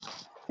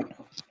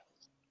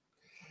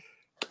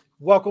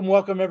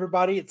Welcome,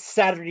 everybody. It's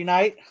Saturday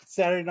night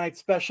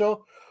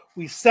special.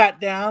 We sat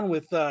down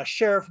with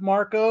Sheriff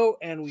Marco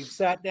and we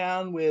sat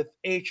down with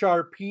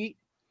HR Pete,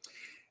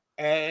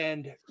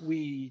 and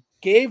we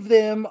gave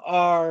them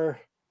our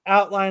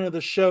outline of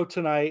the show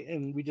tonight,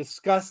 and we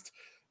discussed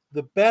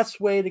the best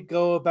way to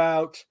go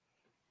about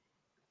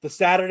the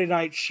Saturday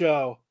night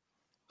show.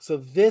 So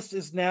this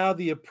is now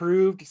the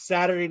approved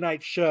Saturday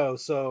night show.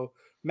 So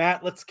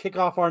Matt, let's kick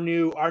off our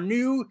new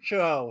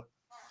show.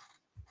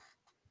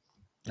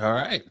 All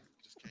right.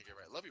 Just can't get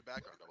right. Love your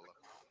background, Double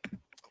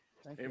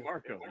Up. Hey,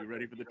 Marco, you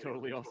ready for the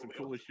totally awesome,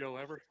 coolest show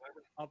ever?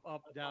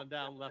 Up,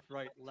 down, left,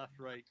 right,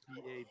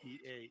 B-A,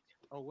 B-A.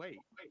 Oh, wait.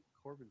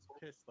 Corbin's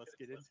pissed. Let's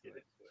get into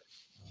it.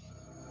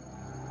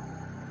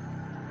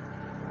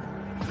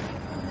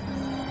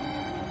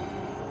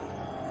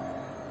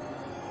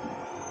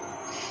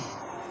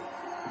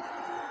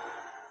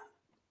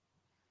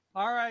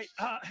 All right.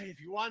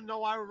 If you want to know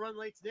why we're running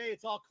late today,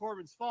 it's all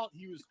Corbin's fault.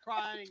 He was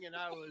crying, and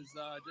I was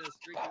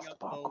just drinking up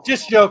those.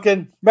 Just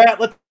joking. Matt,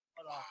 let's.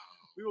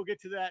 We will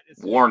get to that.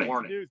 Warning.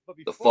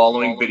 The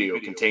following video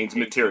contains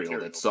material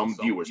that some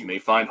viewers may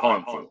find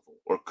harmful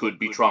or could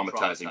be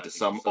traumatizing to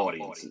some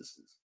audiences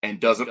and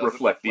doesn't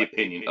reflect the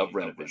opinion of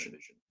Renovision.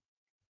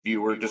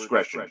 Viewer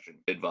discretion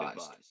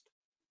advised.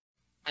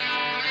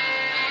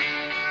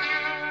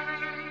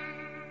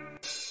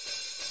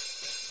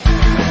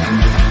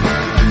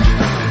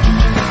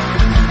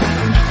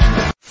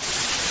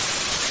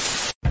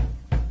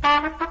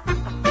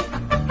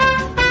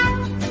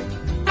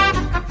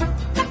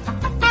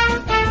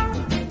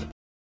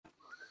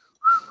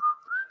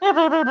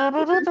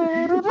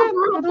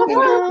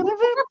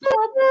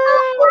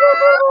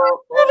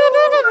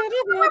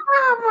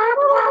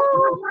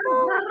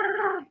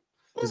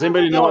 Does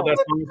anybody know what that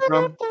song is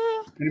from?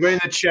 Anybody in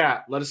the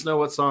chat, let us know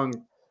what song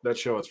that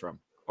show is from,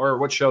 or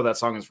what show that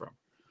song is from.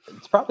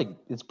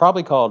 It's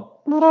probably called,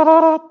 but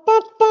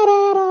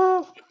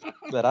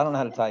I don't know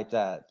how to type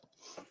that.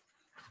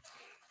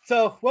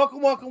 So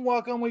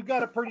welcome. We've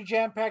got a pretty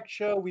jam-packed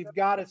show. We've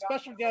got a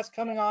special guest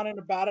coming on in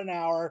about an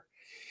hour.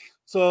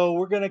 So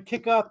we're going to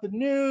kick off the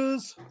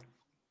news.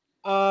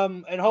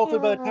 And hopefully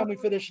by the time we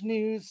finish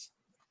news,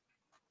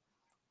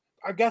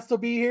 our guest will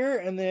be here.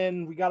 And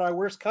then we got our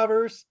worst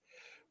covers.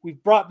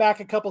 We've brought back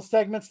a couple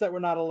segments that we're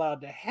not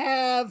allowed to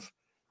have.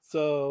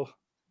 So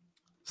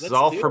this is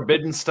all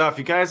forbidden stuff.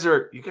 You guys,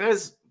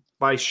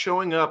 by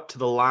showing up to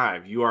the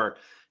live, you are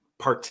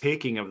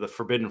partaking of the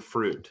forbidden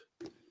fruit.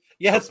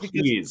 Yes, so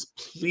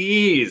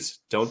please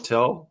don't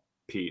tell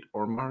Pete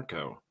or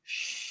Marco.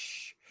 Shh.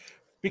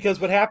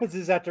 Because what happens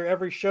is after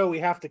every show, we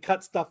have to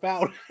cut stuff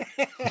out.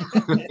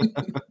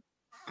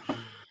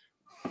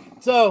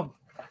 So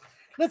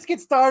let's get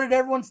started.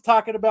 Everyone's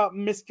talking about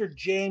Mr.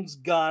 James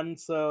Gunn.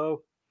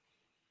 So,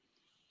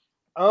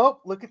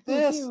 look at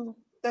this.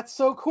 That's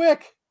so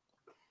quick.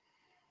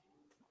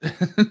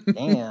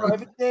 Damn.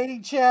 Private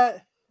dating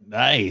chat.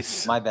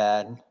 Nice. My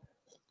bad.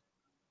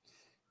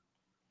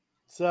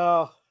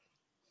 So,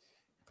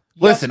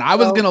 listen, I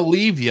was going to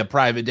leave you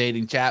private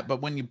dating chat,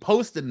 but when you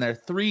post in there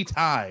 3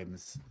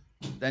 times,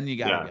 then you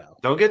got to go.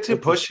 Don't get too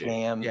pushy.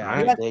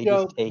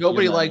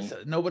 Nobody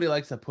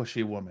likes a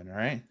pushy woman,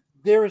 right?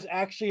 There is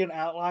actually an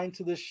outline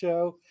to this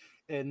show,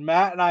 and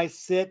Matt and I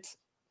sit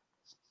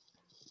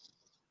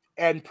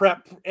and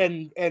prep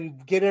and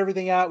get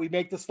everything out. We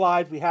make the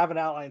slides. We have an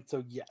outline.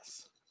 So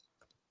yes.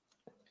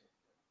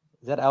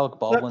 Is that Alec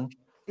Baldwin?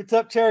 What's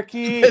up,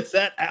 Cherokee? Is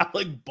that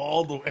Alec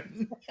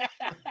Baldwin?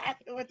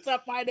 What's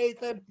up, my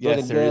Nathan?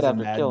 Yes, there is a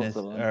madness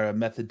or a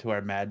method to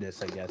our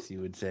madness, I guess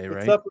you would say, right?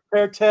 What's up,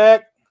 Repair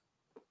Tech?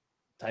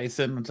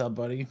 Tyson, what's up,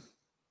 buddy?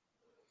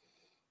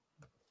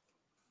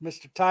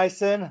 Mr.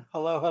 Tyson,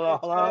 hello.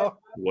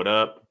 What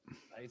up?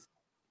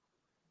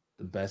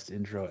 The best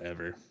intro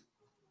ever.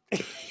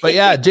 But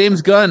yeah,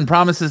 James Gunn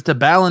promises to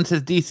balance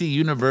his DC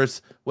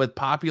universe with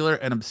popular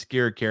and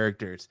obscure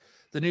characters.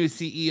 The new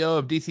CEO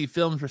of DC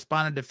Films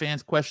responded to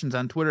fans' questions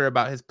on Twitter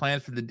about his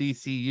plans for the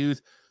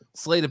DCU's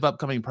slate of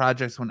upcoming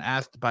projects when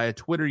asked by a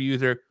Twitter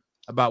user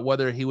about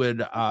whether he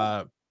would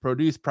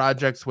produce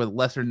projects with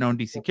lesser-known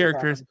DC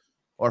characters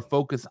or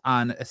focus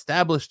on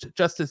established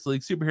Justice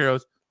League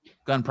superheroes.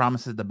 Gunn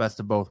promises the best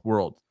of both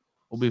worlds.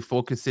 We'll be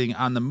focusing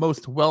on the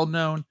most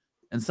well-known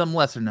and some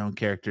lesser-known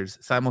characters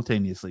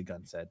simultaneously,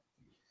 Gunn said.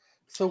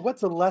 So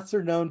what's a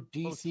lesser-known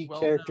DC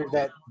character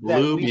that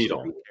Blue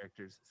Beetle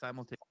characters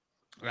simultaneously?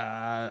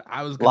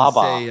 I was going to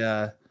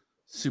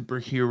say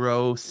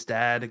superhero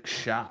Static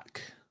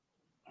Shock.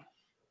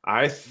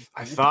 I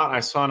thought I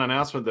saw an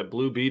announcement that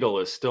Blue Beetle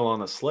is still on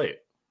the slate.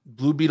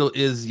 Blue Beetle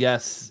is,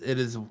 yes, it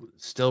is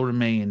still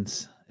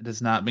remains. It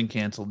has not been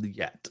canceled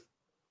yet.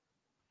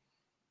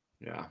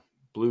 Yeah,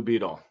 Blue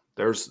Beetle.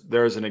 There's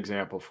an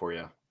example for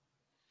you.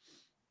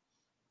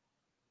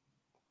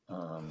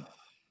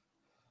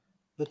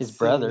 His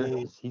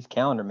brother, he's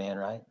Calendar Man,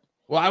 right?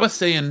 Well, I was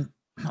saying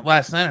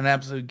last night on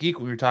Absolute Geek,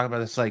 we were talking about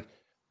this. Like,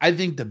 I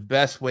think the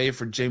best way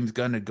for James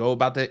Gunn to go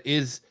about that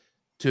is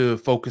to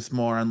focus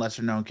more on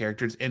lesser known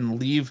characters and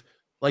leave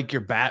like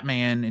your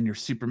Batman and your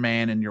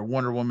Superman and your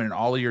Wonder Woman and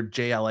all of your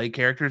JLA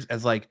characters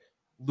as like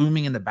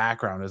looming in the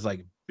background as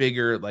like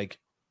bigger, like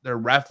they're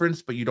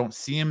referenced, but you don't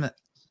see them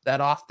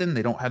that often.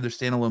 They don't have their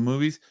standalone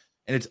movies.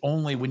 And it's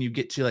only when you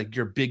get to like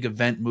your big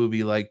event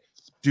movie, like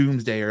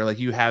Doomsday, or like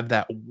you have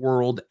that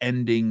world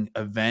ending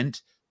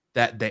event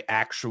that they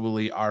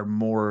actually are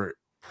more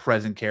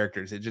present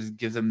characters. It just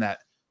gives them that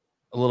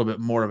a little bit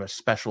more of a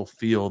special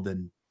feel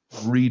than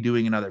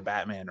redoing another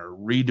Batman or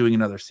redoing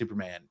another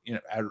Superman, you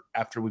know,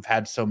 after we've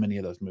had so many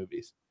of those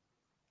movies.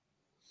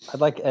 I'd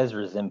like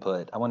Ezra's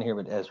input. I want to hear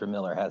what Ezra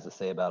Miller has to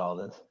say about all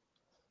this.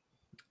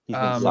 He's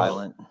been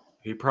silent.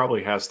 He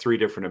probably has 3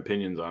 different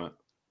opinions on it.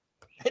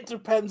 It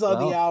depends on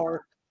the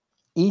hour.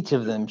 Each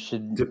of them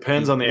should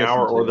depends on the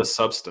hour or the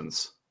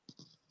substance.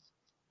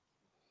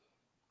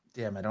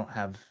 Damn, I don't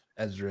have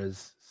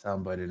Ezra's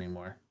soundbite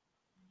anymore.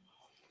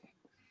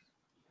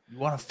 You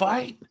want to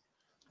fight?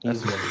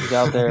 He's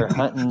out there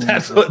hunting.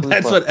 That's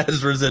what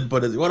Ezra's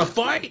input is. You want to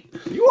fight?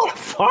 You want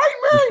to fight,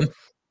 man?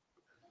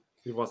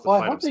 He wants to Well,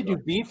 fight I hope they do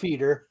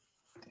Beefeater.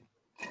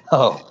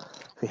 Oh,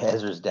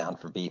 Ezra's down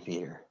for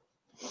Beefeater.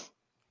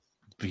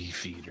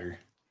 Beefeater.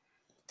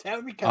 That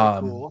would be kind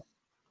of cool.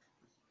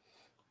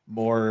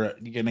 You're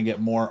gonna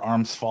get more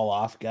arms fall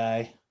off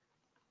guy.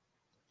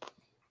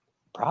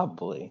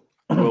 Probably.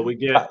 Will we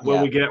get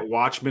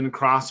Watchmen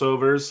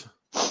crossovers?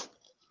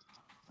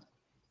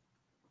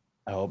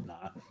 I hope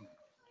not.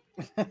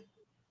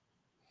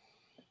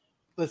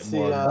 Let's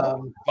see.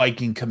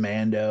 Viking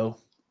Commando.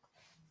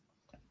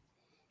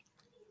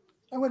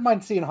 I wouldn't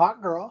mind seeing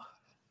Hot Girl.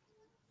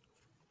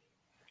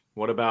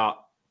 What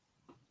about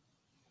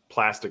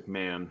Plastic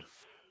Man?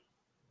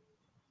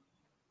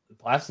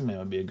 Plastic Man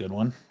would be a good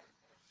one.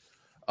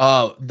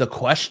 The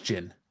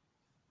Question.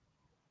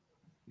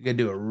 You gotta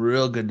do a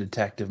real good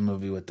detective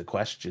movie with The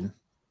Question.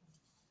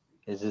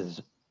 Is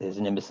his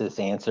nemesis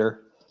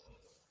Answer?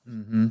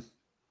 Mm-hmm.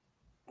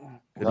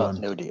 Good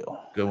one. No deal.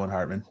 Good one,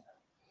 Hartman.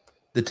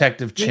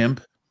 Detective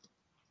Chimp.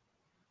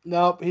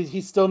 Nope,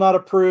 he's still not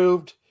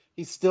approved.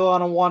 He's still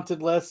on a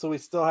wanted list, so we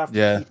still have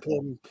to keep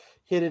him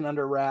hidden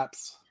under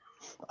wraps.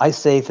 I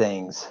say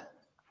things.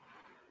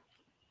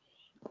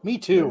 Me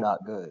too. They're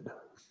not good.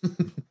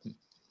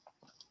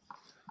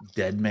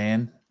 Dead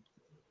Man.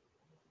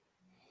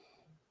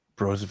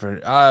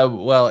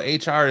 Well,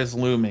 HR is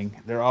looming.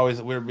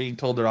 We're being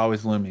told they're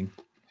always looming.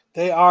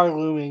 They are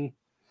looming.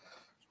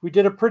 We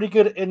did a pretty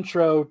good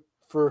intro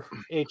for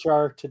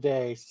HR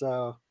today,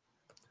 so.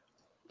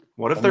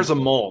 What if there's a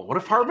mole? What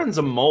if Hartman's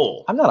a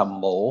mole? I'm not a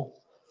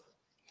mole.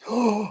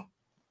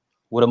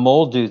 Would a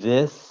mole do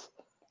this?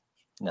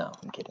 No,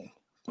 I'm kidding.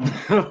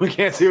 We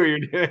can't see what you're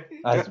doing.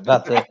 I was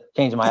about to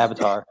change my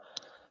avatar.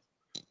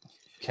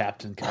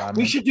 Captain Common.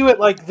 We should do it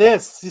like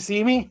this. You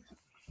see me?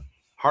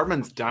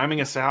 Hartman's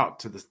diming us out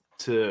to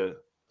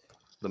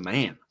the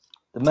man.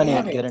 The money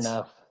ain't good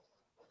enough.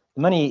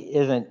 The money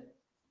isn't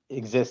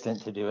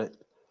existent to do it.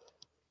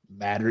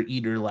 Matter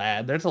Eater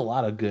Lad. There's a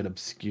lot of good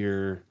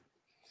obscure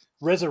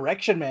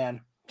Resurrection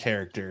Man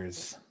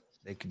characters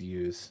they could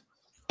use.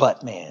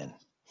 Butt Man.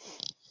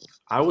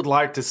 I would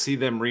like to see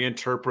them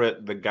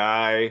reinterpret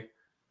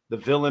the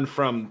villain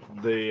from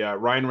the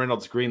Ryan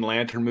Reynolds Green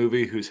Lantern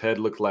movie whose head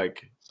looked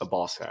like a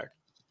ball sack.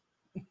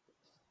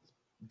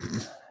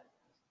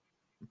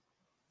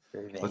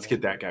 Let's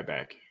get that guy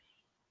back.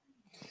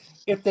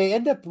 If they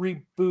end up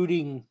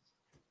rebooting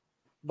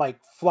like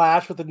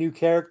Flash with a new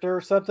character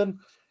or something,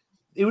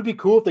 it would be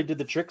cool if they did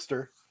the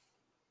Trickster.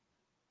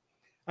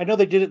 I know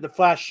they did it in the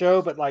Flash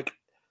show, but like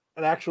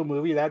an actual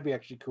movie, that'd be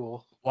actually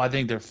cool. Well, I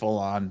think they're full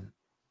on.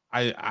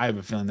 I have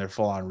a feeling they're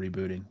full on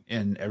rebooting,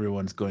 and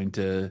everyone's going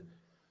to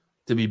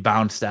be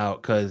bounced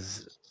out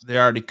because they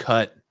already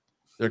cut.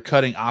 They're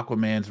cutting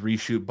Aquaman's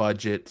reshoot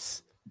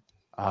budgets.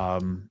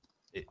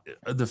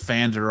 The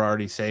fans are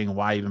already saying,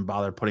 "Why even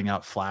bother putting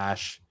out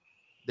Flash?"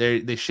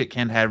 They shit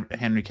can't have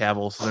Henry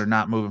Cavill, so they're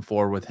not moving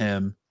forward with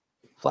him.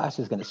 Flash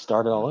is going to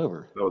start it all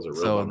over. That was a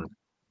real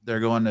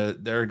bummer.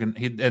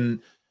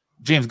 And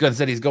James Gunn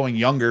said he's going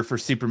younger for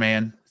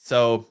Superman,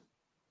 so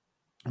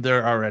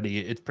they're already.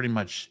 It's pretty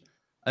much.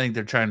 I think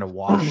they're trying to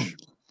wash.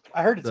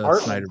 I heard it's the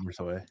Hartman. Snyderverse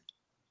away.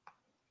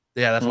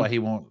 Yeah, that's why he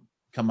won't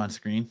come on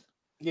screen.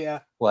 Yeah.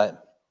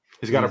 What?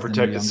 He's got to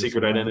protect his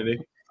secret identity.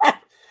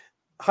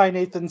 Hi,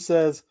 Nathan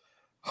says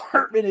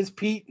Hartman is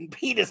Pete and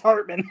Pete is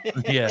Hartman.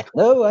 Yeah.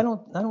 No, I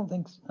don't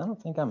think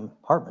I'm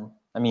Hartman.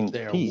 I mean,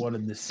 they're Pete. one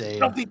and the same. You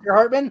don't think you're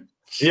Hartman?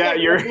 Yeah,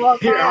 your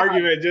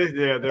argument just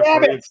they're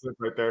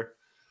right there.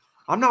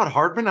 I'm not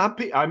Hartman. I'm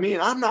Pete. I mean,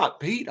 I'm not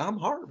Pete. I'm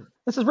Hartman.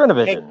 This is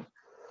Renovision.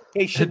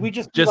 Hey, should we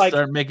just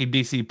start making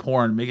DC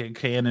porn? Make it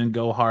canon.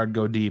 Go hard.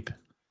 Go deep.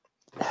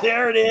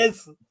 There it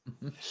is.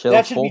 Show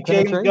That should full be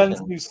James penetration.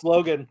 Gunn's new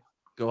slogan.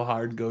 Go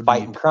hard. Go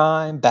Fighting deep.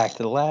 crime. Back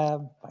to the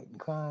lab. Fighting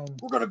crime.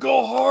 We're gonna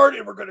go hard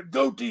and we're gonna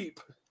go deep.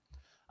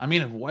 I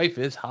mean, if wife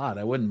is hot,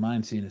 I wouldn't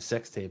mind seeing a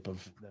sex tape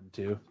of them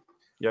too.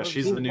 Yeah,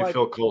 she's the new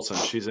Phil Coulson.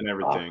 She's in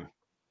everything.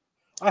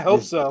 I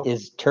hope so.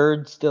 Is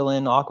Turd still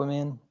in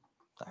Aquaman?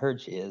 I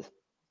heard she is.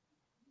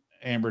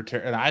 Amber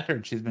Turd, and I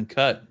heard she's been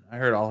cut. I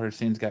heard all her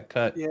scenes got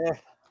cut. Yeah.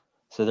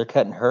 So they're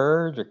cutting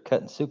her. They're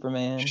cutting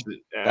Superman.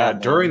 Batman.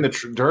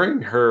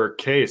 During her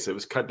case, it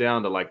was cut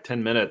down to like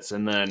 10 minutes,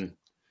 and then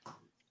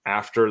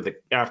after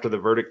the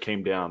verdict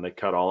came down, they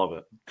cut all of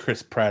it.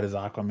 Chris Pratt is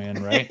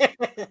Aquaman, right?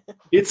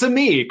 It's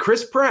me,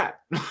 Chris Pratt.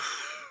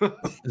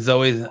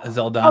 Zoe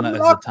Saldana is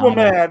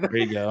Zatanna. There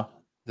you go.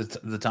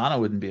 Zatanna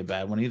wouldn't be a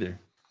bad one either.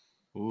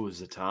 Ooh,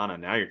 Zatanna.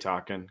 Now you're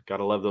talking.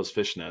 Gotta love those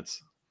fishnets.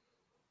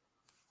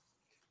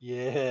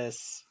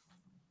 Yes.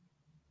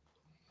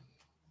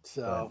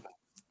 So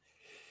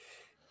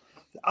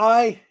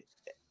I'm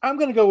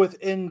gonna go with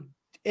in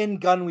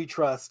Gunn We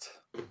Trust.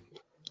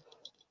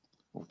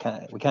 We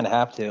kind of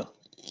have to.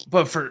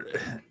 But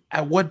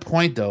at what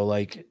point though?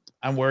 Like,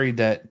 I'm worried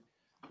that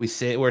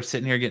we're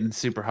sitting here getting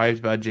super hyped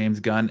about James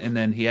Gunn, and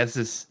then he has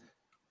this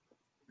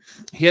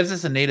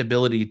innate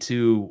ability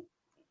to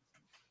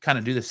kind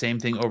of do the same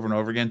thing over and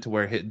over again, to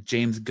where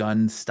James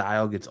Gunn's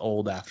style gets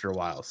old after a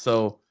while.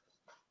 So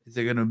is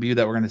it going to be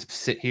that we're going to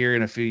sit here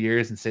in a few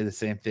years and say the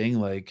same thing,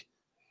 like,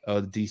 oh,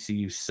 the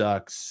DCU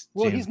sucks?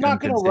 Well, James he's not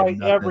Gunn going to couldn't write say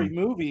nothing. every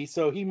movie,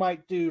 so he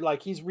might do,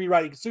 like, he's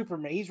rewriting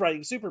Superman. He's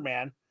writing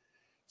Superman,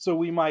 so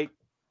we might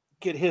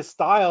get his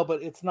style,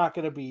 but it's not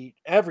going to be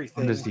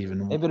everything. I'm just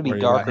even Maybe it'll be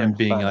worried about darker him and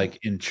being funny. like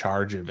in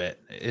charge of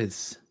it.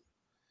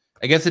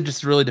 I guess it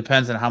just really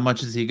depends on how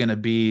much is he going to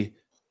be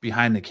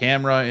behind the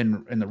camera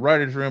in the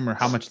writer's room, or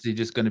how much is he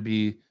just going to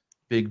be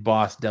big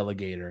boss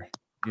delegator,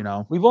 you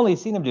know? We've only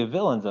seen him do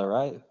villains, though,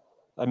 right?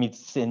 I mean,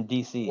 it's in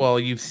DC. Well,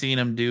 you've seen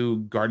him do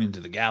Guardians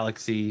of the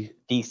Galaxy,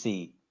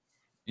 DC.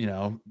 you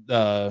know,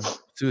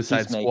 Suicide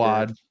Peacemaker.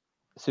 Squad,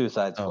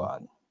 Suicide Oh.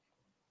 Squad.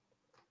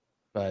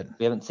 but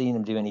We haven't seen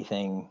him do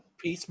anything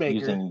Peacemaker.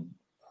 using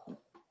like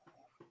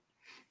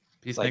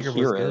Peacemaker was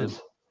heroes.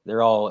 good.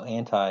 They're all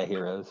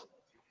anti-heroes.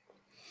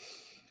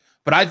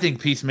 But I think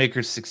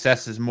Peacemaker's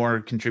success is more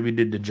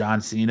contributed to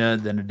John Cena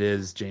than it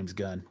is James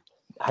Gunn.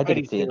 I think do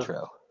it's the too.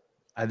 intro.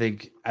 I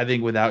think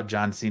without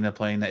John Cena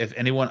playing that, if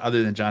anyone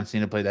other than John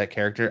Cena played that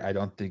character, I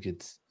don't think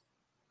it's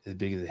as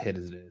big of a hit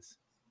as it is.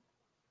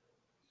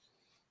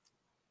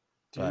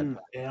 Dude,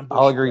 Ambush.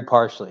 I'll agree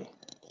partially.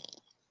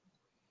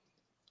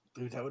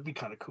 Dude, that would be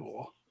kind of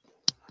cool.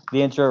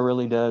 The intro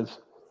really does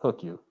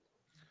hook you.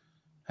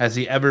 Has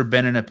he ever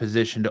been in a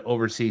position to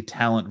oversee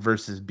talent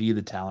versus be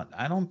the talent?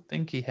 I don't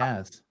think he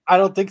has. I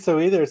don't think so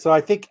either. So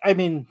I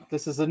mean,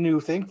 this is a new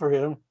thing for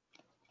him.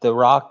 The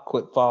Rock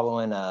quit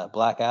following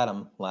Black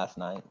Adam last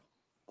night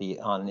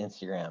on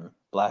Instagram.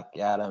 Black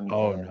Adam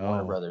Oh, and no.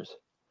 Warner Brothers.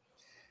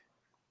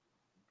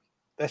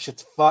 That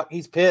shit's fuck.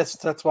 He's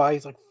pissed. That's why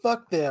he's like,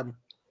 fuck them.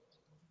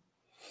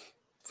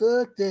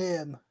 Fuck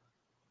them.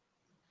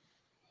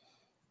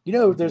 You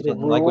know, there's a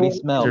Didn't like what he rule-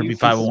 smelled. Derby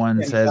 501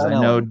 can't says, I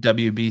smell know him."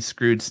 WB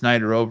screwed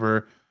Snyder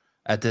over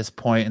at this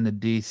point in the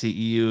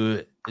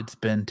DCEU. It's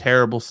been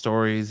terrible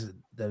stories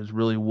that it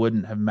really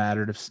wouldn't have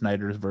mattered if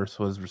Snyder's verse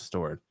was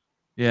restored.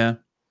 Yeah.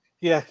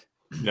 Yeah.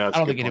 No, I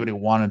don't think anybody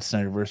wanted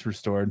Snyderverse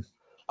restored.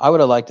 I would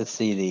have liked to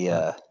see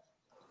the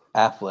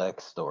Affleck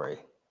story,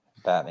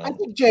 I Batman.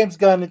 think James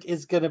Gunn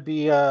is going to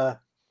be a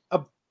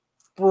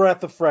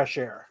breath of fresh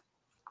air.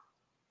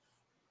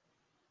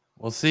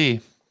 We'll see.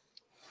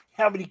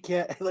 How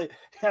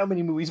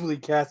many movies will he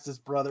cast his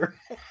brother?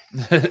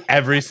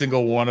 Every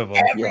single one of them.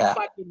 Every Yeah.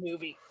 fucking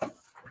movie.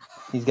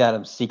 He's got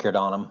him secret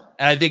on him.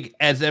 And I think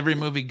as every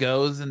movie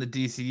goes in the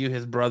DCU,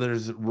 his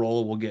brother's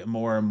role will get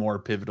more and more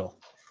pivotal.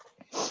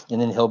 And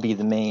then he'll be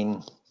the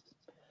main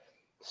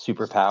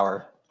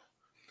superpower.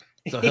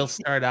 So he'll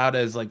start out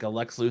as like a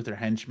Lex Luthor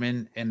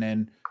henchman, and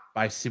then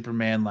by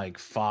Superman like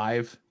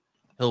 5,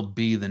 he'll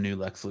be the new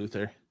Lex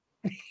Luthor.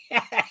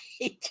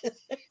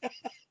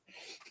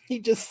 he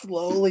just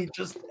slowly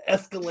just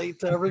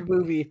escalates every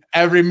movie.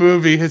 Every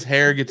movie, his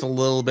hair gets a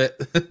little bit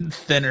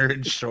thinner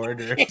and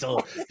shorter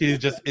until he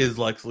just is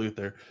Lex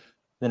Luthor.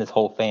 Then his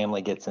whole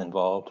family gets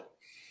involved.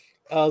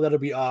 Oh, that'll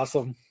be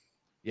awesome.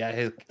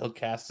 Yeah, he'll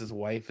cast his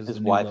wife as His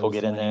the new wife will Lois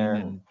get in Lane, there.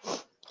 and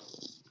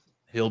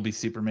he'll be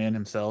Superman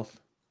himself.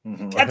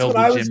 Mhm. Or That's he'll what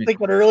be I was thinking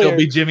He'll earlier.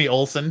 be Jimmy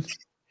Olsen.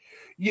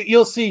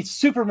 You'll see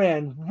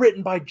Superman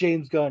written by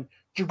James Gunn.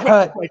 Directed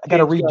Cut. by I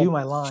gotta James redo Gunn,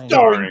 my line.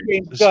 Starring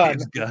James Gunn.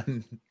 James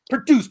Gunn.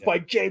 Produced by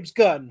James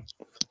Gunn.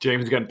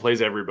 James Gunn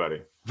plays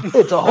everybody.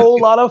 It's a whole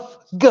lot of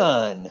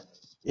gun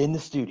in the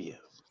studio.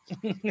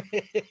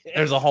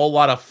 There's a whole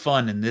lot of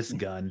fun in this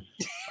gun,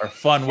 or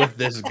fun with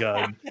this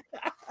gun.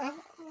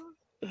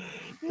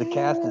 The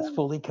cast is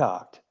fully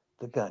cocked.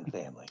 The Gunn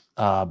family.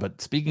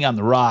 But speaking on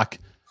The Rock,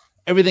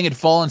 everything had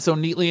fallen so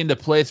neatly into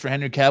place for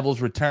Henry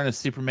Cavill's return as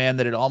Superman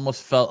that it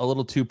almost felt a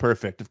little too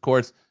perfect. Of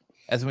course,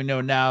 as we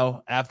know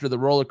now, after the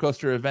roller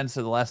coaster events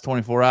of the last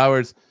 24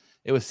 hours,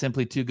 it was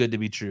simply too good to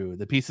be true.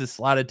 The pieces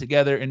slotted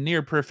together in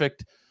near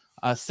perfect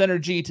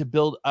synergy to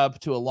build up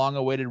to a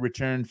long-awaited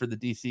return for the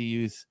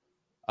DCU's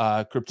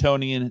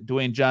Kryptonian,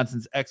 Dwayne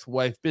Johnson's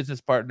ex-wife,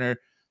 business partner,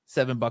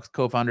 $7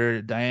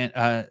 co-founder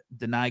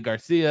Denai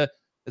Garcia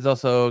is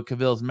also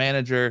Cavill's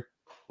manager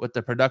with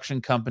the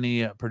production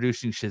company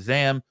producing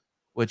Shazam,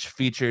 which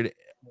featured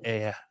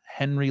a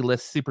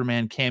Henry-less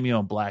Superman cameo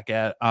in Black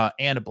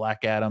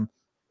Adam.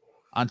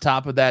 On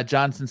top of that,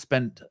 Johnson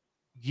spent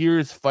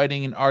years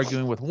fighting and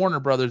arguing with Warner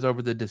Brothers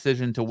over the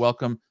decision to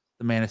welcome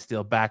the Man of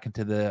Steel back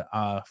into the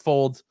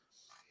fold.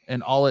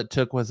 And all it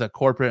took was a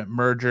corporate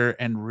merger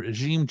and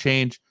regime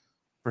change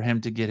for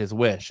him to get his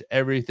wish.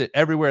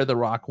 Everywhere The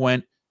Rock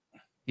went,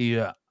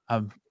 he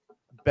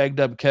bigged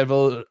up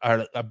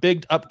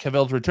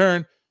Cavill's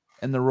return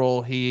and the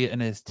role he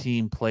and his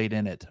team played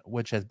in it,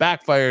 which has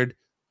backfired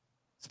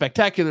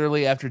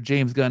spectacularly after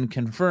James Gunn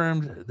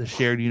confirmed the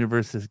shared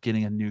universe is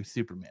getting a new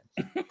Superman.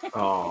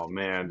 Oh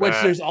man. Which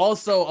there's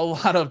also a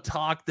lot of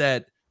talk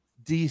that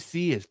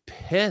DC is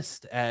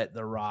pissed at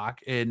The Rock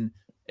and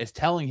is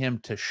telling him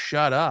to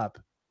shut up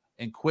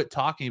and quit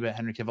talking about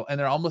Henry Cavill. And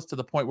they're almost to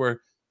the point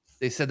where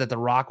they said that The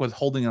Rock was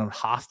holding him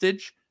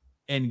hostage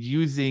and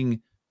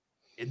using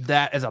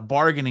that as a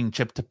bargaining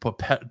chip to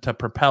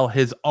propel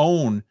his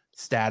own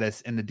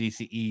status in the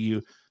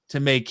DCEU to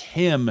make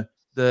him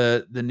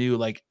the new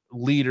like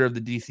leader of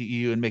the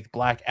DCEU and make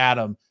Black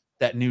Adam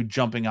that new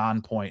jumping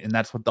on point. And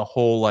that's what the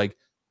whole, like,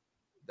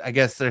 I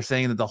guess they're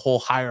saying that the whole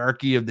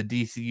hierarchy of the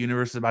DC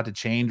universe is about to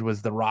change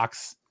was The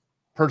Rock's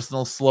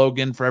personal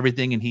slogan for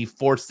everything. And he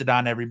forced it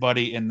on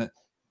everybody. And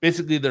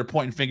basically they're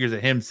pointing fingers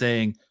at him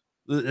saying,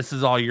 this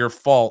is all your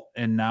fault.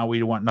 And now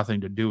we want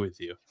nothing to do with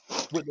you.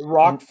 When The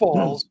Rock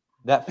falls.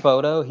 That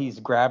photo, he's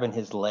grabbing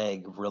his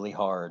leg really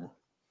hard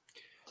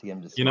to get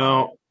him to smile. You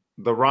know,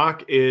 The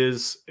Rock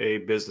is a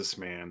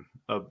businessman,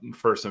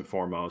 first and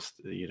foremost.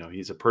 You know,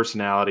 he's a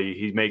personality.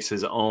 He makes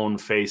his own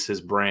face,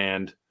 his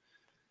brand.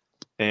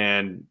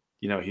 And,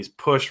 you know, he's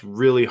pushed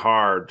really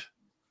hard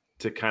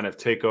to kind of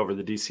take over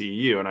the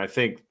DCEU. And I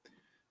think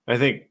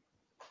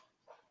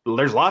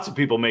there's lots of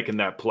people making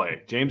that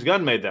play. James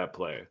Gunn made that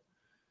play.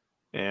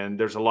 And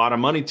there's a lot of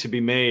money to be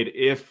made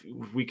if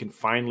we can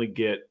finally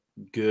get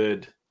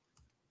good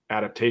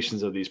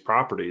adaptations of these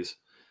properties.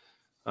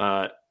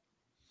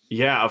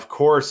 Yeah, of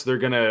course they're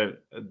gonna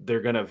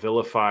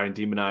vilify and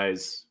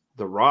demonize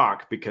The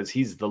Rock because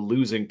he's the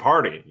losing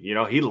party. You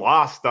know, he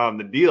lost on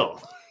the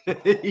deal.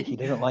 He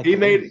didn't like he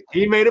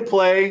made a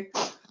play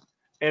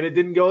and it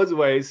didn't go his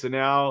way. So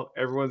now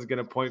everyone's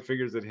gonna point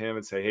fingers at him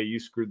and say, hey, you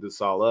screwed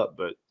this all up.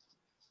 But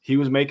he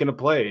was making a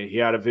play. He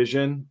had a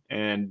vision,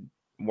 and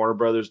Warner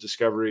Brothers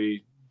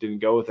Discovery didn't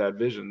go with that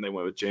vision. They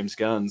went with James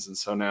Gunn's, and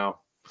so now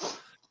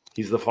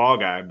he's the fall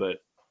guy.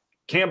 But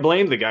can't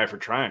blame the guy for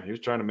trying. He was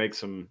trying to make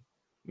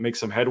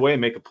some headway,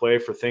 make a play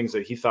for things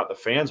that he thought the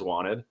fans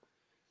wanted.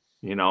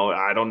 You know,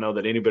 I don't know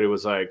that anybody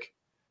was like,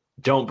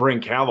 don't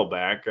bring Cavill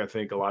back. I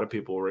think a lot of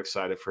people were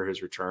excited for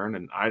his return,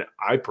 and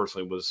I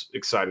personally was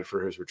excited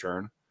for his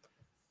return.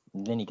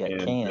 And then he got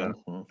canned.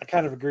 I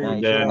kind of agree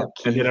with And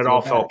you. then it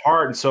all fell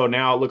apart. And so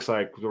now it looks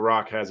like The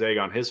Rock has egg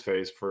on his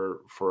face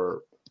for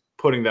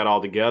putting that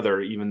all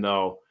together, even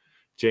though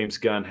James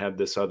Gunn had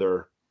this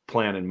other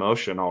plan in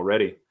motion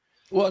already.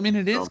 Well, I mean,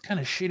 it is kind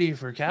of shitty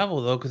for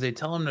Cavill, though, because they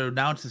tell him to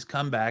announce his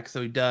comeback,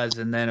 so he does.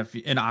 And then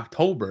in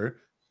October,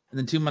 and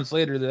then 2 months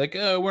later, they're like,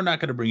 oh, we're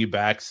not going to bring you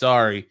back.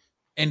 Sorry.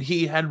 And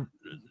he had,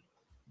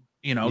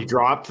 you know, he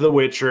dropped The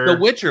Witcher. The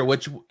Witcher,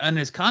 which on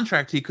his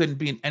contract, he couldn't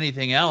be in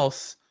anything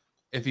else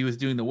if he was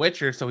doing The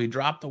Witcher. So he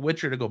dropped The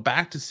Witcher to go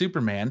back to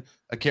Superman,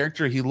 a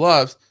character he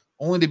loves,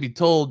 only to be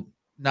told,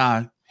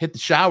 nah, hit the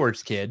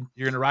showers, kid.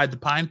 You're going to ride the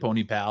pine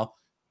pony, pal.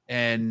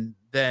 And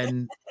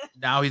then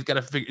now he's got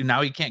to figure.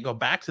 Now he can't go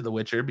back to The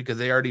Witcher because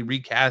they already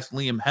recast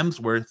Liam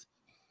Hemsworth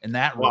in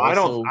that role.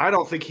 Well, I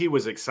don't think he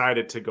was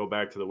excited to go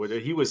back to The Witcher.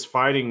 He was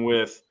fighting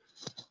with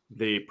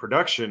the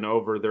production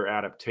over their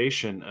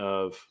adaptation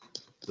of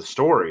the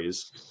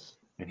stories,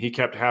 and he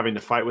kept having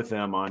to fight with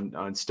them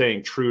on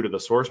staying true to the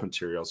source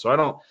material. So I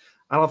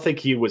don't think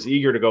he was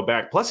eager to go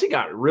back. Plus, he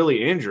got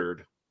really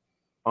injured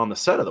on the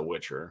set of The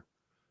Witcher.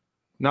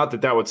 Not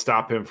that would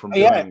stop him from.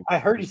 Yeah, I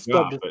heard he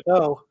stubbed his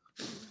toe.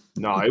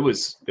 No, it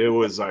was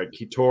like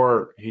he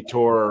tore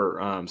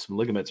some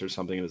ligaments or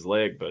something in his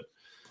leg, but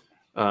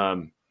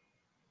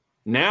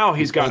now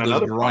he's got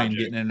another project.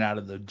 Getting in and out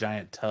of the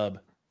giant tub.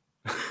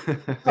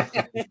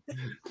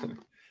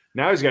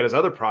 Now he's got his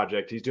other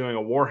project. He's doing a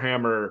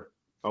Warhammer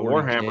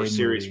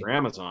series for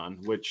Amazon,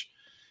 which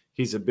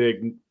he's a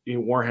big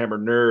Warhammer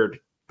nerd.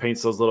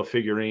 Paints those little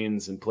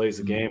figurines and plays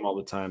the game all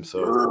the time.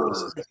 So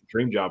this is a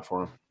dream job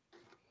for him.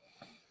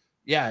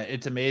 Yeah,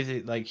 it's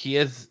amazing. Like, he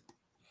is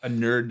a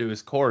nerd to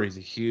his core. He's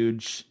a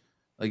huge,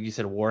 like you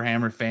said,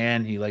 Warhammer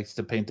fan. He likes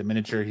to paint the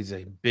miniature. He's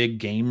a big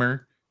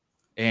gamer,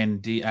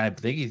 and I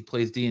think he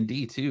plays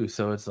D&D too.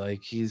 So it's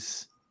like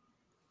he's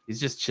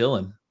just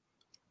chilling.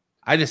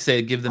 I just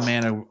say give the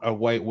man a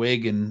white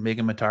wig and make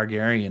him a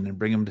Targaryen and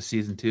bring him to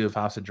season 2 of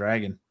House of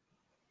Dragon.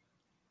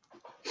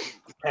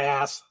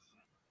 Pass.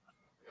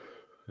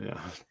 Yeah.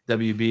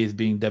 WB is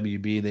being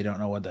WB. They don't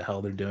know what the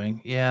hell they're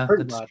doing. Yeah,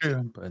 that's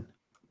true. But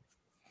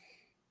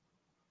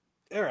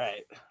all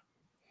right.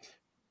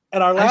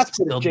 And our last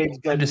bit of James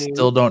Gunn, I just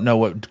still don't know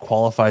what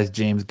qualifies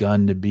James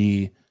Gunn to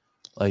be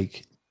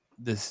like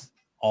this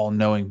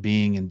all-knowing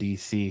being in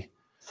DC.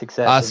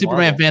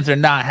 Superman fans are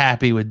not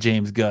happy with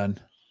James Gunn.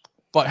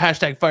 But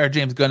hashtag fire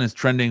James Gunn is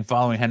trending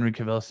following Henry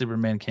Cavill's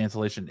Superman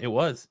cancellation. It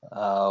was.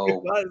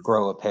 Oh,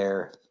 grow a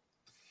pair.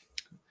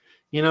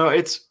 You know,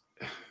 it's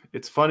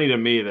funny to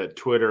me that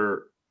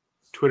Twitter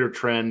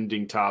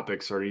trending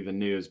topics are even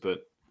news,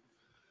 but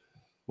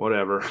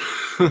whatever.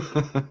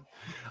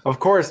 Of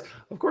course,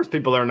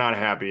 people are not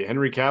happy.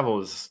 Henry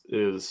Cavill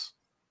is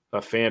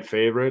a fan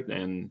favorite,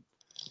 and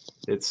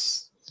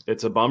it's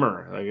a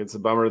bummer. Like, it's a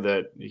bummer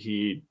that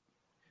he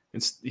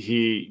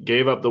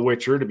gave up The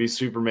Witcher to be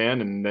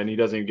Superman, and then he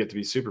doesn't even get to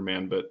be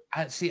Superman. But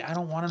I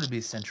don't want him to be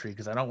Sentry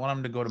because I don't want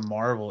him to go to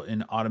Marvel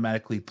and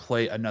automatically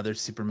play another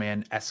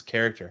Superman-esque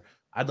character.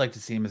 I'd like to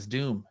see him as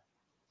Doom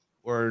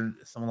or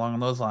something along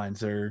those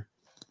lines, or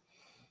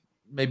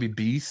maybe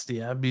Beast.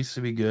 Yeah, Beast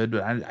would be good,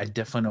 but I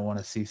definitely don't want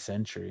to see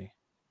Sentry.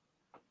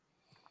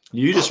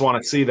 you just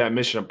want to see that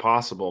Mission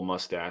Impossible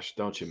mustache,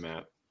 don't you,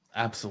 Matt?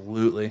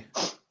 Absolutely.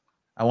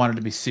 I wanted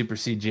to be super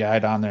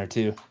CGI'd on there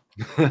too.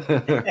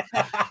 The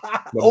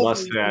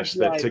mustache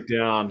that took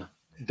down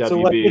WB. So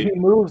like, if he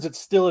moves, it's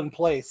still in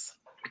place.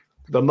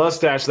 The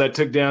mustache that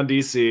took down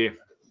DC.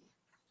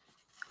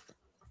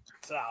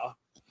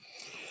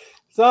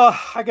 So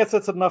I guess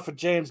that's enough of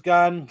James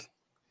Gunn.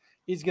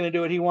 He's going to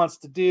do what he wants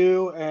to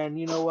do, and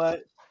you know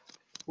what?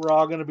 We're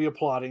all going to be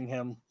applauding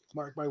him.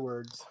 Mark my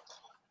words.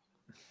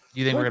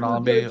 You think we're going to all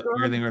be? You think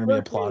we're going to be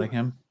applauding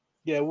him?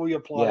 Yeah, we'll be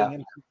applauding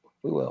him.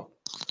 We will.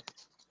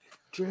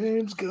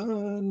 James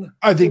Gunn.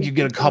 I think you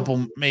get a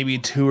couple, maybe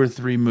 2 or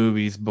 3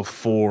 movies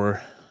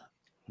before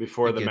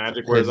the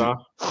magic wears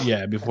off.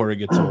 Yeah, before it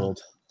gets old.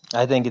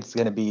 I think it's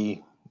going to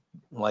be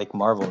like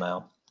Marvel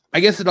now. I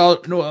guess it all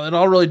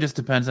really just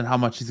depends on how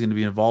much he's going to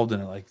be involved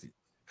in it. Like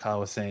Kyle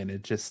was saying, I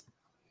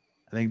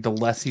think the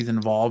less he's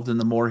involved and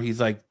the more he's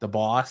like the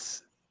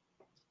boss,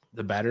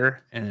 the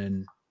better.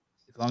 And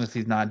as long as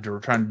he's not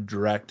trying to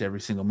direct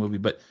every single movie,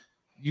 but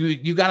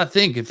you got to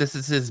think, if this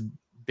is his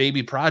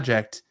baby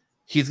project,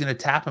 he's going to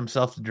tap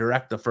himself to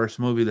direct the first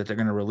movie that they're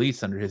going to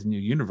release under his new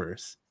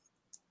universe.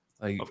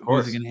 Like, of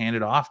course, who's he going to hand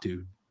it off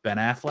to? Ben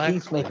Affleck?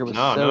 Peacemaker was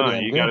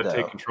you got to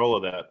take control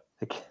of that.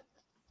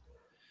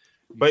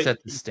 But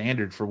set the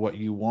standard for what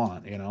you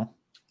want, you know.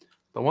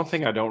 The one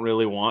thing I don't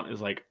really want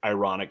is like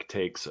ironic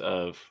takes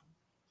of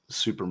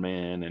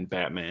Superman and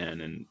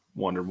Batman and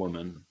Wonder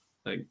Woman.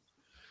 Like,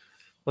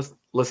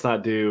 let's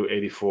not do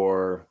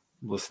 84.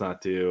 Let's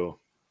not do.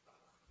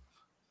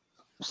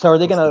 So are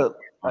they gonna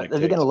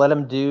let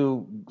him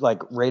do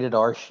like rated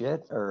R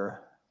shit,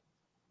 or?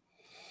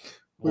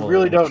 We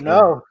really don't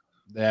know.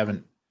 They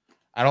haven't.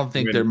 I don't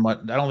think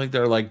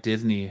they're like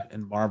Disney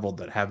and Marvel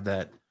that have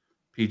that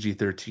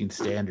PG-13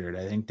 standard.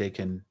 I think they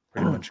can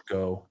pretty much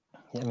go.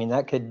 I mean,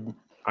 that could.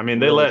 I mean,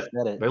 they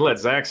let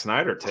Zack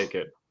Snyder take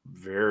it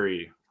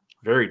very,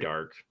 very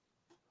dark.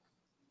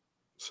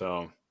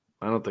 So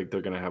I don't think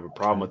they're going to have a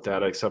problem with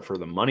that, except for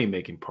the money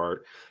making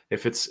part.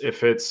 If it's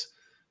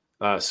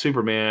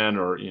Superman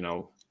or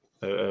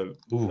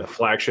a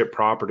flagship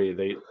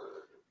property,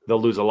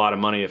 they'll lose a lot of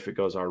money if it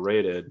goes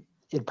R-rated.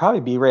 It'd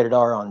probably be rated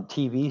R on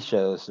TV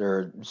shows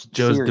or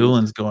Joe's series.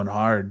 Doolin's going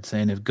hard,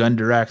 saying if Gunn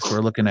directs,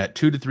 we're looking at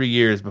 2 to 3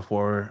 years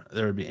before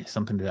there would be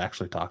something to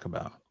actually talk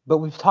about. But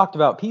we've talked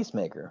about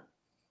Peacemaker.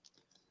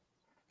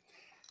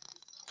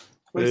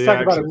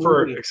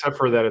 Except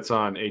for that it's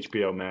on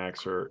HBO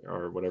Max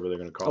or whatever they're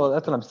going to call it. Well,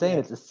 that's what I'm saying.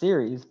 It's a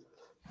series,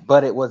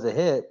 but it was a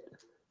hit.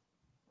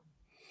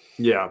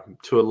 Yeah,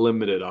 to a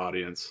limited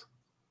audience.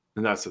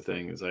 And that's the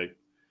thing, is like,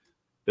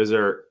 is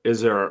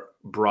there a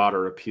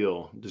broader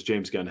appeal? Does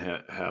James Gunn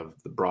have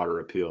the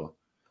broader appeal?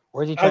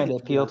 Or is he trying to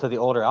appeal to the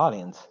older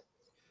audience?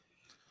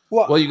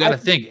 Well, you got to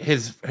think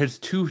his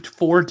 2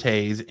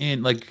 fortes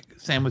in, like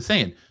Sam was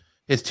saying,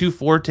 his 2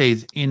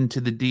 fortes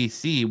into the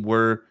DC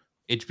were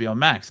HBO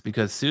Max,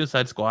 because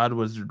Suicide Squad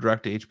was a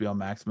direct to HBO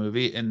Max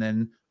movie, and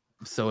then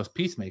so is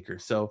Peacemaker.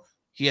 So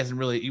we haven't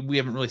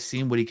really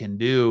seen what he can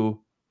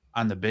do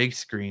on the big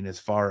screen as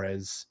far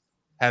as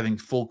having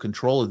full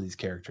control of these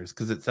characters.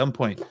 Because at some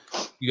point,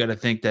 you got to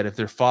think that if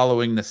they're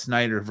following the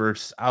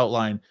Snyderverse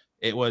outline,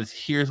 it was,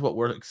 here's what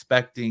we're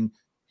expecting,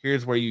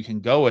 here's where you can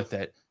go with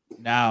it.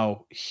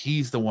 Now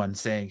he's the one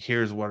saying,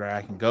 here's where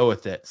I can go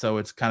with it. So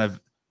it's kind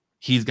of,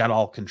 he's got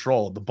all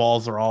control. The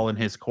balls are all in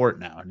his court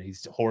now, and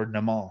he's hoarding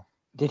them all.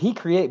 Did he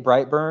create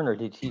Brightburn, or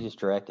did he just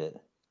direct it?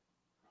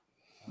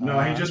 No,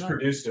 he just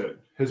produced it.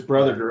 His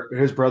brother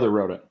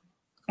wrote it.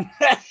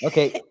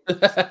 Okay.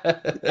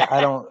 I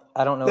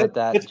don't know what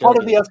that. It's part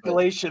of the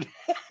escalation.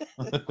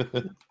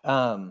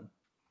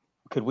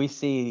 Could we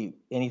see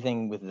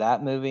anything with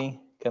that movie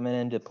coming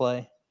into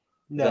play?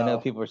 No. I know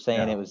people were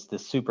saying it was the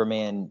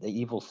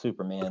evil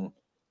Superman.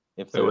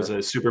 It was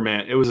a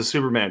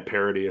Superman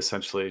parody,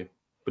 essentially,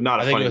 but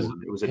not a funny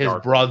one. It was his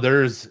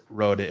brothers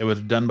wrote it. It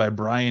was done by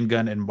Brian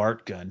Gunn and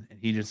Mark Gunn, and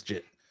he just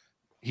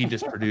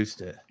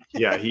produced it.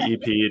 Yeah, he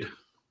EP'd.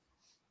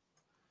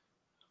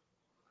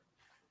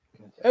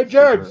 Hey,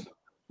 James,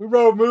 we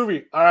wrote a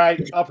movie. All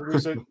right, I'll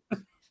produce it.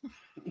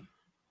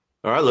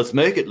 All right, let's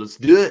make it. Let's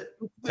do it.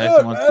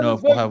 Tyson wants to know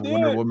if we'll have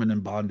Wonder Woman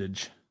in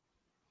bondage.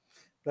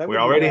 We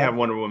already have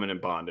Wonder Woman in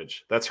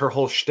bondage. That's her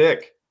whole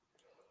shtick.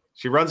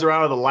 She runs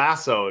around with a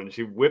lasso and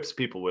she whips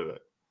people with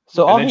it.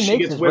 So all he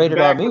makes is rated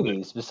R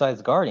movies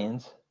besides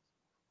Guardians.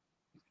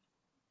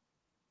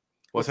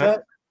 What's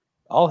that?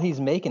 All he's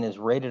making is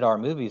rated R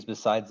movies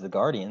besides the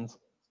Guardians.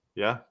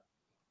 Yeah.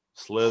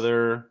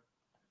 Slither.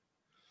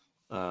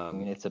 I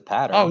mean, it's a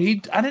pattern. Oh,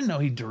 I didn't know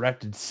he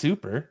directed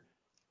Super.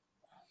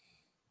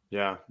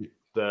 Yeah.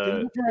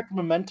 Didn't you direct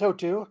Memento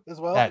too, as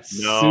well? That's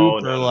No,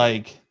 super no.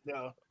 like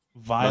No.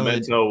 violent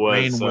Memento was,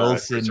 Rainn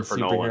Wilson Christopher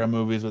superhero Nolan.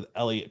 movies with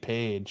Elliot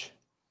Page.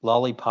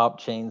 Lollipop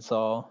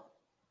Chainsaw.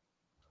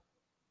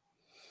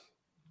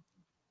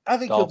 I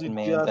think Dolphin he'll do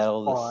Man just Battle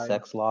of the fine.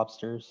 Sex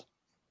Lobsters.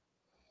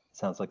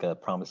 Sounds like a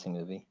promising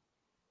movie.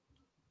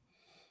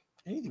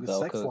 Anything with Velcro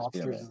sex lobsters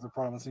Experiment. is a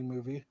promising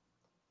movie.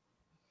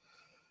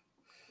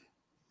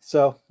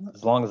 So,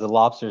 As long as the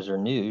lobsters are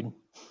nude.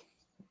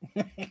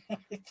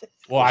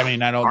 Well, I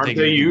mean, I don't Aren't think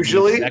they it would be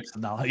usually? sex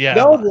no, yeah.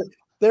 no,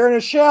 they're in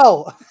a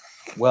shell.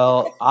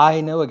 Well, I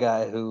know a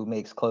guy who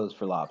makes clothes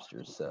for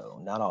lobsters, so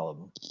not all of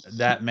them.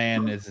 That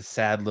man is a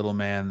sad little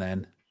man.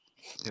 Then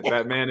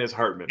That man is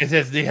Hartman. is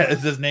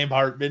his name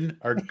Hartman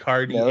or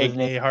Cardi, No, his aka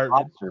name's Hartman?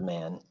 Lobster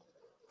Man.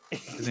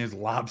 His name's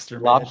Lobster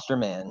Man. Lobster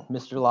Man.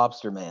 Mr.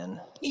 Lobster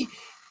Man. He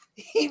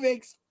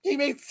makes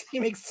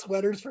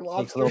sweaters for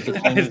Makes lobsters. little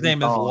bikinis His and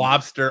name is thongs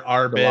Lobster for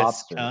Arbis.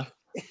 lobsters.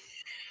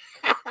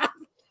 Huh?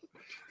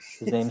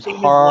 His name's name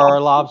is Har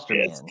Lobster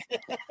Lobster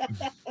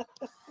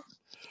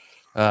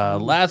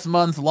Man. Last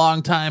month's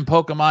longtime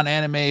Pokemon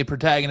anime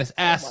protagonist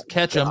Ash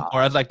Ketchum,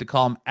 or I'd like to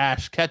call him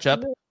Ash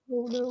Ketchup,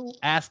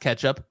 Ash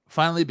Ketchup,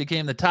 finally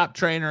became the top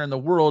trainer in the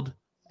world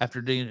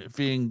after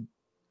defeating,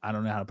 I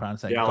don't know how to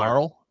pronounce that,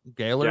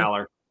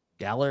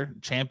 Galar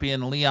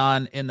champion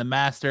Leon in the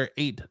Master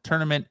 8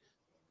 tournament.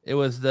 It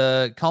was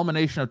the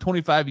culmination of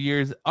 25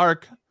 years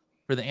arc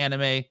for the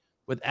anime,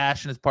 with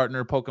Ash and his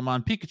partner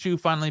Pokemon Pikachu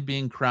finally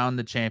being crowned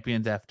the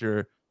champions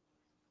after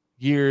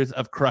years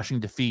of crushing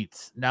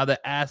defeats. Now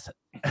that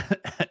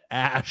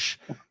Ash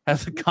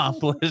has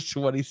accomplished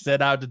what he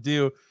set out to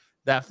do,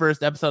 that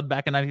first episode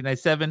back in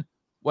 1997,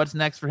 what's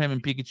next for him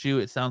and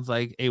Pikachu? It sounds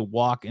like a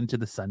walk into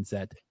the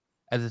sunset,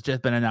 as it's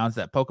just been announced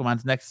that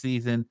Pokemon's next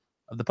season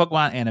of the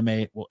Pokemon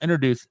anime will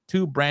introduce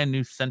 2 brand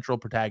new central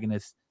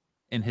protagonists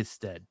in his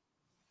stead.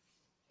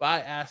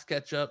 Bye, Ash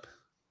Ketchup.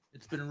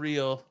 It's been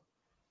real.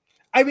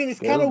 I mean, it's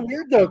kind of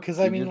weird though, because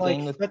I do mean, your thing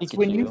like with that's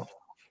Pikachu.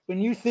 when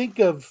you think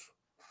of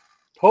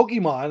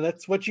Pokemon,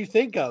 that's what you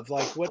think of.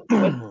 Like what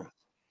I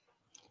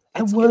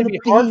it's want going to to be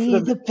hard for be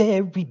them the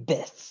very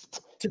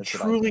best. to That's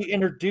what I truly think.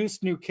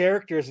 introduce new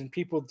characters and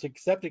people to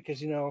accept it,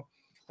 because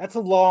that's a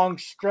long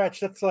stretch.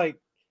 That's like,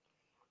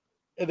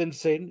 and then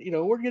saying,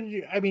 we're gonna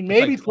do. I mean, It's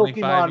maybe like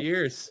 25 Pokemon.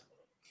 years.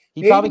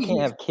 He probably maybe can't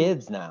he's- have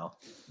kids now.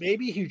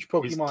 Maybe a huge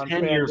He's Pokemon.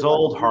 10 fan, years but like,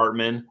 old,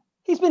 Hartman.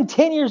 He's been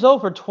 10 years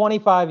old for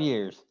 25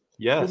 years.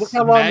 well, look Yes. how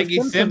long the Maggie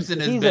Simpsons- Simpson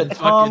has He's been a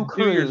Tom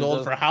fucking 2 years Cruise old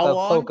of, for how of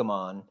long?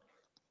 Pokemon.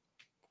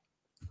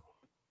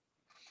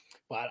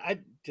 But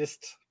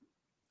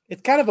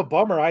it's kind of a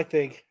bummer, I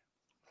think.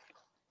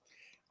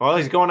 Well,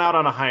 he's going out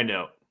on a high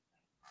note.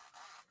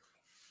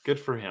 Good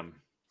for him.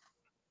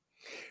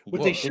 He What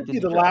did- they did should the do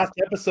the job. last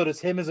episode is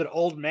him as an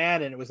old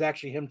man, and it was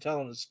actually him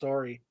telling a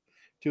story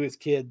to his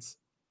kids.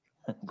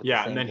 With the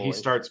Yeah, same and then he voice.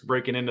 starts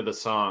breaking into the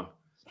song.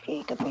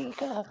 Pika,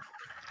 Pika.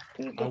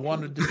 I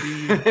wanted to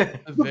be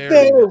a The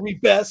very very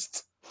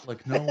best.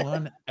 like no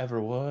one ever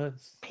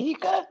was.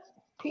 Pika,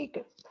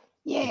 Pika.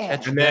 Yeah.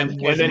 Catch And them then,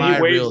 was and then my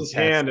he waves real his test.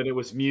 hand, and it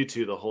was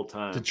Mewtwo the whole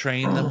time. To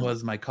train them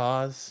was my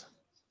cause.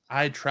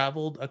 I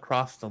traveled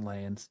across the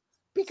lands,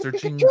 Pika,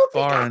 searching Pikachu,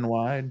 far Pika. and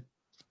wide.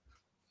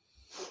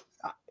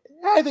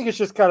 I think it's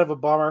just kind of a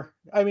bummer.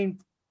 I mean,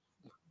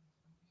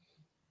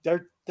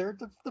 they're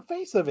the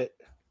face of it.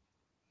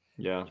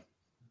 Yeah.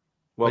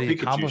 Well, But he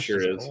Pikachu accomplished sure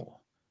his is.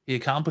 goal. He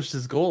accomplished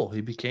his goal.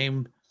 He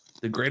became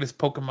the greatest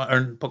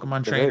Pokemon The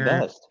very trainer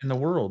best. in the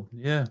world.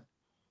 Yeah.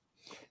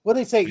 What do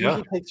they say? It Yeah.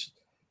 usually takes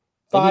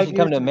Maybe he 5 should years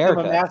come to to become a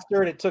America.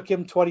 master, and it took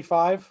him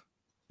 25.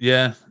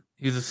 Yeah.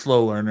 He's a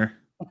slow learner.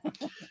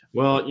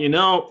 Well,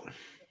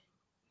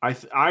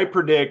 I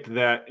predict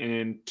that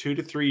in 2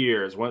 to 3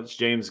 years, once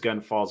James Gunn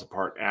falls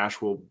apart,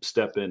 Ash will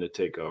step in to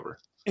take over.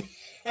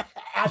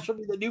 Ash will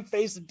be the new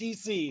face of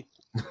DC.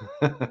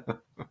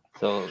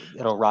 So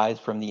it'll rise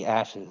from the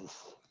ashes.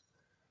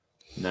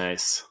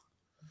 Nice.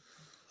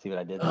 See what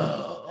I did there?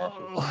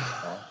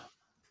 Ashes.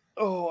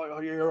 Oh,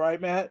 you're right,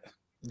 Matt.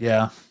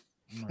 Yeah.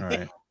 All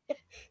right.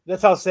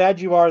 That's how sad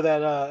you are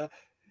that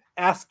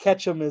Ass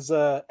Ketchum is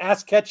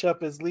Ass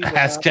Ketchup is leaving.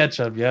 Ass huh?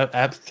 Ketchup. Yep.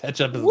 Ass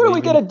Ketchup is What are we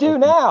leaving. gonna do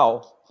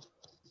now?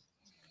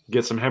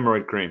 Get some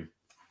hemorrhoid cream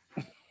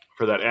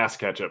for that ass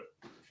ketchup.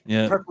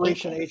 Yeah.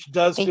 Preparation H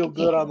does feel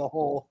good on the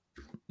whole.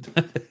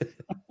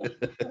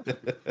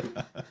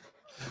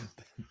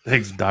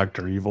 Thanks,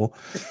 Dr. Evil.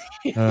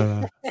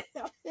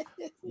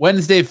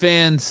 Wednesday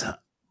fans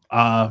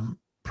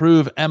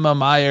prove Emma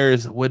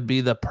Myers would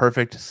be the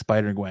perfect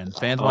Spider-Gwen.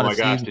 Fans Oh want my to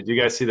gosh. see Did you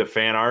guys see the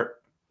fan art?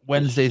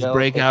 Wednesday's No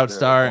breakout picture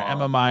star of Emma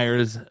Wong.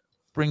 Myers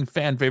bring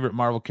fan favorite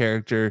Marvel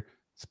character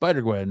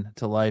Spider-Gwen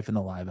to life in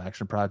the live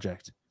action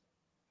project.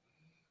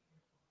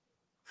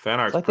 Fan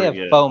art's It's like they have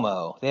pretty good.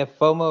 FOMO. They have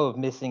FOMO of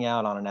missing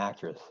out on an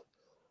actress.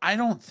 I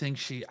don't think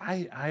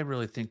I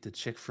really think the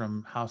chick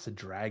from House of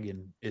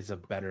Dragon is a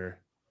better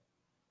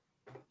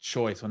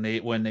choice when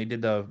they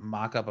did the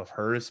mock-up of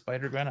her as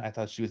Spider-Gwen. I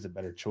thought she was a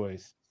better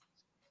choice.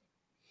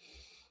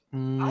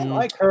 I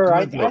like her.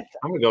 I'm gonna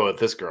go with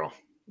this girl.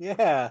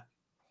 Yeah.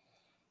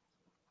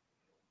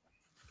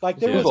 Like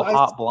there Google was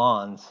hot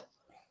blondes.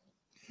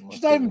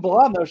 She's not even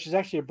blonde though. She's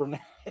actually a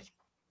brunette.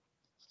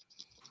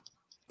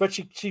 But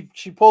she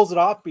pulls it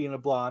off being a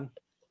blonde.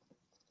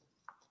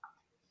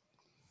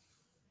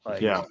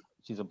 Like, Yeah.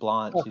 She's a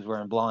blonde. She's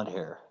wearing blonde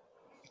hair.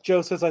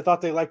 Joe says, I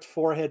thought they liked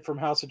Forehead from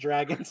House of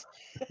Dragons.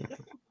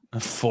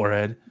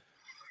 Forehead.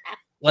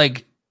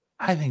 Like,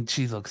 I think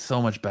she looks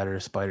so much better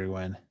as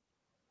Spider-Gwen.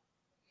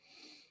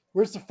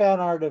 Where's the fan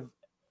art of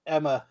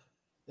Emma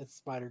as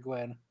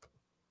Spider-Gwen?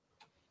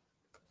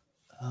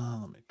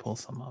 Let me pull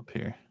some up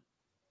here.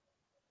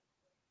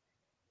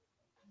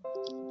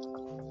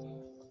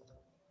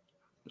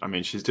 I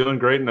mean, she's doing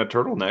great in a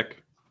turtleneck.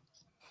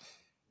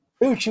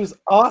 Dude, she was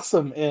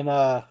awesome in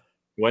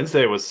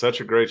Wednesday was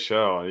such a great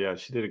show. Yeah,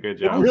 she did a good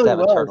I job. used really to have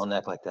a was.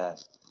 turtleneck like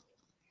that.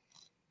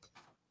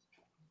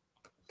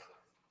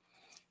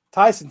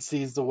 Tyson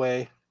sees the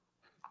way.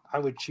 I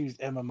would choose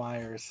Emma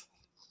Myers.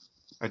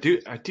 I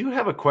do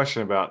have a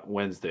question about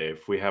Wednesday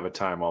if we have a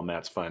time while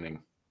Matt's finding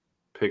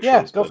pictures.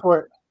 Yeah, go but for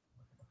it.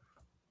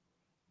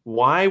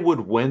 why would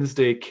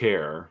Wednesday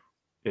care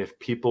if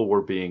people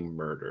were being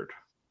murdered?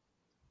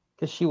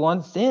 Because she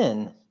wants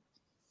in.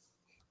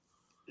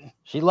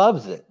 She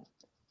loves it.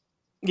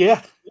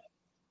 Yeah.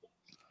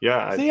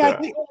 Yeah, See, I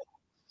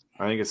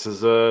think this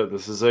is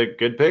a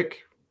good pick.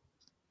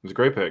 It's a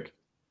great pick.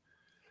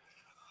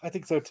 I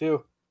think so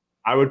too.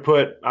 I would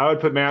put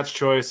Matt's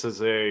choice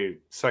as a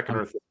second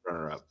or third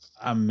runner up.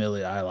 I'm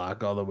Millie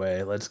Eyelock all the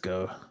way. Let's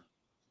go.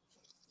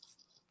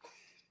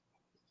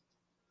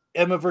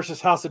 Emma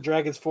versus House of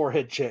Dragons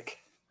forehead chick.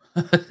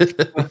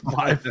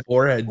 My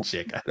forehead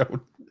chick. I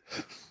don't.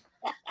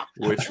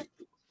 Which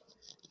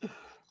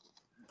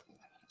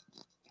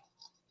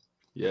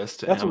yes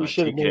to That's Emma. what we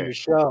should have TK. named the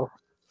show.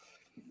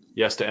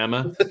 Yes to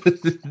Emma.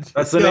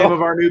 That's the name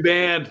of our new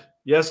band.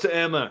 Yes to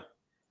Emma.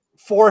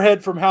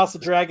 Forehead from House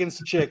of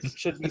Dragons chick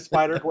should be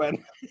Spider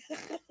Gwen.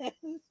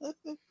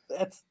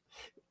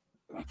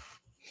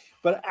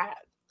 But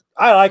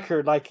I like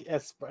her like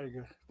as Spider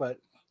Gwen, but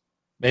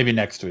Maybe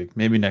next week.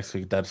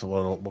 That's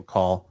what we'll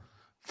call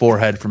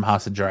forehead from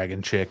House of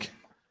Dragon chick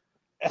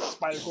as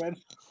Spider Gwen.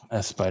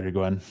 as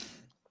Spider-Gwen.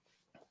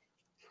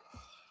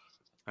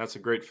 That's a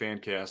great fan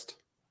cast.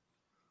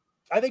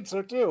 I think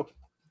so too.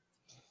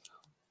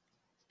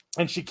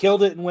 And she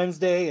killed it in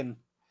Wednesday, and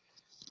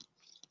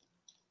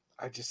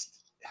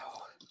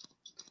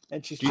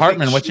and she's Do you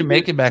Hartman, think what she you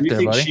making back do you there,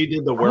 think buddy? She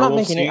did the I'm werewolf not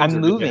making it. scenes, I'm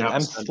or did you moving. have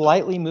I'm stunt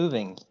slightly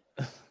moving.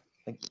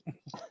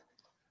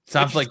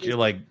 Sounds like you're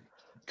like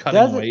cutting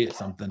Does it- weight or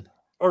something.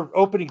 or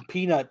opening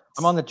peanuts.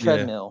 I'm on the Yeah.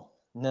 treadmill.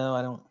 No,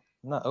 I don't.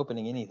 I'm not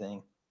opening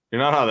anything.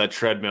 You're not on that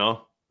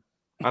treadmill.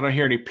 I don't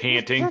hear any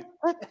panting.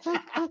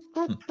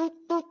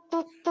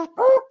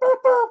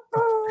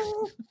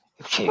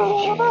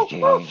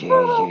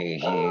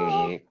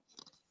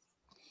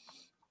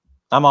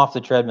 I'm off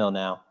the treadmill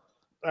now.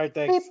 All right,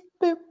 thanks.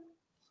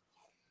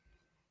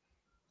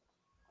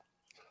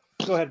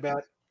 Go ahead,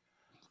 Matt.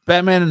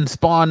 Batman and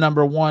Spawn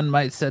 #1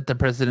 might set the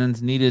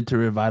precedents needed to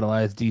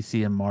revitalize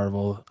DC and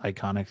Marvel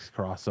Iconics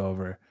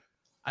crossover.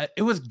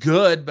 It was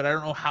good, but I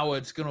don't know how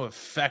it's going to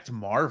affect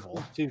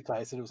Marvel. Too,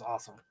 Tyson. It was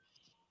awesome.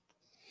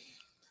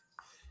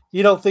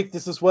 You don't think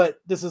this is what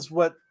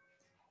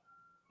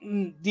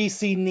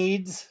DC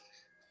needs?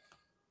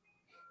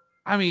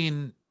 I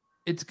mean,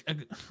 it's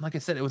like I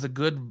said, it was a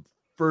good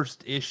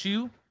first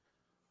issue,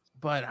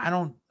 but I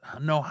don't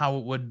know how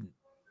it would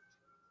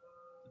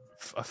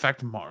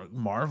affect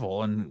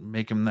Marvel and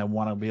make them that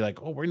want to be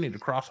like, oh, we need to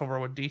cross over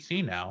with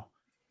DC now.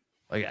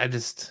 Like, I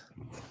think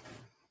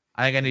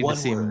I need One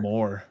to see word.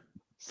 more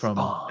from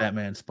Spawn.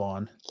 Batman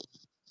Spawn.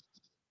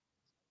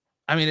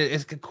 I mean,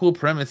 it's a cool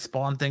premise.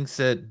 Spawn thinks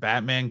that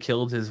Batman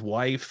killed his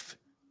wife,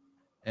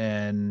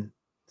 and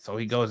so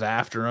he goes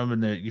after him,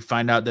 and you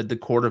find out that the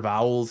Court of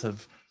Owls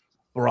have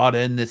brought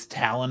in this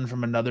Talon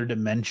from another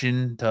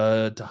dimension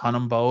to hunt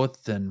them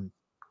both, and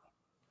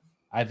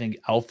I think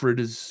Alfred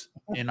is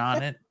in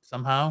on it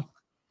somehow.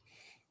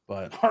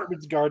 But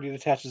Hartman's guardian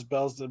attaches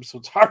bells to him, so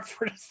it's hard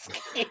for it to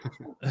escape.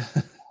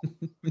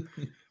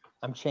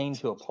 I'm chained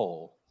to a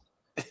pole.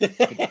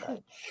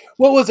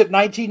 What was it,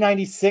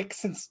 1996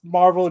 since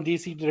Marvel and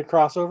DC did a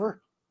crossover?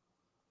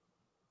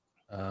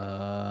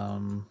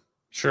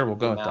 sure, we'll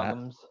go with that.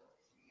 Amalgams.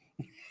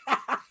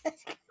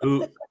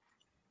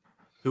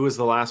 Who was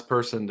the last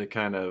person to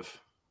kind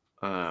of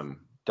Dark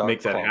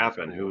make that Falls.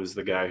 happen? Who was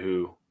the guy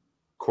who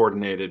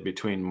coordinated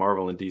between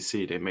Marvel and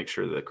DC to make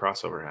sure the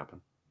crossover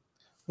happened?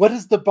 What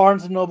does the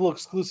Barnes & Noble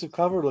exclusive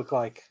cover look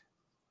like?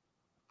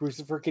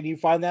 Brucifer, can you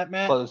find that,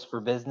 Matt? Closed for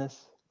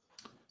business.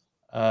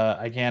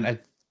 Last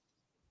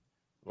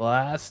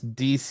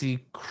DC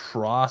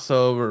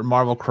crossover,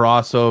 Marvel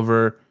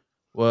crossover,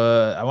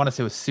 I want to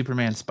say it was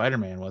Superman,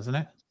 Spider-Man, wasn't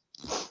it?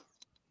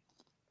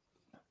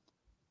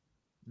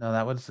 No,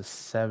 that was the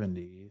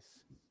 70s.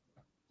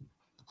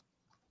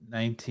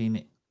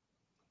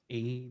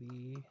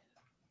 1980.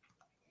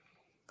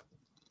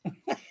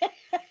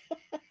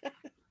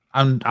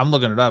 I'm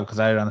looking it up because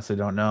I honestly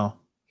don't know.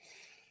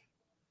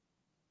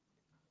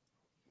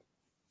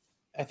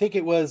 I think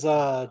it was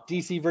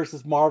DC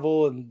versus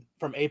Marvel and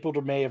from April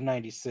to May of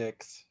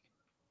 '96.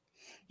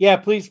 Yeah,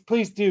 please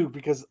do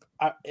because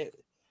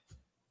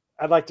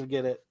I'd like to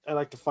get it. I'd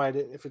like to find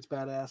it if it's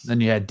badass. Then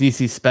you had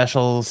DC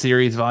Special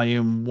Series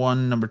Volume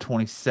 1, number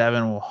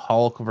 27,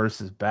 Hulk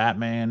versus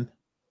Batman.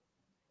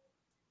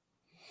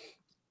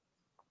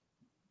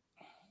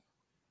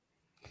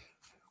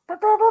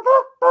 Copyright.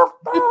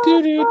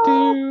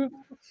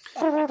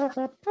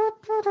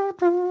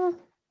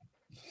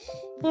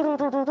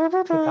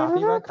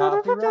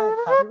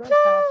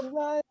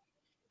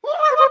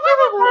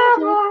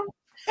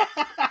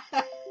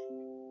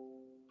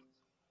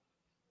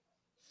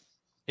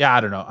 Yeah,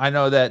 I don't know. I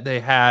know that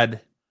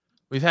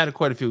we've had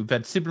quite a few. We've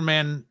had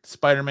Superman,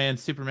 Spider-Man,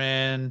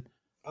 Superman,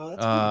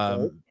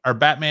 our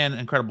Batman,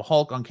 Incredible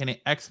Hulk,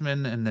 Uncanny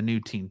X-Men, and the new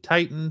Teen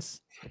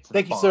Titans.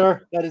 Thank you,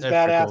 sir. That is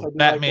badass. Cool.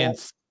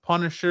 Batman's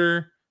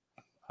Punisher,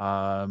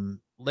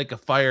 Lake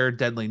of Fire,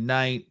 Deadly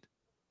Night,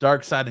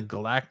 Darkseid and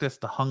Galactus,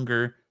 The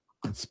Hunger,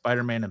 and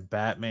Spider-Man and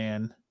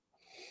Batman.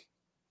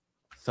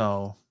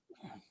 So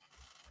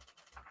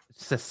it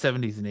says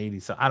 70s and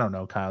 80s. So I don't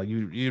know, Kyle.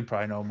 You'd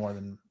probably know more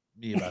than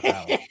me about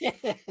that one.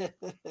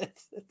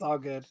 It's all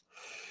good.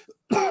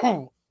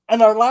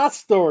 And our last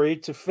story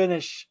to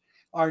finish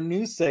our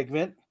news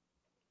segment.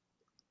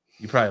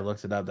 You probably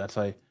looked it up. That's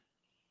why.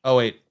 Oh,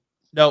 wait.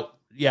 No.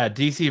 Yeah.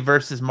 DC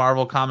versus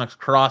Marvel Comics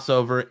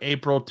crossover,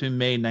 April to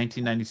May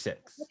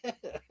 1996.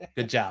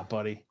 Good job,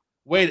 buddy.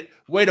 Way to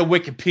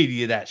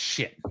Wikipedia that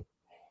shit.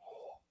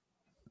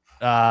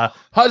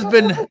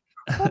 Husband.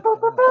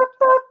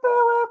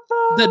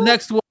 The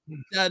next one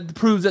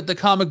proves that the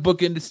comic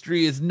book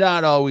industry is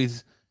not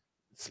always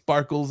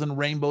sparkles and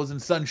rainbows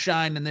and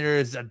sunshine, and there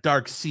is a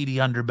dark, seedy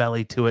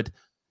underbelly to it.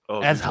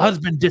 As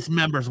husband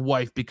dismembers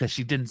wife because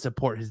she didn't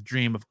support his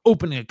dream of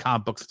opening a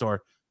comic book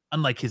store,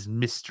 unlike his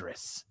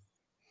mistress.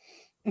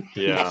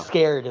 Yeah, he's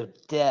scared of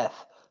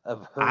death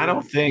of her. I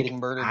don't getting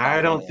murdered.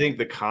 I don't think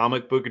the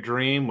comic book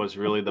dream was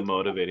really the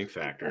motivating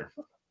factor.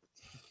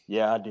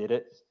 Yeah, I did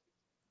it.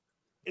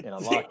 And I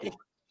locked it.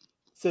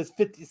 Says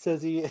 50.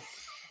 Says he.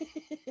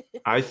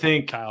 I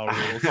think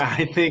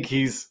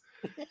he's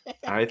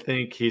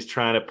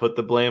trying to put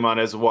the blame on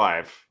his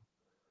wife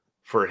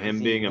for him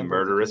being a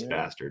murderous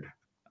bastard.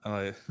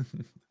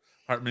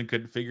 Hartman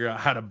couldn't figure out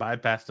how to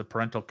bypass the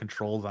parental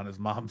controls on his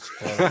mom's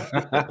phone.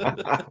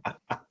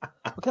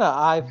 What kind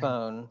of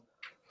iPhone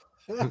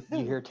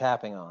you hear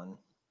tapping on?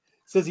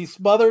 Says he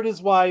smothered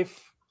his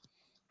wife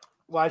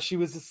while she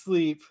was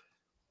asleep.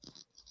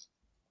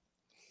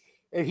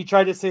 And he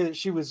tried to say that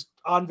she was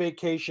on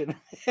vacation.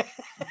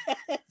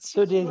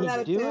 So did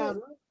he do it?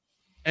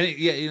 And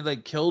he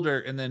like killed her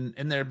and then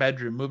in their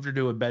bedroom, moved her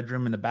to a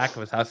bedroom in the back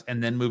of his house,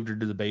 and then moved her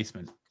to the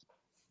basement.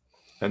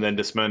 And then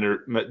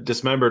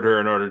dismembered her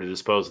in order to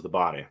dispose of the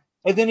body.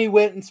 And then he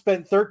went and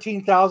spent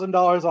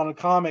 $13,000 on a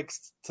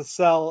comics to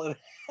sell.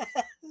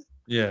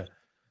 Yeah,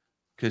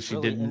 because she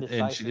Really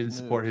didn't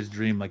support his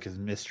dream like his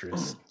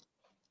mistress.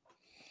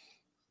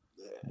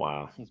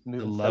 Wow,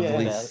 the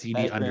lovely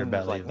seedy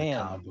underbelly of the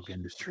comic book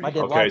industry.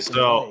 Okay,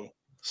 so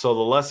the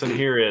lesson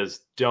here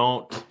is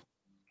don't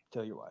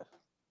kill your wife.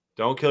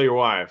 Don't kill your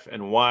wife.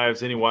 And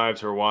wives, any wives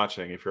who are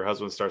watching, if your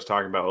husband starts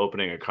talking about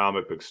opening a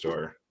comic book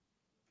store,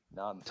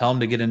 tell him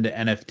to get into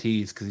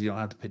NFTs because you don't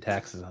have to pay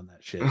taxes on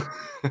that shit.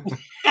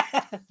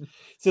 It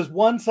says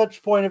one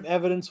such point of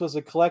evidence was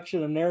a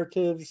collection of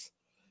narratives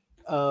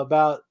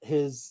about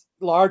his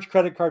large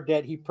credit card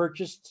debt he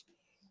purchased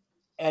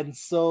and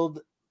sold.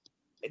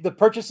 The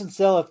purchase and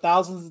sale of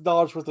thousands of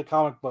dollars worth of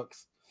comic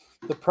books.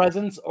 The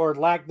presence or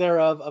lack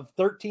thereof of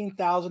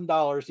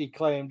 $13,000 he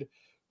claimed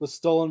was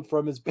stolen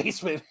from his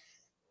basement.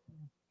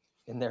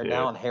 And they're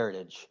now in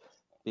Heritage,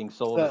 being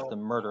sold at the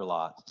murder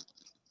lot.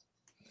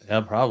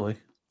 Yeah, probably.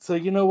 So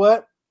you know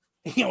what?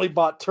 He only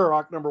bought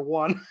Turok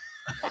 #1.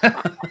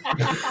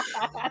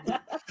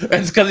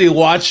 It's because he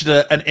watched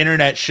an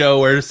internet show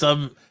where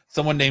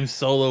someone named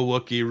Solo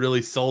Wookiee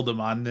really sold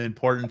him on the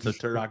importance of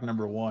Turok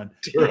 #1.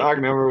 Turok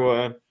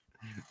 #1.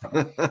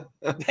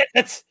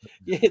 That's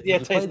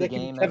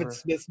Kevin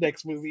Smith's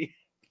next movie.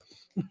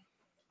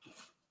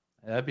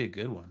 That'd be a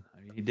good one.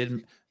 I mean, he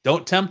didn't.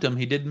 Don't tempt him.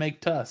 He did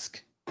make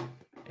Tusk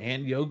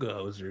and Yoga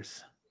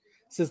Hosers.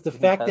 Says the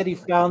fact that he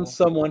found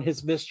someone,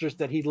 his mistress,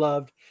 that he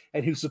loved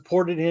and who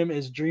supported him in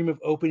his dream of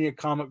opening a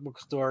comic book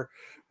store,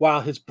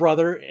 while his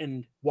brother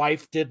and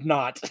wife did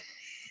not.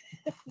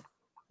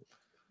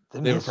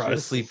 They were probably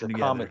sleeping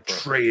together.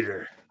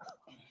 Traitor.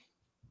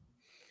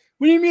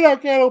 What do you mean I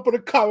can't open a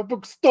comic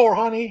book store,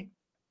 honey?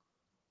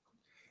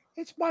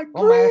 It's my dream.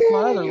 Oh, ask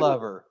my other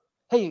lover.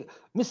 Hey,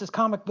 Mrs.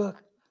 Comic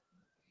Book,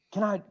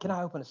 can I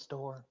open a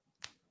store?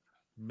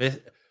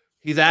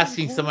 He's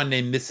asking someone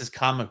named Mrs.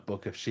 Comic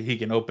Book if he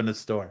can open a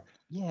store.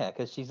 Yeah,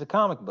 because she's a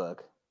comic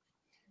book.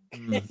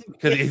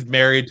 Because he's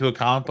married to a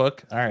comic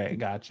book. All right,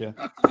 gotcha.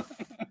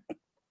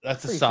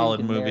 That's a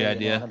solid movie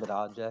idea.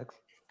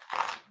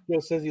 Joe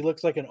says he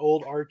looks like an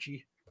old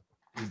Archie.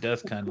 He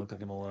does kind of look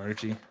like an old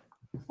Archie.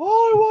 All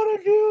I want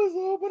to do is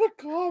open a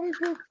comic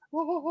book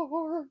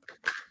store.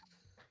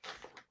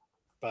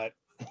 But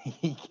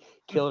He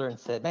killed her and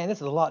said, "Man, this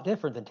is a lot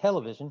different than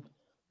television."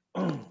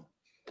 what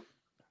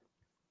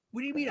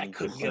do you mean I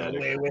couldn't get Pathetic.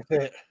 away with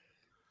it?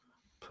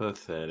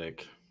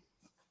 Pathetic.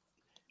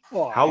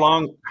 Why?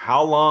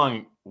 How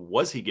long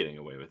was he getting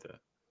away with it?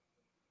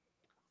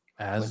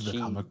 As But the she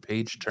comic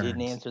page turns.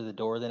 Didn't answer the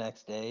door the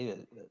next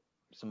day.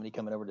 Somebody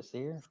coming over to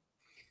see her.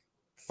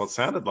 Well, it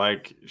sounded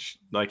like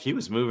he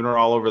was moving her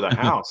all over the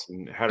house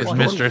and had her His Well,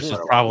 stolen mistress is just-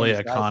 from probably a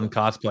disguise con it.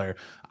 cosplayer.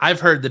 I've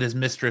heard that his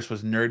mistress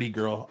was Nerdy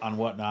Girl on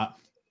Whatnot.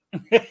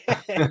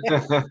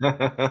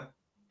 her.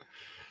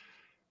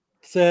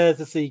 Says,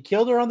 let's see, he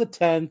killed her on the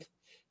 10th.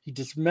 He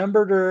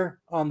dismembered her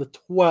on the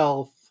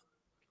 12th.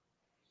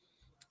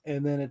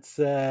 And then it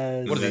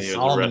says, What is And he, then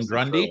was Solomon arrested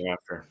Grundy? shortly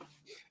after.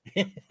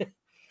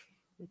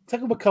 it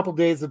took him a couple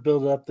days to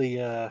build up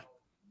the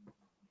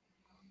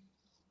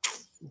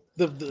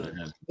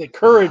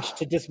courage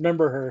to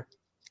dismember her.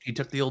 He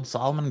took the old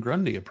Solomon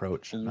Grundy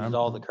approach. He and used I'm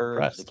all the courage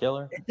to impressed. kill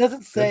her. It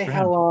doesn't say for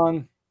how him.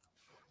 long.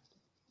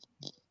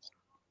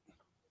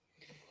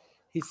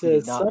 He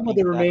says not some of think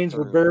the back remains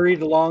were for-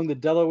 buried along the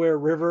Delaware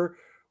River,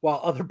 while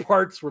other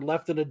parts were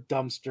left in a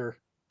dumpster.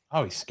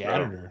 Oh, he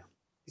scattered her.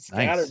 He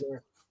scattered Nice.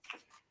 her.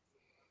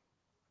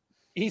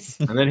 He's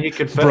And then he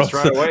confessed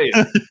right away.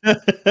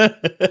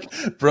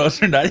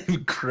 Bros are not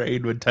even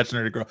Crane when touching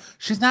her girl.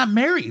 She's not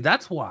married.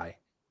 That's why.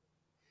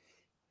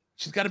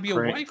 She's got to be a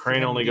wife. for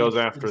Crane him only to goes be-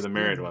 after the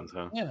married ones,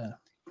 huh? Yeah.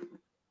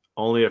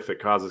 Only if it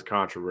causes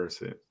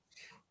controversy.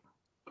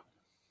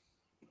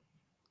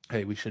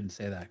 Hey, we shouldn't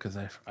say that because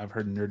I've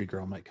heard Nerdy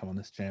Girl might come on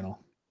this channel,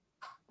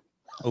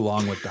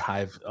 along with the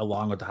Hive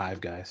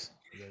guys.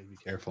 You gotta be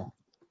careful.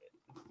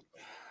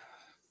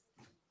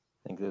 I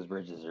think those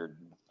bridges are.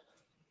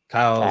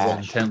 Kyle is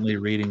Cash. intently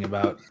reading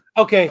about.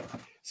 okay.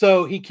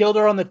 So he killed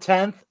her on the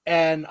 10th,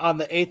 and on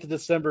the 8th of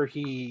December,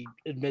 he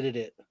admitted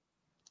it.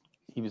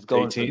 He was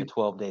going for the 18?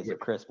 12 days of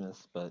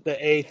Christmas, but The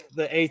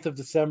 8th of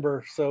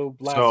December. So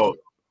last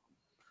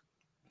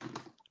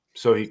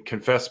So he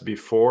confessed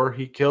before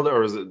he killed her, or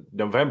was it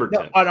November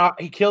No, 10th?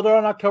 he killed her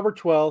on October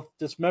 12th,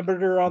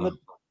 dismembered her on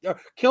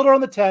killed her on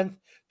the 10th,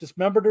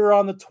 dismembered her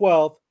on the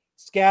 12th,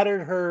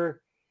 scattered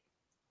her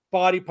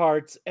body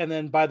parts, and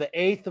then by the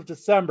 8th of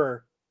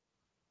December,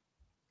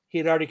 he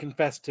had already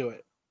confessed to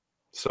it.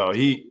 So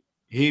he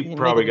didn't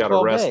probably make it got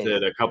 12 arrested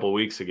days. a couple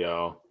weeks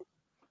ago.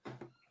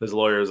 His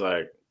lawyer's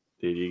like,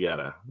 dude, you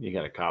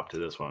gotta cop to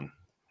this one.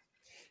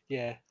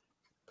 Yeah.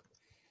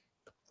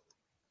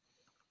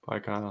 Bye,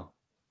 Kyle.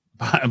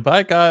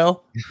 Bye,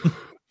 Kyle.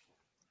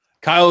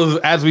 Kyle is,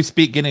 as we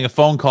speak, getting a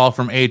phone call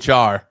from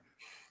HR.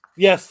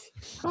 Yes.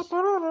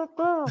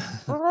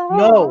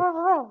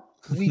 No.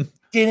 We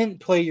didn't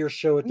play your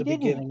show at the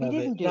beginning of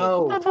it.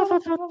 No.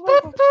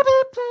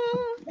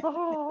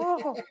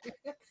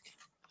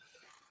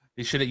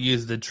 You should have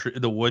used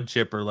the wood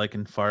chipper like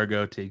in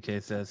Fargo.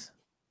 TK says.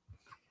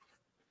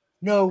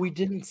 No, we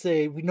didn't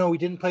say we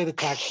didn't play the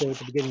tax show at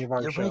the beginning of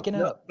our You're show. breaking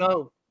No, up.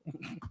 no.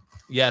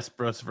 Yes,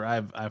 Brosepher,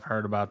 I've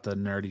heard about the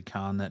nerdy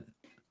con that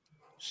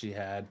she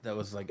had. That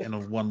was like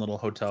in one little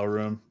hotel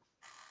room.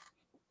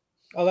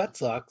 Oh, that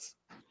sucks.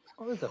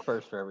 Well, there's a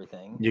first for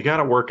everything. You got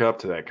to work up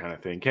to that kind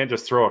of thing. You can't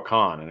just throw a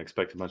con and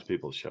expect a bunch of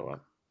people to show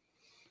up.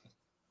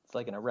 It's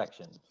like an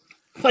erection.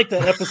 Like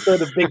that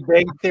episode of Big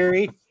Bang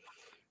Theory.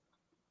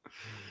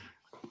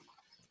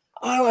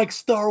 I like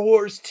Star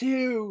Wars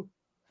too.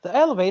 The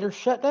elevator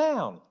shut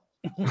down.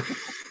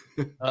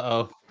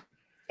 Uh-oh.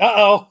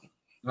 Uh-oh.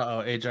 Uh-oh.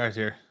 HR's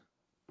here.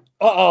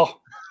 Uh-oh.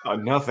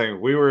 Nothing.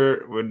 We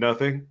were with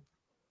nothing.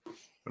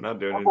 We're not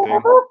doing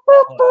anything.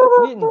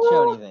 We didn't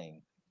show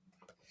anything.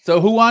 So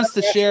who wants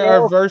to share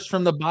our verse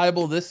from the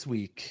Bible this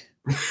week?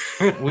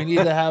 We need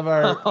to have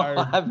our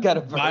I've got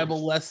a verse.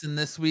 Bible lesson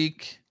this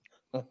week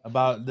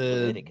about the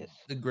Leviticus.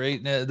 the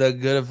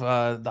good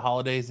of the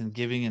holidays and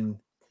giving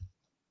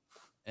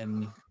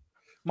and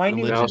My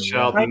new, Thou religion.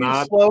 shalt my new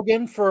not.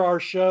 slogan for our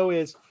show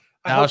is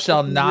I Thou hope shalt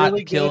something not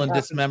really kill good and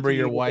happens dismember to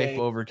your you wife today.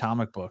 over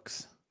comic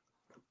books.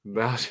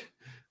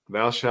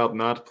 Thou shalt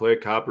not play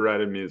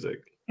copyrighted music.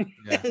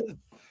 Yeah.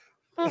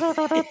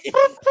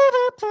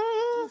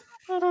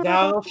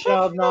 Thou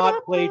shalt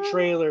not play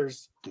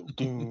trailers.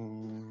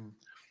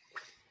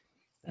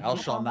 Thou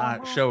shalt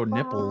not show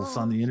nipples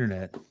on the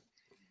internet.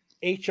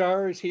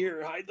 HR is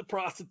here. Hide the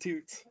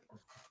prostitutes.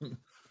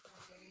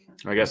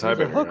 I guess I There's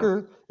a better. know.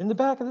 hooker in the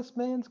back of this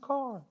man's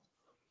car.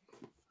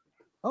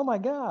 Oh my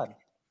God.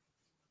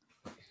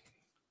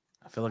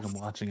 I feel like I'm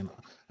watching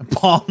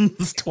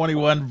Palms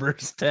 21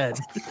 verse 10.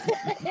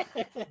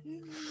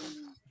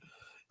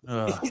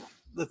 Ugh.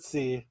 Let's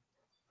see.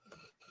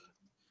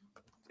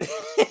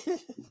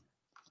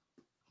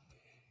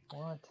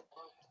 What?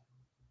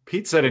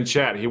 Pete said in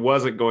chat he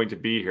wasn't going to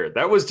be here.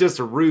 That was just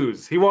a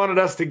ruse. He wanted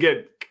us to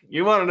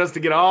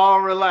get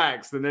all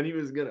relaxed, and then he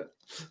was gonna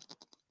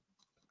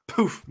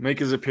poof make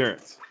his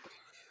appearance.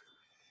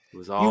 It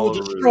was all You will a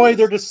destroy ruse.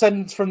 their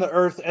descendants from the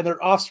earth and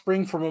their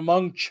offspring from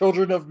among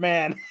children of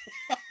man.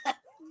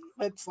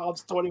 That's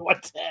Psalms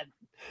 21:10.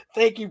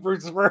 Thank you,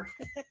 Brucifer.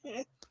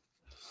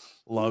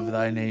 Love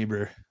thy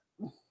neighbor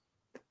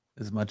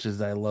as much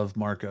as I love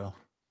Marco.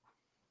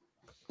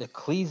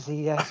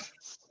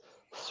 Ecclesiastes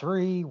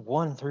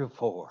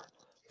 3:1-4.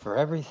 For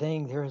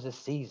everything there is a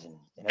season.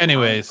 And a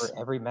Anyways. time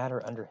for every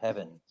matter under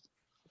heaven.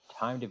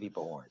 Time to be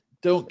born.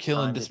 Don't kill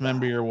and time to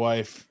dismember die. your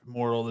wife.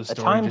 Moral of the A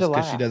story, time to just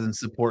because she laugh. doesn't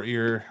support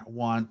your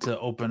want to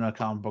open a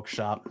comic book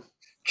shop.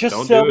 Just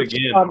Don't sell do it it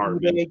again, on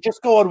Harvey. eBay.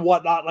 Just go on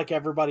Whatnot like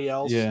everybody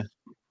else. Yeah.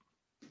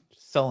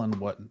 Selling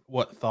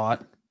what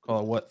thought? Call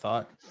it what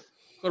thought?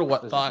 Go to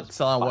what This is thought, just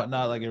sell on fun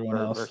whatnot like everyone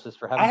else. versus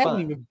for I having haven't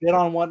fun. even been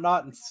on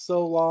Whatnot in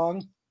so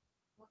long.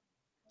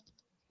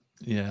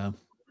 Yeah.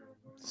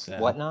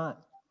 Sad.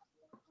 Whatnot?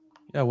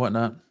 Yeah,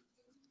 whatnot.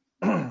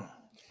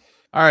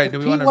 All right, If do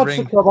we Pete want to wants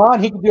bring to come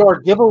on, he can do our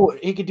giveaway.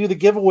 He could do the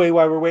giveaway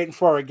while we're waiting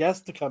for our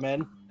guest to come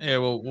in. Yeah,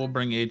 we'll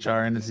bring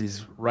HR in as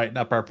he's writing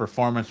up our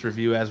performance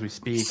review as we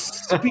speak.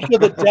 Speak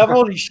of the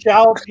devil, he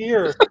shall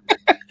appear.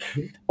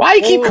 Why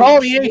you keep Holy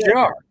calling me shit.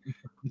 HR?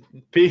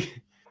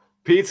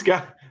 Pete's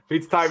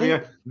typing See,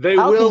 in. They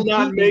how will can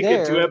not Pete be make it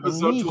there to and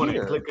episode me 20.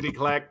 here? Clickety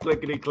clack,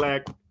 clickety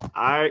clack.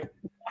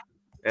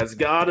 As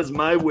God is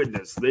my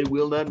witness, they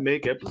will not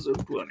make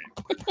episode 20.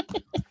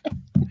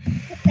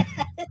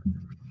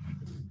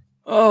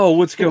 Oh,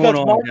 what's going Because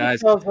on, Marcus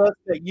guys? tells us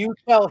that you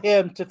tell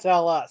him to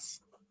tell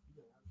us.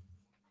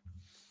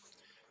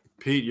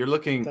 Pete, you're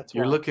looking That's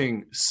you're why.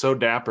 looking so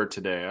dapper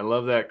today. I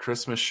love that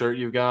Christmas shirt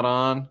you've got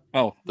on.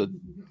 Oh, the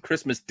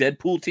Christmas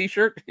Deadpool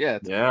T-shirt. Yeah,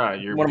 it's Yeah,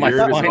 your one of my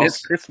beard is,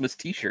 finest Christmas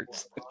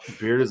T-shirts.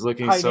 beard is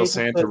looking Hi, so Nathan says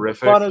the Santa-rific.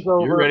 fun is You're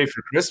over. ready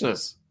for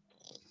Christmas.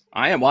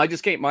 I am. Well, I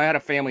just came. I had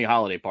a family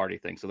holiday party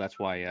thing, so that's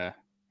why. Yeah,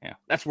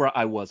 that's where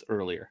I was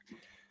earlier.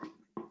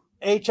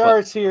 HR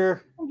is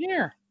here. Oh,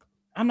 yeah.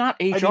 I'm not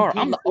HR. mean,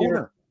 I'm the Pete's here.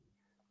 owner.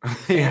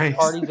 Yeah,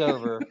 Party's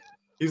over.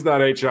 he's not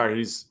HR.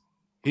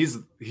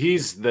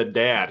 He's the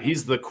dad.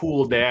 He's the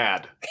cool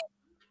dad.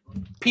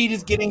 Pete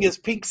is getting his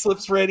pink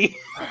slips ready.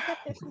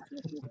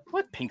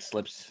 What pink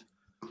slips?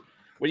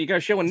 What, you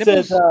guys showing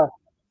nipples? Says,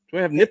 Do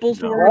I have nipples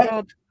to No. worry What?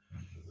 about?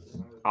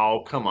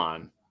 Oh, come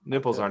on.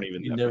 Nipples aren't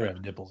even You that never big.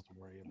 have nipples to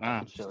worry about. Ah,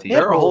 Show just it. teasing.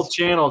 There are whole Nipples.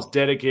 channels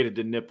dedicated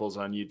to nipples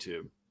on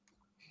YouTube.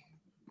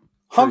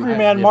 Hungry Have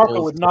Man Marco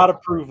nipples. would not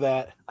approve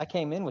that. I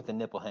came in with the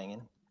nipple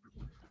hanging.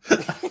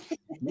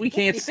 We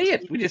can't see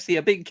it. We just see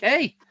a big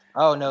K.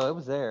 Oh no, it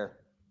was there.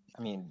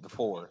 I mean,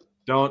 before.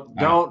 Don't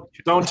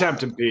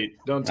tempt him, Pete.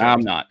 Don't tempt I'm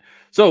him. not.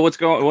 So what's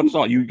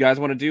on? You guys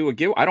want to do a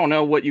give? I don't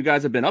know what you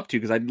guys have been up to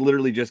because I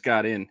literally just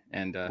got in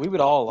and We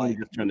would all let me like.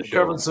 just turn the We're show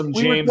covering on. some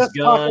We were James just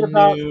talking Gunn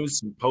about- news,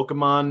 some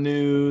Pokemon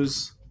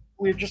news.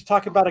 We were just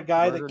talking about a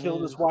guy Murder that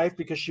killed his news. wife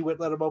because she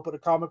wouldn't let him open a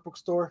comic book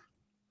store.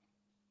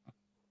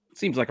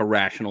 Seems like a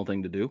rational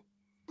thing to do.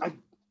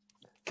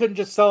 Couldn't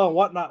just sell on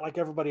Whatnot like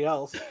everybody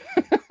else.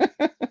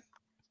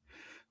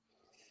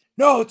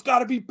 No, it's got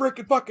to be brick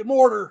and fucking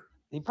mortar.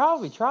 He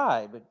probably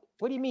tried, but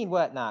what do you mean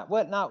whatnot?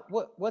 Whatnot?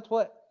 What's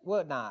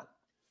whatnot?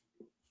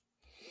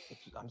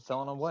 I'm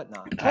selling on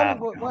whatnot. Tell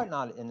me what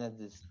whatnot, and then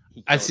just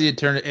I see it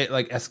turn it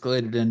like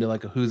escalated into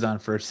like a who's on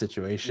first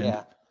situation.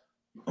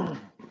 Yeah.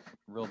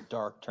 Real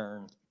dark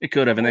turn, It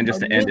could have, and then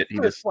just My to end it, he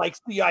mistress just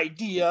likes the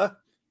idea.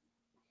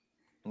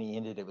 and he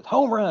ended it with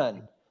home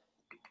run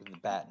with the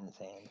bat in his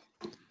hand.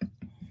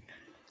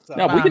 So,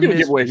 no. But we My can do a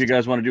mistress- giveaway if you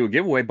guys want to do a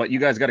giveaway, but you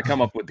guys got to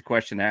come up with the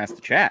question to ask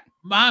the chat.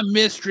 My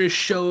mistress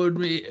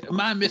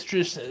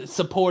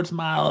supports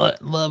my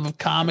love of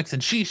comics,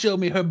 and she showed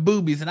me her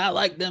boobies, and I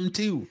like them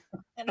too.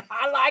 and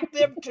I like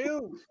them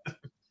too.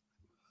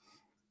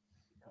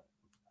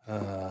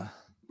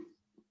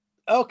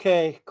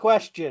 Okay,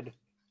 question.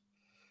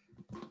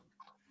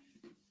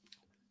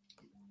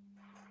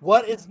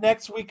 What is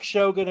next week's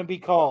show going to be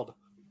called?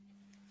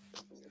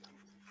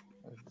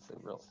 It's a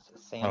real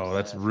Sam Oh,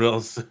 that's Smith. real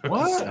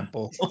What?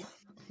 simple.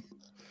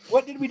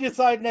 What did we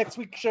decide next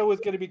week's show was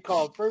going to be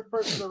called? First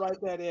person to write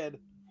that in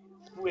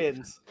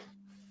wins.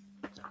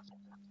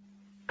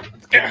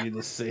 It's gonna be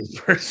the same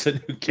person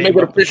who Make came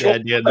it up with the official.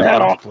 idea in the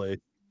Hat on. first place.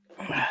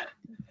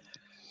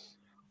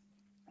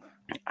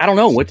 I don't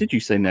know. What did you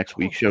say next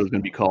week's show is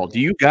going to be called? Do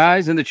you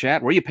guys in the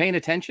chat, were you paying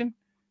attention?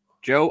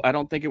 Joe, I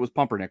don't think it was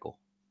Pumpernickel.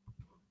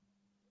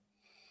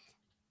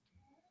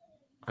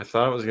 I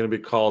thought it was going to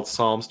be called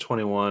Psalms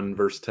 21,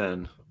 verse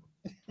 10.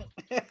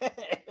 There Something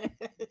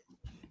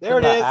it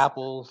about is.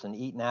 apples and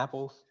eating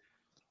apples.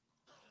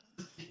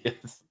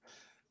 Yes.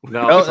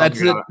 No, No,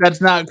 something that's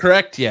not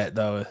correct yet,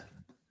 though.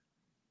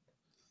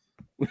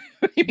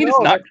 You mean No, it's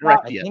not that's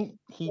correct I yet? think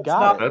he It's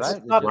got not- it That's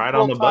right. Not right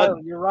full on the title.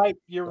 button. You're right.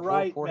 You're The whole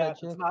right, forehead Matt.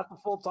 It's chick? not the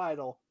full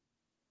title.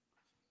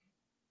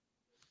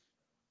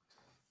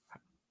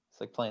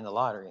 It's like playing the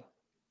lottery.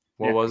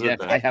 What Yeah, was yeah, it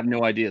then? I have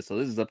no idea. So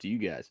this is up to you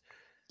guys.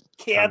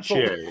 Canceled.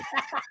 Cherry.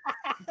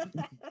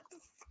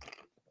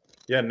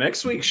 Yeah,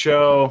 next week's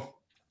show.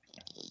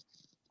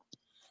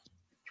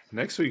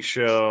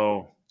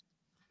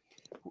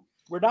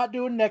 We're not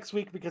doing next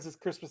week because it's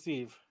Christmas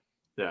Eve.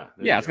 Yeah.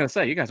 Yeah, I was going to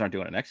say, you guys aren't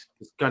doing it next.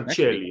 It's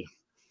Cancelli.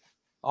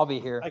 I'll be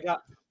here.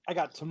 I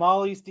got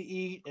tamales to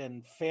eat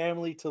and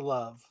family to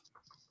love.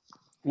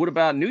 What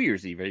about New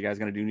Year's Eve? Are you guys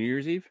going to do New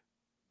Year's Eve?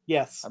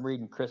 Yes. I'm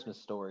reading Christmas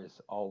stories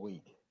all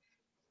week.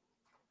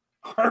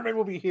 Harmon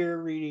will be here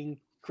reading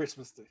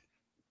Christmas.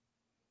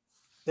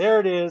 There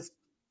it is.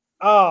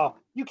 Oh,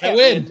 you can't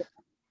win.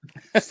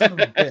 win. Son of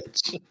a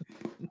bitch.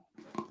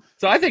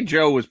 So I think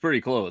Joe was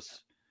pretty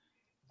close.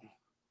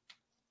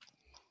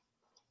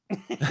 I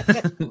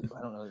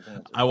don't know his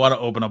answer. I want to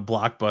open a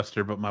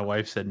Blockbuster, but my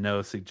wife said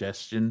no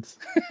suggestions.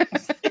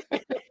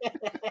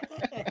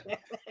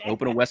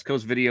 Open a West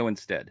Coast Video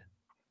instead.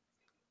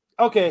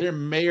 Okay. There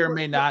may or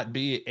may not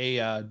be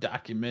a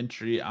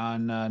documentary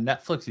on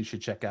Netflix you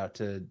should check out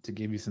to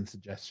give you some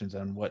suggestions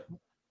on what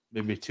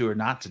maybe to or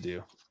not to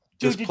do.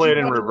 Dude, Just did play you it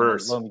in watch-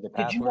 reverse. Loan me the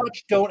Did you password.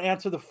 watch Don't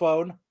Answer the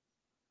Phone?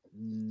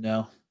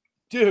 No.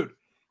 Dude,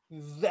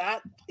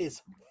 that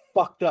is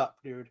fucked up,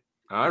 dude.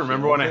 I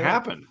remember when it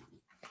happened.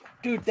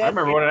 Dude, I that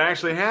remember when it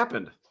actually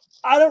happened.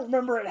 I don't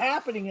remember it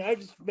happening. I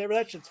just remember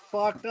that shit's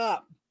fucked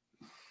up.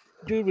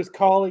 Dude was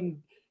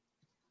calling.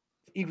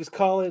 He was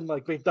calling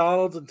like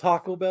McDonald's and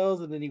Taco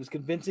Bell's, and then he was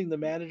convincing the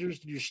managers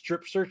to do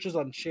strip searches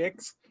on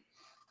chicks,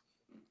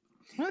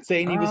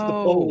 saying he was the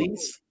Oh.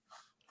 police.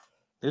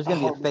 There's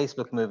gonna Oh. be a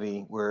Facebook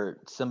movie where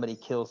somebody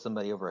kills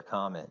somebody over a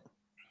comment.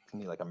 It's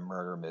gonna be like a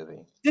murder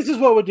movie. This is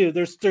what we'll do.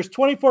 There's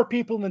 24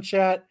 people in the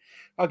chat.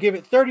 I'll give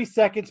it 30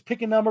 seconds.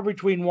 Pick a number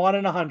between 1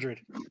 and 100.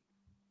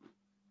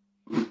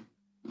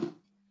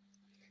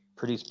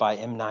 Produced by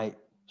M. Night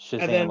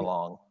And then-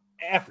 Shyamalan.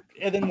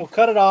 And then we'll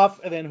cut it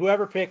off, and then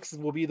whoever picks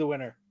will be the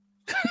winner.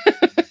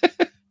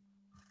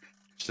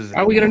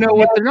 How are we going to know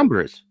what the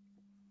number is?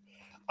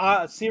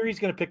 Siri's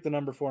gonna pick the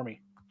number for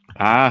me.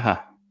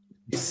 Aha.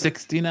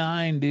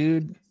 69,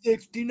 dude.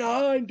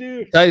 69,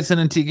 dude. Tyson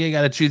and TK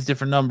got to choose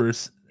different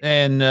numbers,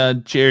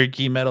 and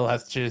Cherokee Metal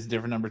has to choose a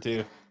different number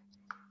too.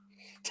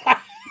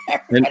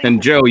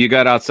 And Joe, you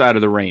got outside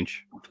of the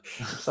range.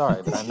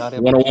 Sorry, but I'm not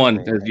able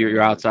 101 to is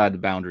you're outside the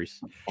boundaries.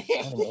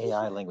 I'm an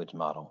AI language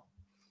model.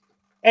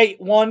 Hey,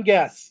 one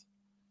guess.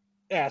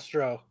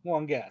 Astro,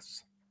 one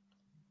guess.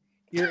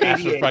 You're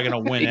Astro's 88. probably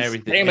gonna win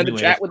everything. Damn in the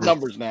anyways. chat with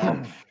numbers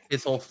now.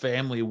 His whole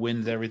family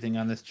wins everything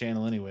on this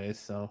channel, anyways.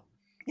 So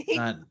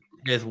not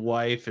his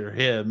wife or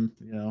him,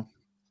 you know.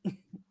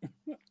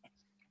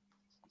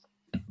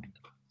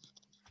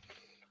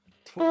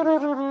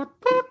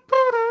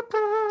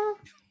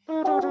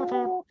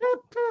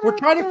 We're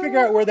trying to figure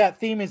out where that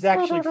theme is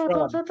actually from.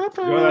 Yo, that's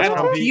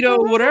That's from Tito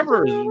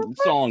whatever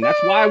song.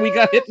 That's why we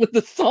got hit with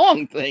the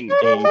song thing.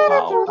 Hey,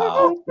 pow,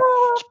 pow.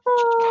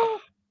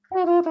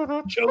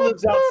 Joe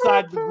lives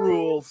outside the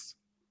rules.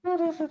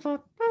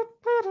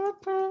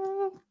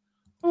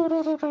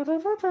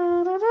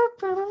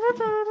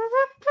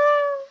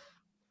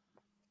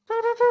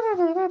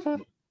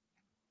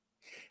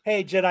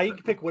 Hey, Jedi, you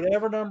can pick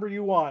whatever number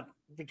you want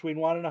between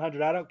 1 and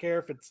 100. I don't care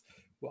if it's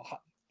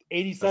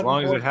 87. As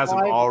long as it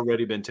hasn't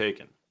already been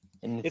taken.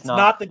 And It's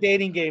not the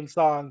dating game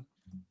song.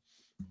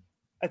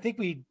 I think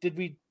we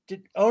did.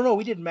 Oh no,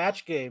 we did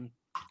match game.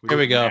 Here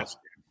we go. Did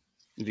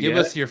you Give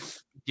get us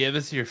it? give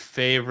us your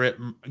favorite.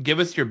 Give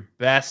us your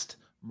best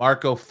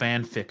Marco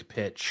fanfic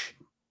pitch,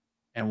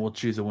 and we'll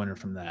choose a winner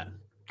from that.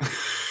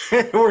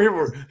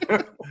 we're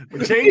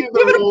changing the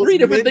Giving him rules three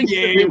different things to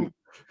mid-game. do.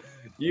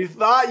 You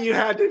thought you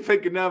had to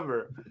pick a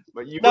number,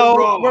 but you No, were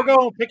wrong. we're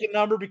going to pick a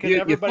number because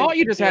You everybody. thought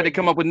you just had to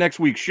come up with next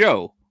week's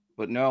show,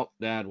 but no,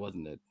 that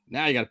wasn't it.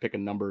 Now you got to pick a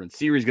number, and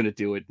Siri's going to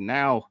do it.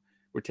 Now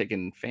we're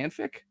taking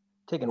fanfic.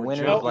 taking We're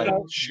winners jumping like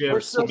out. Ships We're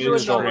still doing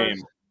midstream.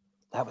 numbers.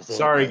 that was it.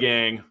 Sorry,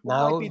 gang.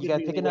 No, Might be you the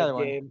gotta pick newlywed another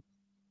one. game.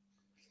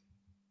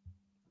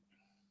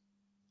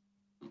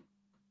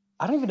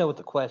 I don't even know what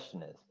the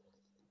question is.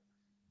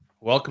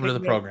 Welcome to the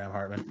Yeah. program,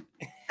 Hartman.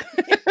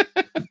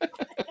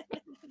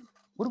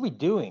 What are we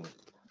doing?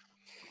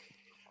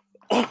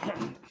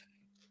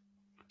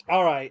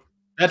 All right.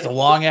 That's a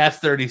long ass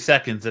 30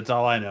 seconds. That's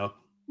all I know.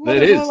 Well, It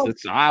there's is. only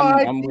It's, five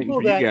I'm waiting people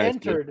for you that guys. To,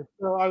 entered,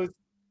 so I was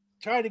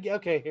trying to get.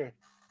 Okay, here.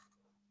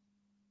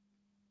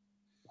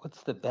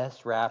 What's the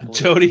best rap? lyric?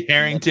 Jody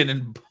Harrington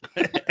and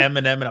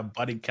Eminem in a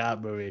buddy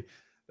cop movie.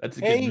 That's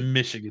a Hey, good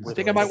Michigan. I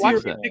think I story. might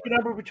watch Siri, that. Pick a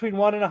number between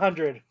 1 and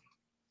 100.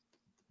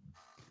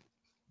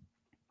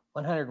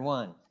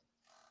 101.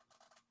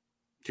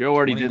 Joe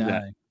already did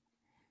that.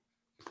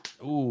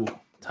 29. Ooh,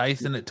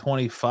 Tyson at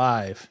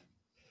 25.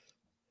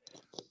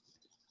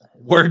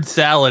 Word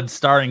salad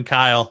starring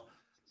Kyle.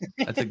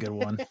 That's a good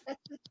one.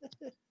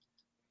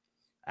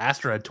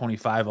 Astro had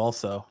 25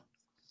 also.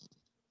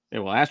 Yeah,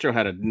 well, Astro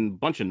had a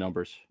bunch of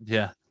numbers,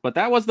 Yeah. but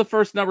that was the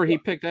first number he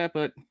picked at.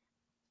 But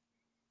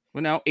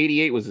well, now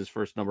 88 was his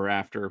first number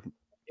after.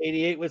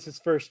 88 was his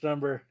first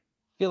number.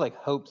 I feel like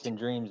hopes and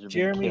dreams are being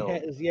Jeremy killed.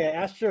 has,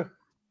 Astro.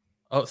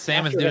 Oh,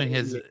 Sam is Astro doing had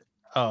his. 88.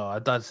 Oh, I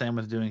thought Sam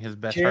was doing his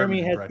best.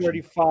 Jeremy Hartman had impression.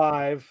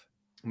 35.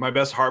 My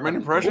best Hartman What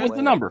impression? was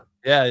the number?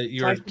 Yeah,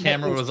 your Tyson had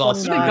camera his was all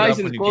 29. screwed up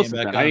Tyson's when you closest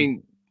came back then. on. I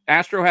mean,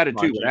 Astro had it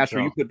Come too, on, but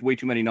Astro, Joe. you put way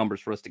too many numbers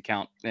for us to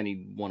count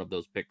any one of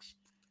those picks.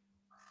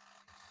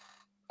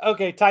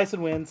 Okay,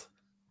 Tyson wins.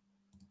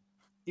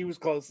 He was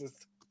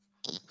closest.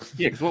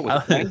 Yeah, because what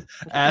was it?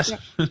 10?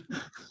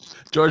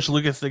 George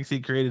Lucas thinks he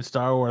created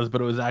Star Wars,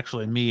 but it was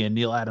actually me, and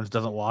Neil Adams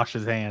doesn't wash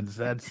his hands.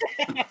 That's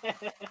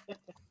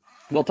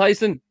Well,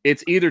 Tyson,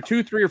 it's either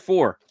 2, 3, or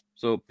 4.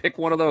 So pick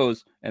one of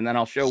those, and then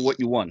I'll show what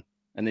you won.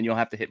 And then you'll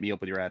have to hit me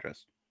up with your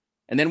address.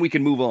 And then we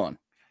can move on.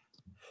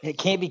 It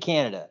can't be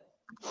Canada.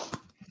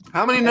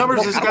 How many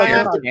numbers does this guy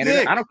have to Canada,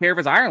 pick? I don't care if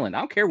it's Ireland. I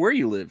don't care where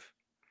you live.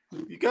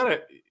 You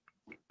gotta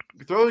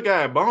throw the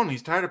guy a bone.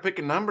 He's tired of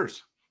picking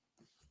numbers.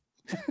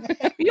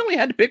 He only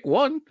had to pick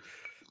one.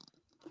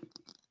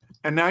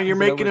 And now you're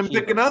He's an making him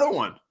pick overachiever. another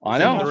one. I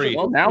know. 3.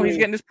 Well, now he's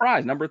getting his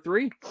prize. Number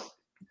 3.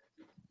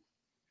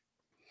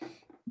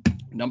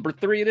 Number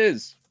 3 it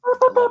is.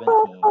 17.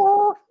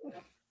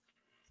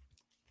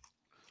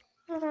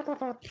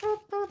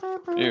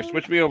 Here,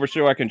 switch me over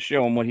so I can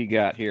show him what he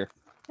got here.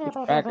 Which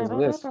pack is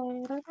this?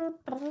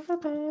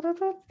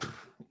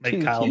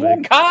 make Kyle Two.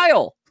 big.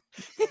 Kyle,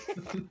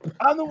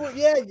 I'm the one.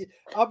 Yeah,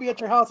 I'll be at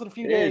your house in a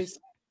few Here's- days.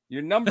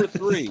 you're number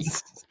 3.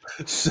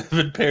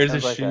 7 pairs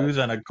of Sounds like a shoes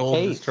on a cold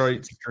case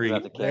Detroit street.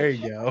 about to There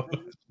catch. you go.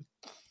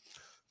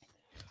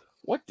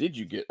 What did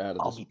you get out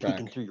of I'll this be pack?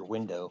 peeking through your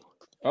window.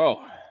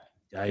 Oh,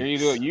 here you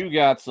go. Yikes. You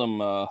got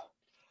some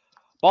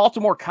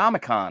Baltimore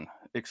Comic-Con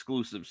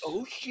exclusives.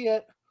 Oh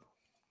shit!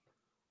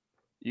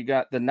 You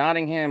got the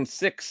Nottingham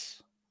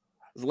 6.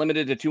 It's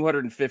limited to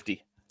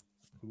 250.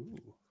 Ooh.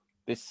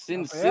 The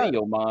Sin Not City bad.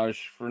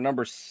 homage for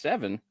number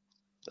 7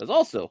 is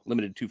also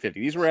limited to 250.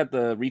 These were at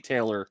the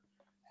retailer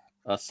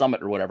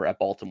summit or whatever at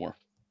Baltimore.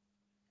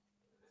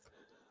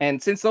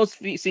 And since those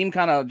seem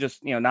kind of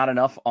just, not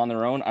enough on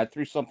their own, I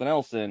threw something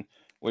else in,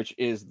 which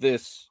is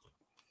this.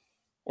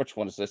 Which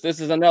one is this? This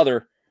is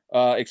another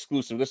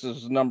exclusive. This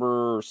is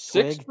number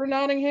 6 Twig. for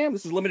Nottingham.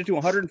 This is limited to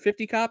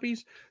 150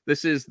 copies.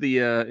 This is the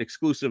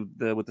exclusive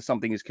with the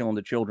Something is Killing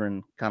the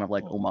Children kind of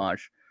like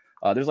homage.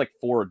 There's like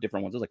 4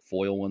 different ones. There's like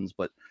foil ones,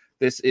 but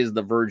this is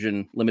the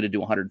Virgin limited to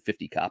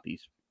 150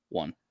 copies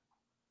one.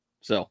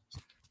 So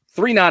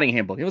 3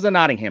 Nottingham books. It was a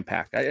Nottingham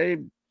pack.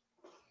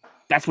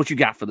 That's what you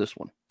got for this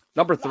one.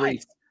 Number 3.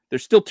 Nice.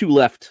 There's still 2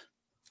 left,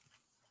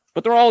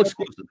 but they're all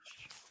exclusive.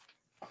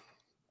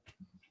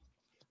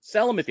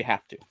 Sell them if you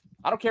have to.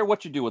 I don't care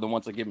what you do with them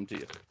once I give them to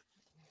you.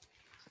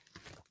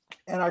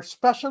 And our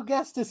special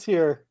guest is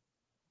here.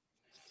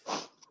 So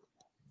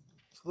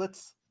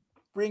let's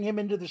bring him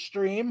into the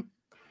stream.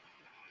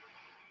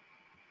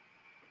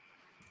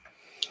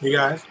 Hey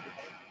guys.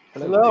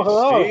 Hello,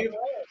 hello. Steve?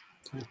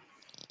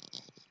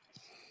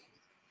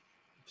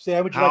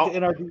 Sam, would you like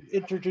to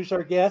introduce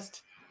our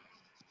guest?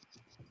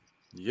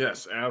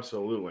 Yes,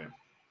 absolutely.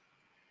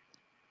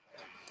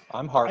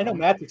 I'm I Hartman. know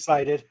Matt's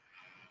excited.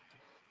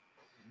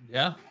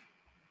 Yeah.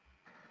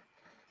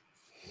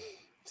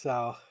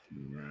 So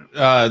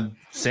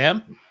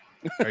Sam,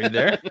 are you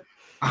there?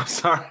 I'm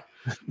sorry.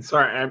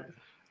 Sorry.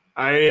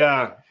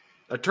 I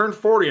turned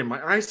 40 and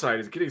my eyesight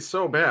is getting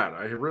so bad.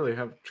 I really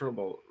have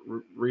trouble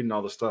reading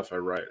all the stuff I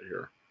write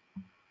here.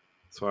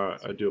 So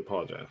I do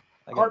apologize.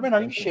 I got Hartman,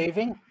 are you attention.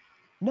 shaving?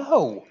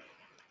 No.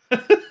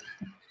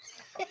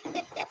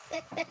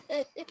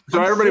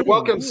 So everybody, sitting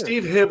welcome here.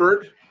 Steve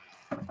Hibbert.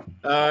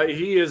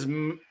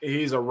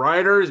 He's a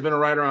writer. He's been a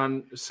writer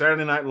on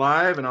Saturday Night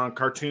Live and on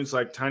cartoons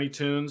like Tiny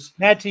Toons,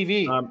 Mad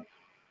TV.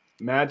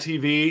 Mad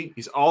TV.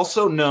 He's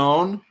also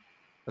known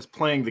as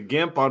playing the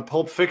Gimp on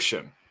Pulp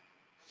Fiction.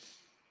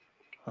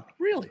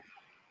 Really?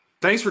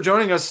 Thanks for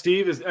joining us,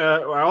 Steve.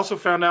 I also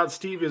found out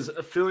Steve is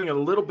feeling a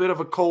little bit of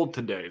a cold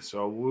today,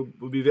 so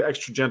we'll be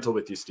extra gentle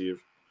with you,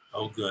 Steve.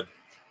 Oh, good.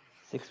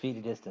 6 feet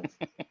of distance.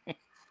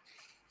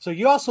 So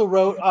you also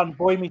wrote on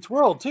Boy Meets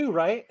World too,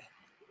 right?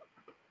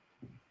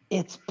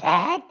 It's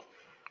bad.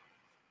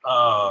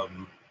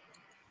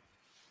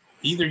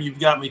 Either you've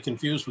got me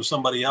confused with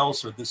somebody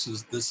else, or this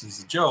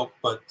is a joke.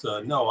 But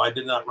no, I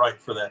did not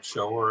write for that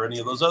show or any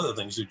of those other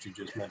things that you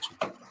just mentioned.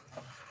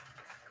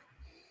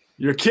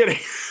 You're kidding.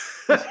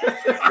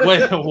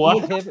 Wait,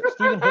 what?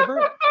 Stephen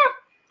Hibbert?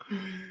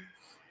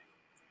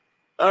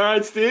 All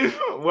right, Steve.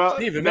 Well,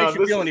 Steve, it no, makes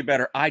you this feel is- any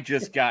better. I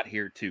just got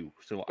here too,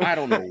 so I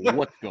don't know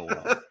what's going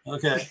on.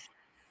 Okay.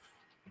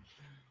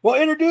 Well,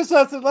 introduce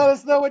us and let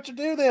us know what you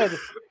do then.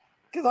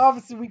 Because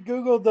obviously we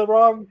Googled the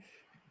wrong.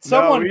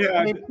 Someone we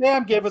had- named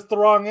Sam gave us the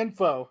wrong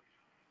info.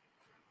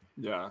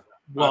 Yeah.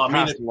 Well, I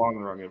mean, passed along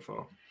the wrong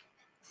info.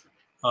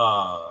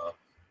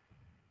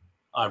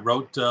 I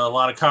wrote a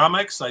lot of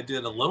comics. I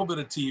did a little bit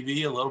of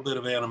TV, a little bit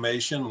of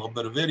animation, a little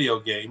bit of video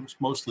games,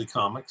 mostly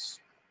comics.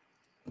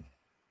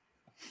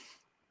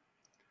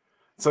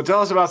 So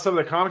tell us about some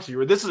of the comics you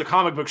read. This is a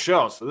comic book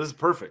show, so this is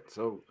perfect.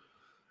 So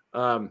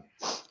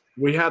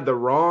we had the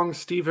wrong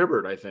Steve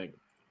Hibbert, I think.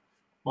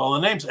 Well,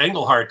 the name's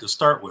Englehart to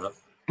start with,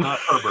 not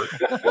Herbert.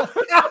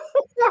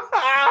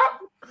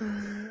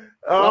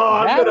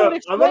 Oh, That would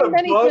explain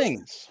many bust.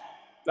 things.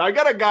 I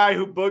got a guy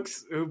who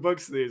books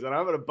these, and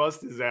I'm gonna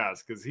bust his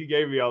ass because he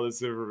gave me all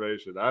this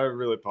information. I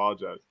really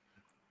apologize.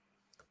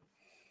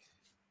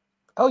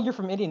 Oh, you're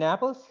from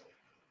Indianapolis?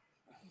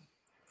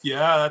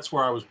 Yeah, that's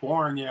where I was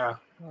born. Yeah.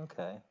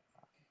 Okay.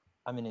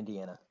 I'm in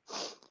Indiana.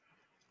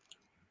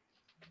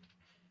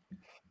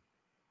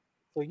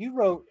 So you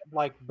wrote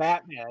like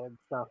Batman and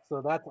stuff.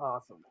 So that's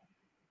awesome.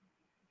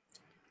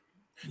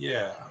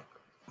 Yeah.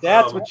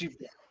 That's what you.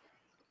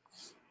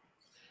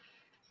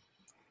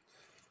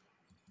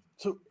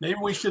 So maybe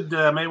we should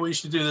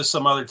do this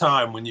some other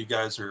time when you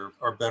guys are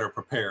better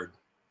prepared.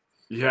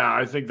 Yeah,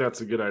 I think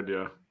that's a good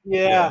idea.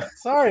 Yeah.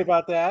 Sorry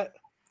about that.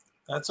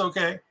 That's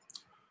okay.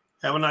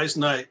 Have a nice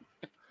night.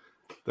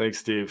 Thanks,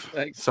 Steve.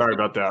 Thanks. Sorry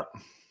about that.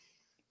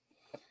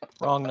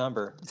 Wrong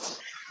number.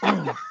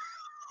 That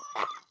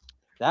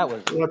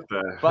was What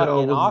the hell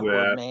fucking was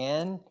awkward, that?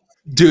 man.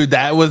 Dude,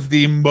 that was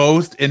the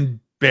most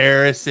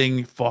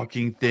embarrassing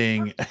fucking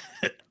thing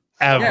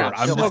ever. Yeah,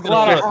 I'm so just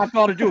glad gonna, I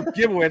thought to do a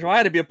giveaway, so I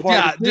had to be a part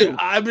yeah, of it dude, too.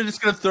 I'm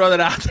just gonna throw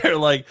that out there.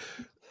 Like,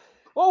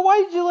 Well,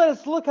 why did you let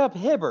us look up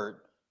Hibbert?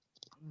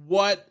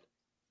 what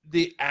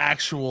the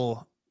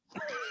actual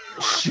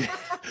shit?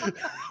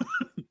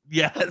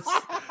 Yes,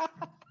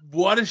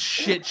 what a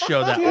shit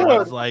show that Dude.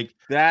 was. Like,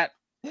 That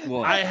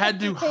was I had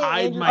to Hey,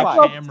 hide Andrew my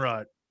White.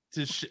 camera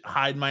to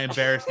hide my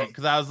embarrassment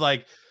because I was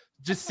like,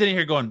 just sitting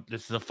here going,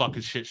 "This is a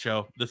fucking shit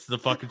show. This is a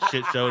fucking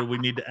shit show. We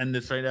need to end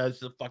this right now. This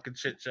is a fucking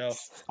shit show."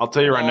 I'll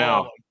tell you right Oh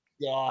now.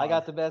 my God. I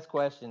got the best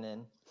question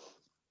in.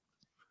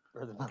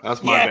 Or the most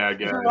That's my bad,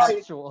 you're guys. right.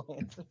 actual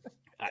answer.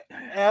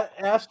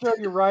 Astro,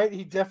 you're right.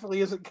 He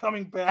definitely isn't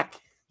coming back.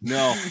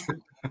 no.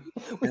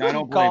 We I don't can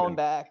blame call him. him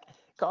back.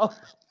 Call.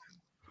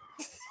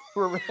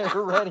 We're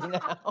ready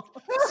now.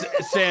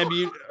 Sam,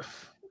 you,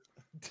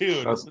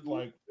 dude, That's-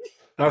 like,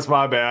 That's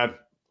my bad.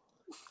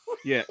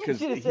 Yeah, because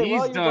should've he's said,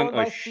 well, you're done going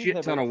by a Steve shit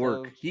ton Hibbert, of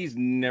work. so- He's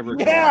never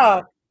come Yeah.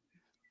 on.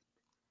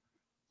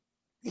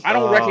 I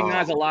don't Oh.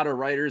 recognize a lot of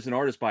writers and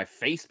artists by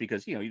face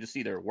because you just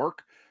see their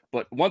work.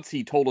 But once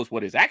he told us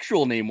what his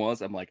actual name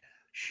was, I'm like,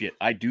 shit,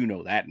 I do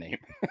know that name.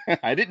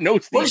 I didn't know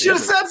Steve. Well, you should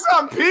have Hibbert. said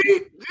something,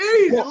 Pete.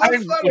 Jeez, Well, it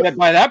looks like-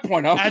 by that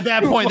point, I was at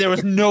that point, there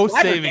was no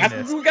saving flabbergasted.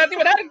 this. Who got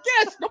even had a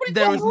guess? Nobody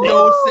There was told me.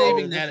 no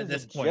saving This that is at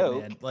this a point,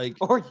 joke. man. Like,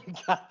 Or you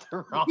got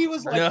the wrong. He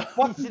was like, No.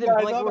 "Fuck He you should have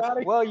guys, been I'm like, outta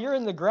here." well, you're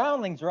in the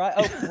groundlings, right?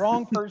 Oh,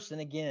 wrong person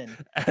again.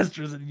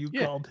 Astros and you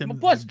Yeah. called him. But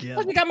plus, again.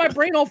 plus, we got my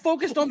brain all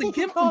focused on the You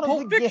Gimp from called him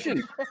Pulp the Fiction.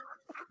 Gimp.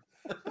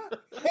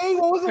 Hey,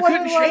 what was it I like?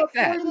 couldn't to write shake a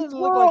that. He Boy Meets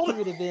didn't look World? like he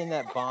would have been in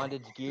that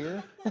bondage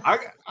gear.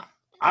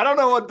 I don't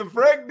know what the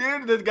frick,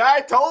 dude. The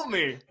guy told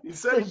me. He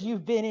said Because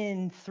you've been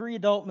in 3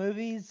 adult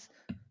movies.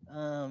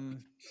 Oh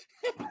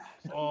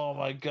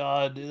my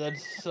God, dude,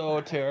 that's so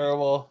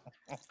terrible.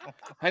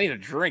 I need a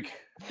drink.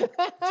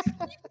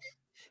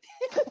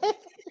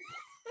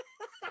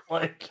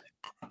 Like,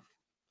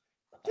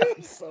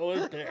 I'm so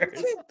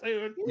embarrassed,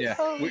 dude. Yeah.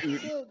 Holy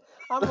shit.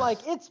 I'm like,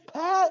 it's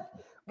Pat.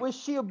 Was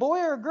she a boy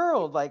or a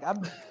girl? Like,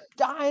 I'm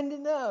dying to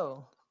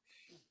know.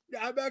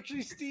 I'm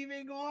actually Steve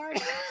Ingvar.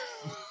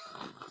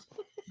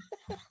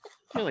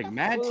 You're like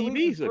Mad Well, at TV. least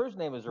He's his like, first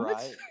name was what?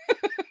 right.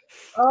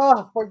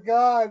 Oh my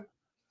God.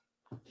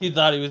 He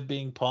thought he was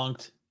being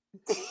punked.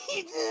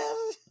 He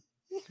did.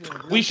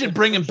 We should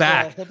bring him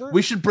back. Hibbert?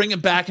 We should bring him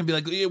back and be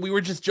like, "Yeah, we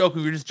were just joking.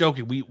 We were just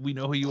joking. We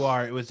know who you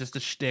are. It was just a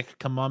shtick.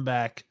 Come on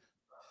back."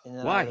 And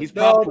then Why? I He's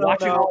was- probably no,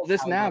 watching no. all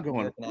this I was now like,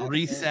 going,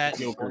 American accent,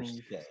 reset. born in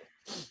the UK.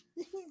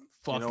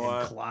 Fucking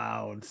what?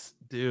 clowns,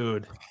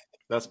 dude.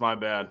 that's my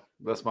bad.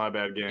 That's my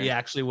bad game. He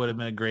actually would have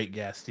been a great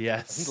guest.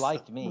 Yes. He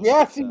liked me.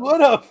 Yes, he so-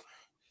 would have.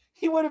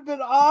 He would have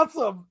been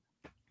awesome.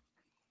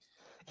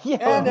 Yeah,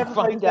 And we'll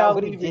everybody find out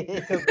what he leaving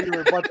did. because we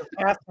were a bunch of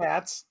past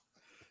hats.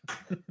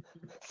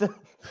 So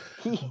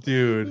he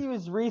Dude.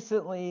 was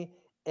recently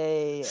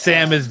a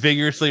Sam is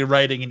vigorously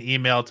writing an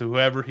email to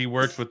whoever he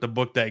works with to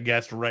book that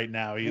guest right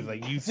now. He's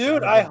like, "You, son Dude,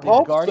 of I a the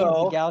hope Guardians of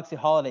so. the Galaxy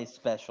Holiday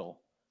Special.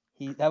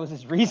 That was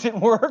his recent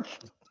work.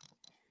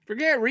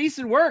 forget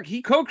recent work.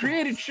 He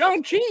co-created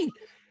Shang-Chi.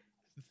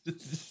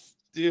 bitch."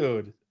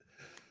 Dude."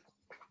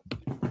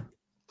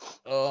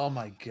 Oh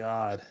my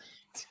God.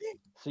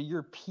 So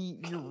you're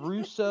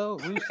Russo,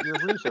 you're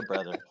Russo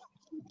brother.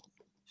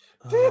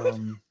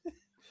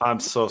 I'm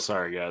so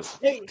sorry, guys.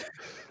 Hey,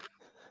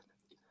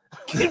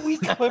 can we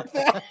clip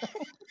that?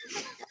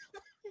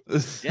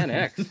 Gen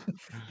X.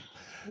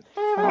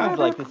 Sounds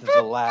like this is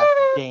the last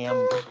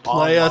damn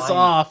Play us online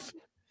off.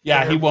 Yeah,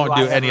 he interview won't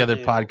do I any ever other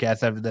do.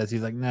 podcast after this.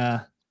 He's like,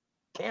 "Nah."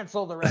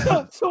 Cancel the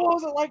So, rest. so what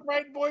was it like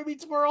writing Boy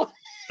Meets World?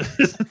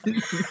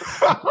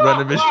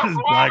 Renovision's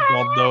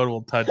blackballed. No one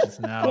will touch us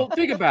now. Well,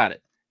 think about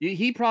it.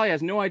 He probably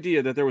has no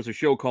idea that there was a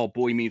show called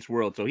Boy Meets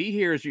World. So he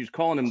hears you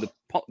calling him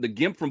the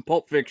Gimp from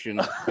Pulp Fiction,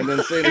 and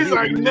then saying He's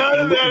like, none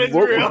of that is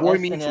real. Boy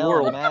Meets SNL,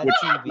 World, Mad which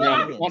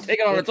TV, and won't take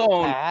it on its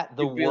own. Pat,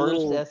 the you'd be a worst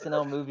little-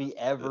 SNL movie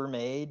ever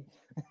made.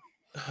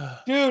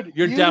 Dude,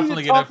 You're you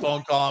definitely need to getting a talk-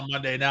 phone call on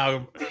Monday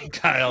now,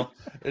 Kyle.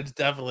 It's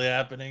definitely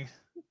happening.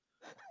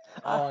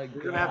 Oh my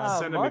You're gonna have to Ah,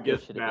 send him a Marcus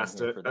gift should have been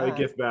basket. here for A that.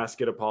 gift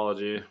basket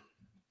apology.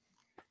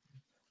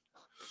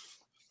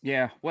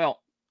 Yeah.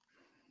 Well.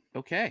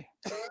 Okay.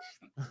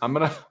 I'm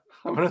gonna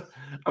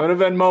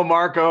Venmo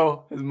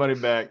Marco his money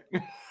back.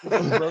 He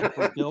wrote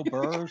for Bill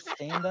Burr's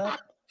stand up.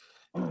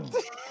 I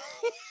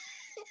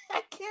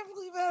can't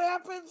believe that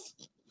happens.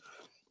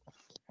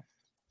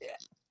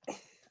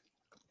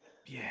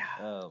 Yeah.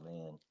 Oh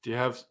man. Do you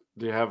have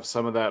Do you have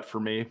some of that for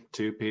me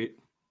too, Pete?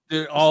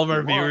 Dude, all of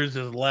our viewers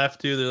just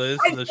left too. They're like,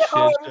 this is a shit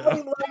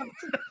show.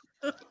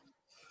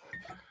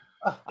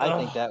 I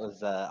think that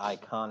was an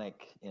iconic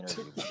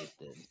interview we just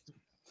did.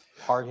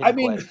 Hard-hitting I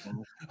mean,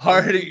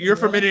 questions. You're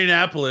from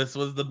Indianapolis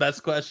was the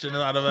best question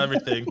out of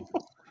everything.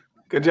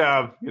 Good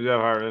job,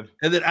 Harvin.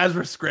 And then as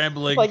we're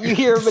scrambling, Like you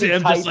hear everybody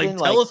Sam just like,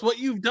 typing, tell like- us what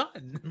you've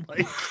done.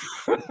 Like,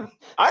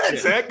 I didn't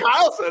say it.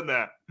 Kyle said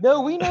that.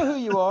 No, we know who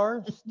you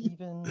are,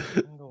 Stephen.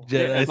 Ingle.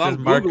 Jedi if I'm says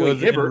Marco's Googling en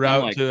Hibbert, I'm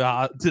route like, to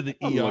the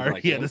doesn't look ER.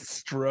 like He had him. a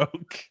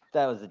stroke.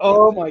 That was a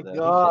Oh dick my move, though.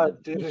 God,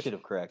 He dude. should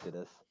have corrected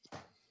us.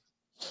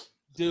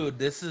 Dude,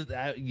 this is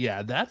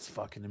yeah, that's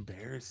fucking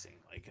embarrassing.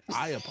 Like,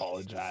 I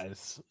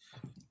apologize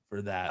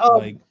for that.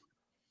 Like,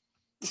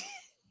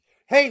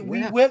 Hey,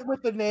 we went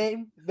with the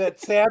name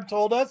that Sam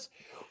told us.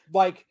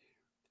 Like,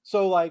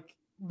 so like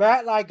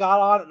Matt and I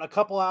got on a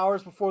couple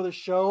hours before the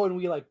show and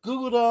we like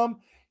Googled them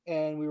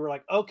and we were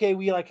like, okay,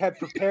 we like had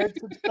prepared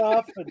some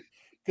stuff. And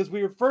because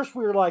we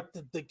were like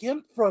the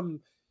Gimp from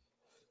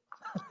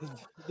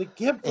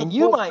And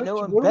you Pulp might know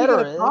Fiction. him What are we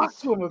better gonna talk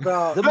to him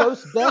about? the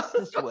most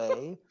bestest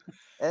way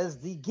as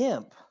the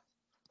Gimp.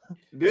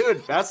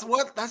 Dude, that's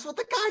what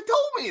the guy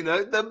told me.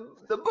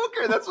 The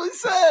booker, that's what he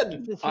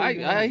said. I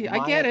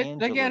get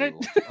it. I get it.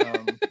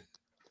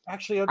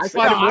 Actually, I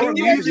find it more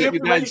amusing that you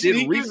guys did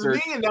He gives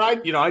research. me,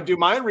 and I do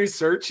my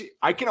research.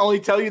 I can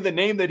only tell you the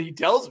name that he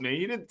tells me.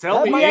 He didn't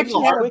tell me we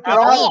actually Engelhart had at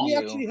all. we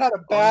actually had a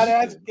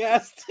badass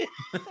guest.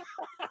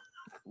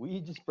 We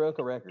just broke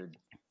a record.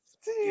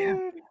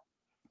 Dude.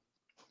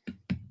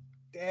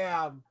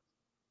 Damn.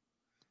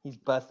 He's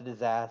busted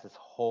his ass his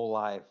whole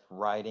life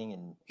writing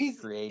and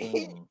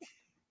creating. And,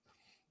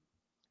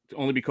 To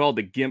only be called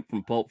the Gimp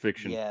from Pulp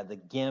Fiction. yeah, the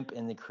Gimp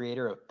and the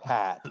creator of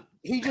Pat.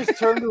 He just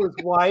turned to his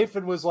wife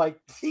and was like,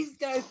 "These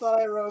guys thought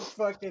I wrote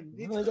fucking."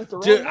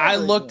 dude, I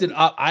looked it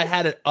up. I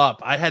had it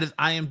up. I had his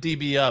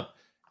IMDb up.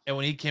 And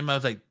when he came out, I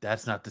was like,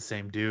 that's not the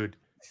same dude.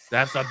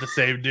 That's not the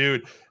same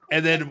dude.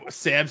 And then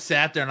Sam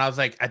sat there and I was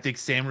like, I think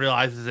Sam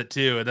realizes it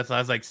too. And that's why I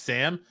was like,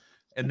 Sam.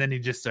 And then he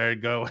just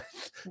started going,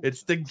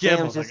 it's the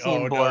Gimp. I was like, Sam's just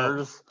seeing oh no.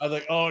 blurs. I was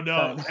like, oh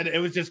no. And it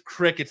was just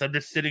crickets. I'm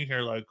just sitting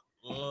here like,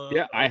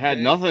 Yeah, I had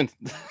okay. nothing.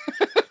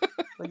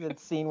 Like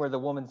that scene where the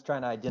woman's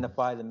trying to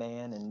identify the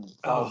man and it's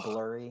all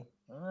blurry.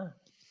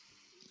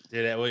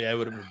 Dude, it would have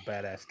been a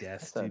badass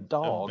guest. That's a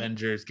dog.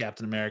 Avengers,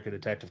 Captain America,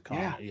 Detective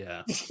Comics.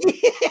 Yeah.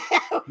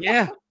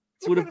 Yeah,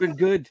 this would have been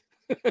good.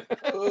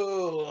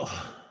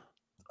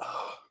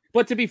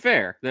 But to be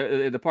fair,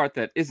 the part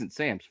that isn't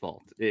Sam's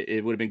fault,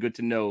 it would have been good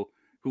to know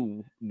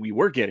who we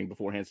were getting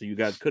beforehand, so you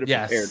guys could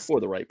have prepared for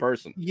the right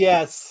person.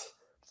 Yes.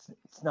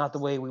 It's not the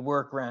way we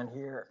work around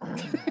here.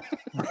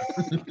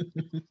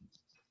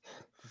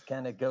 Just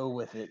kind of go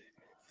with it.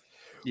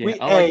 Yeah,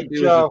 all I can do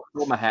is just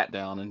pull my hat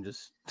down and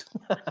just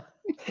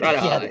try to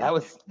hide. I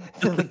was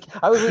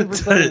waiting for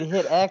somebody to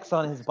hit X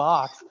on his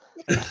box.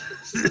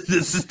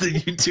 This is the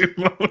YouTube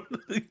moment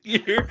of the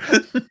year.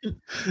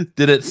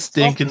 Did it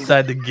stink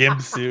inside the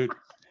Gimp suit?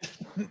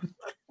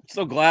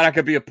 So glad I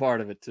could be a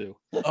part of it too.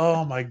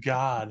 Oh my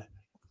god.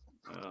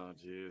 Oh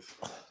jeez.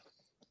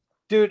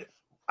 Dude,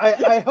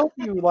 I hope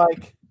you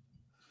like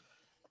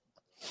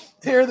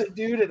tear the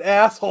dude an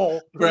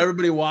asshole. For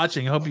everybody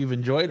watching, I hope you've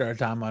enjoyed our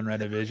time on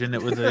Redivision.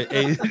 It was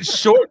a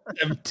short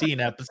 17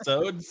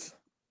 episodes.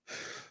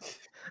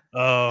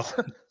 Oh,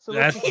 So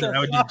I let's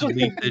would just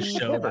delete this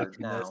show Hibbert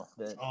after now.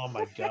 this. Oh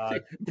my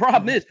god.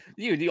 Problem is,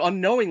 you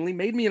unknowingly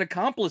made me an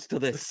accomplice to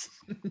this.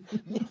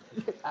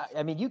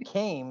 I mean, you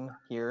came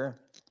here,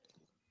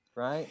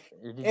 right?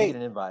 Or did you Hey. get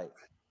an invite?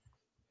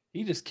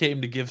 He just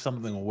came to give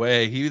something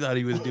away. He thought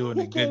he was doing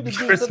a He came good to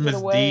give Christmas something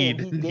away, and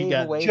deed. he He gave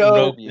got away Joe.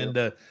 roped you.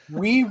 into.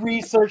 We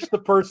researched the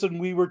person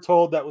we were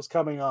told that was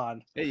coming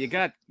on. Hey, you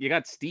got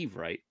Steve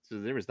right,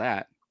 so there was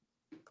that.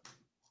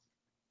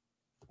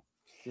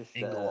 Just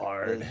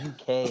Engelhard. the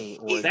UK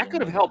origin That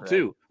could have of it, helped right?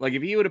 too. Like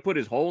if he would have put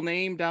his whole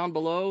name down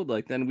below,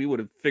 like then we would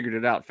have figured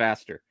it out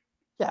faster.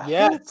 Yeah, who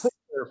Yes. put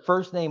their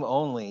first name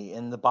only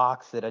in the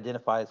box that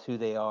identifies who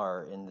they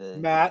are in the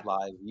Matt,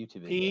 live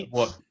YouTube video. Pete,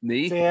 What?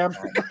 Me? Sam.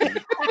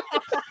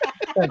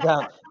 Turns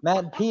out Matt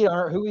and Pete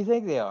aren't who we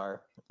think they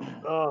are.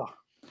 Oh,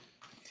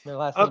 Their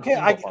last name's okay.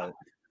 Engelhart.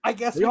 I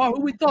guess They are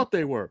who we thought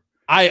they were.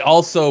 I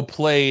also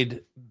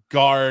played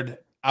guard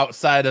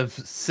outside of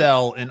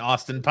Cell in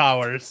Austin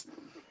Powers.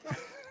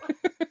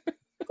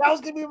 that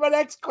was gonna be my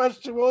next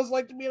question. What was it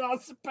like to be in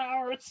Austin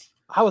Powers?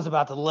 I was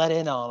about to let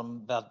in on him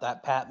about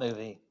that Pat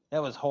movie.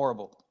 That was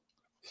horrible.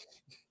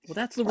 Well,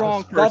 that's the I wrong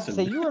was about to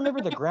person. say, you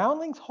remember the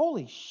Groundlings?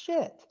 Holy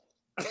shit!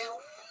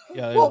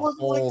 Yeah, What was it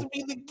whole- like to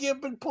be the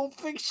Gimp in Pulp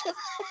Fiction?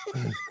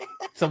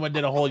 Someone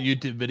did a whole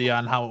YouTube video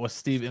on how it was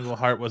Steve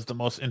Englehart was the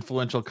most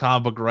influential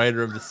comic book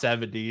writer of the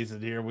 70s,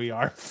 and here we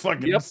are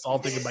fucking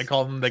assaulting him by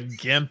calling him the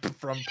Gimp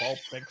from Pulp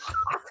Fiction.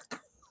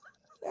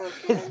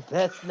 His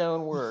best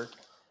known work.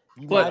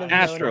 You might But have known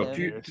Astro,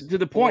 him to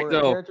the point for a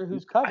though, character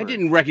who's I covered.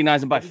 didn't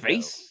recognize him by There you go.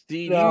 face. Do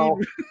you-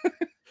 No.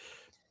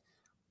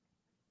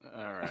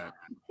 All right.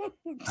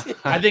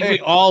 I think we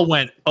all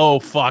went, oh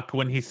fuck,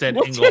 when he said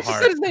Well, Tish said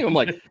Englehart. his name. I'm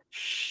like,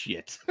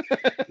 Shit.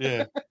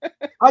 Yeah.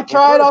 I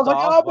tried. I was first like,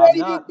 off, oh, man,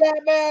 you I'm need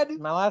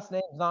Batman. My last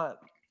name's not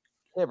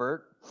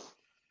Hibbert.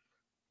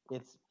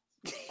 It's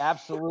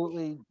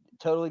absolutely,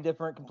 totally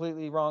different,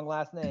 completely wrong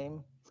last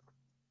name.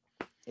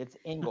 It's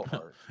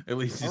Englehart. At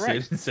least you All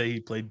right. didn't say he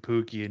played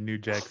Pookie in New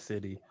Jack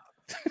City.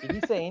 Did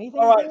you say anything?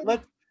 All right,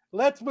 good?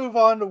 let's move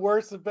on to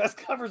worst and best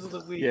covers of the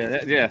week.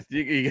 Yeah.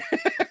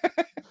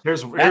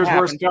 Here's happened.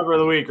 worst cover of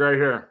the week right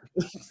here.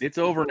 It's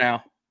over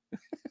now.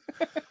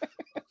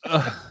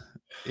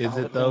 Is Oh,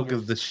 it though?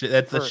 Because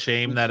that's a for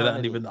shame that not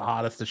eternity. even the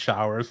hottest of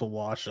showers will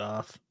wash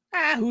off.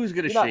 Who's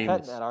gonna You're not shame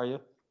cutting us? that, are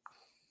you?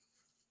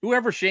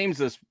 Whoever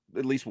shames us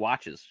at least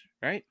watches,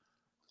 right?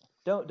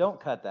 Don't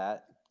cut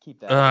that.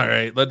 Keep that. All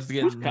right, let's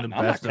get Who's into cutting? the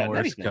I'm not best and cutting worst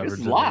anything. This coverage is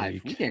of the live.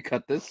 week. We can't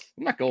cut this.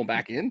 I'm not going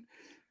back in.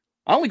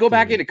 I only go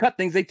back in to cut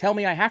things they tell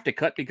me I have to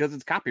cut because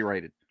it's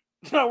copyrighted.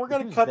 No, we're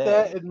gonna Who's cut they?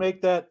 that and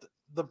make that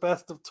the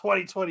best of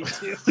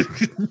 2022.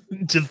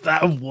 Just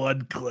that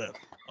one clip.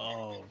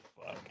 Oh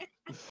fuck.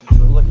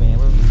 Look, man.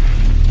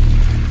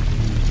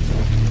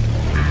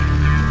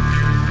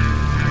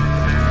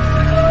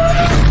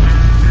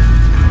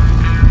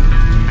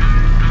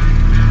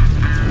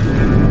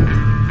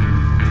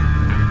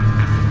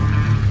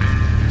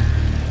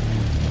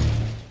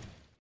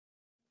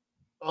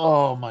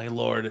 Oh my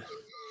lord.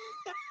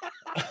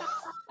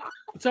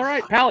 It's all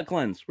right. Palate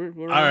cleanse. We're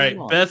All right,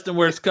 on. best and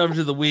worst coverage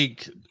of the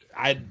week.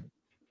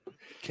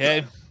 Okay.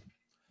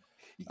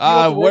 You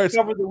know what the worst Worst.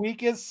 cover of the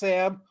week is,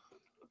 Sam?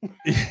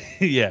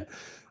 Yeah.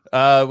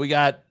 We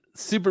got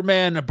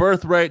Superman a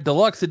Birthright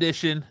Deluxe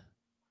Edition.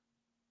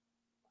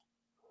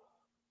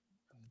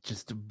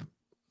 Just a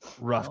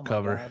rough Oh my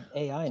cover. God,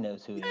 AI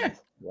knows who he is.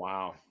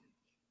 Wow.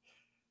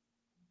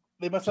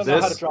 They must not know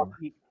how to This- drop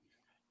heat.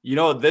 You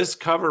know, this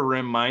cover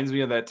reminds me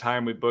of that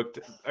time we booked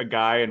a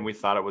guy and we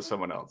thought it was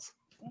someone else.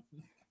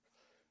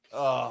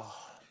 Oh.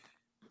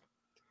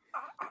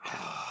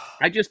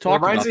 I just It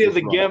talked reminds about me of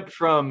this, the Rob. Gimp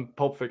from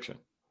Pulp Fiction.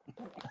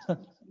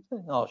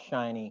 All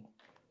shiny.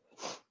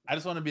 I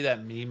just want to be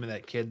that meme of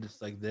that kid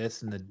just like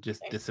this and then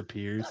just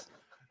disappears.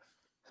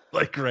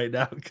 Like right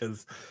now,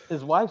 because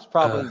His wife's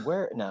probably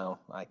where? No,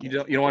 I You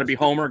can't. don't want to be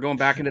Homer going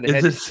back into the is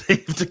head. it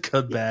safe to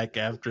come back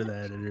after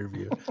that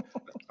interview?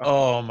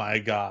 Oh my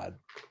god.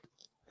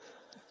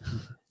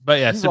 But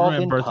yeah, You've all Superman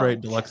been Birthright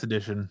punked. Deluxe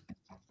Edition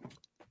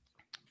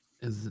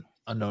is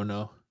a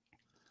no-no.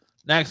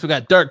 Next, we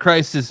got Dark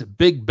Crisis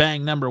Big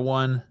Bang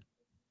 #1.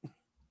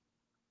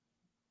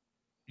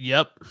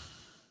 Yep.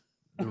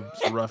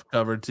 It's a rough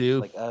cover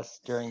too. Like us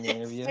during the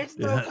interview. They're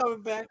still Yeah.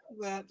 coming back to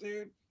that,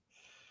 dude.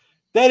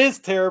 That is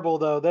terrible,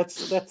 though.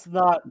 That's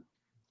not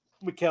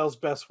Mikhail's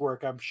best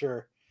work, I'm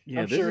sure.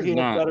 Yeah, I'm this sure is he has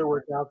not. better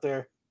work out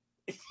there.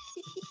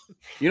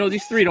 You know,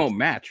 these three don't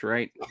match,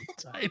 right?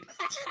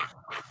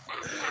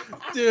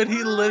 Dude,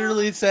 he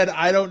literally said,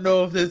 I don't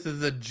know if this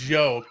is a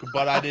joke,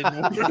 but I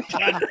didn't work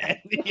on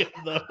any of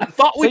those. I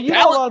thought So we you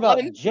know a lot about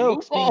palate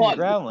jokes cleansed. being Move on.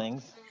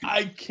 groundlings.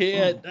 I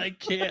can't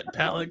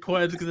palate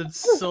cleanse because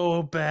it's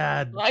so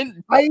bad.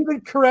 I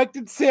even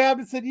corrected Sam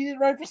and said, you didn't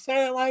write for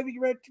Saturday Night Live,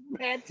 you read for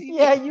Mad TV.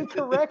 Yeah, you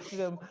corrected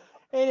him,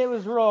 and it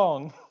was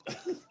wrong.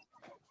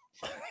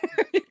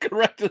 You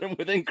corrected him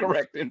with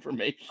incorrect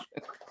information.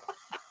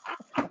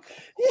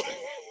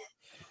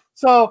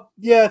 So,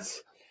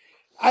 yes,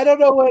 I don't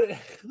know what...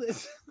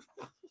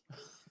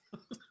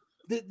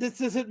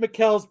 This isn't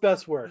Mikhail's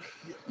best work.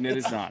 And it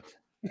is not.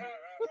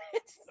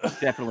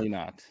 Definitely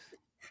not.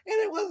 And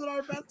it wasn't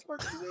our best work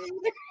today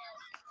either.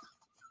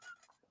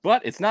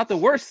 But it's not the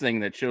worst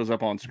thing that shows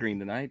up on screen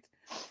tonight.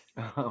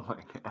 Oh my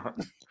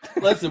god.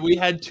 Listen, we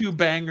had 2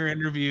 banger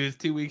interviews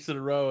 2 weeks in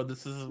a row.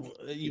 This is,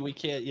 we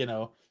can't,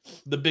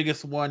 the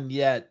biggest one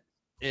yet.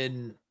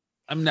 And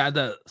I'm not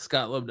that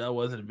Scott Lobdell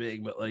wasn't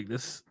big, but like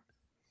this,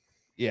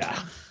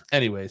 yeah.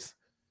 Anyways,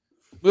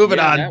 moving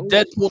Yeah, on.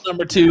 that was- Deadpool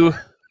 #2.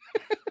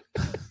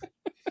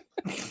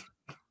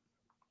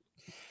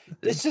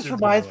 This just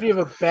reminds me of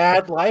a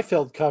bad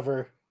Liefeld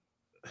cover.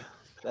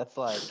 That's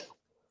like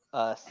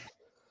us.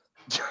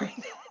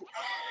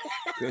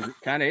 It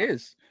kind of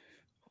is.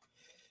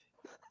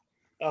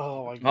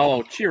 Oh my god.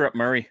 Oh, cheer up,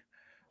 Murray.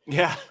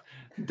 Yeah.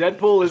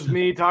 Deadpool is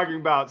me talking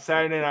about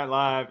Saturday Night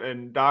Live,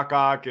 and Doc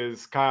Ock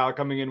is Kyle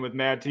coming in with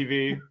Mad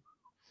TV.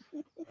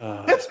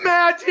 It's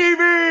Mad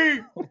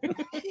TV!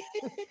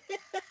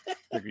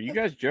 Are you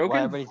guys Why joking?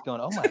 everybody's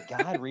going, oh my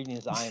God, reading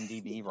his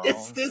IMDb wrong.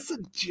 Is this a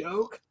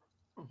joke?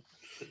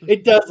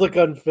 It does look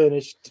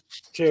unfinished,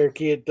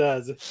 Cherokee. It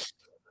does.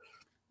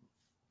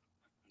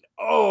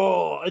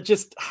 Oh,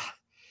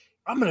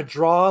 I'm gonna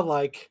draw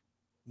like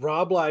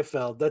Rob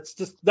Liefeld.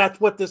 That's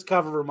what this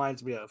cover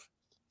reminds me of.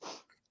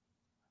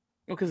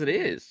 Well, because it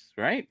is,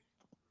 right?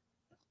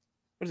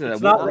 What is it?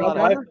 It's that not one Rob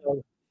cover?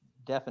 Liefeld.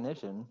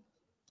 Definition.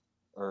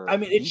 Or I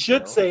mean, it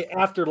should detail. say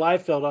after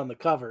Liefeld on the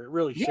cover. It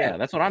really should. Yeah,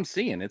 that's what I'm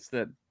seeing. It's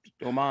that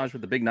homage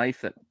with the big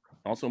knife that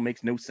also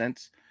makes no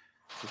sense.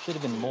 There should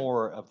have been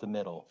more of the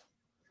middle.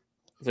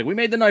 It's like we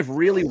made the knife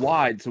really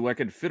wide so I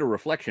could fit a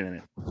reflection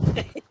in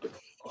it.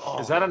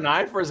 Is that a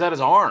knife or is that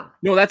his arm?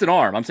 No, that's an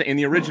arm. I'm saying in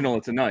the original,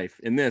 it's a knife.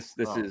 In this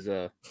is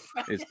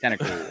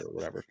tentacle or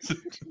whatever.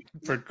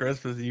 For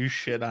Christmas, you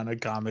shit on a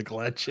comic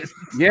legend.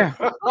 Yeah.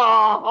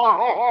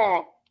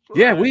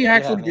 Yeah, we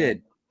actually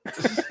did.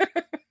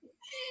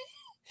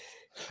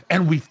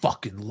 And we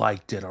fucking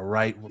liked it, all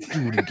right? We'll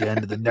do it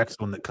again to the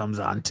next one that comes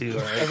on, too.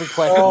 All right? Every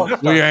question.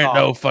 We ain't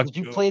no fucking.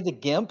 Did you play the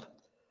GIMP?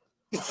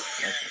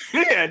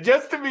 Yeah,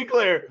 just to be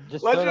clear,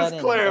 let's just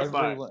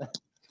clarify.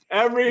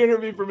 Every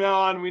interview from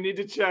now on, we need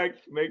to check,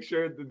 make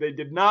sure that they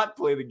did not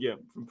play the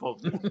GIMP from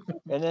Pulp Fiction.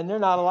 And then they're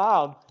not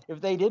allowed if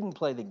they didn't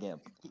play the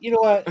GIMP. You know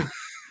what?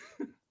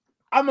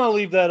 I'm gonna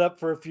leave that up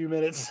for a few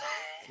minutes.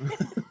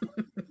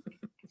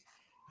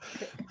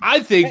 I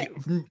think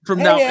from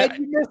hey, now, Ed,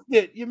 you missed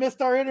it. You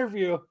missed our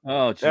interview.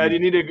 Oh, geez. Ed, you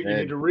need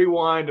to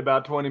rewind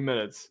about 20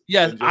 minutes.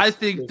 Yes, just, I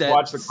think that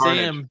watch the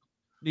Sam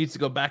needs to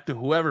go back to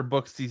whoever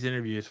books these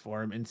interviews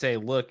for him and say,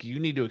 "Look, you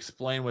need to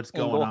explain what's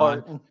going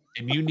on,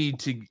 and you need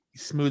to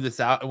smooth this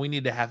out, and we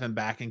need to have him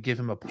back and give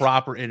him a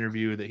proper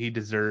interview that he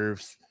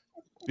deserves,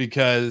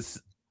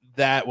 because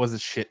that was a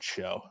shit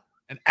show,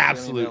 an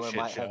absolute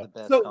shit show."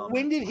 So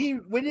when did he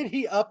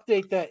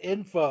update that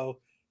info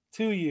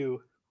to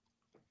you?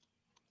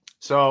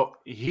 So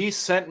he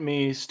sent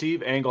me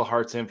Steve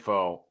Englehart's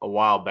info a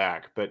while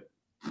back, but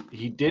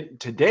he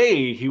did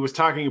today. He was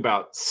talking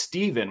about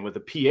Steven with a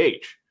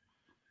PH.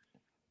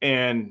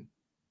 And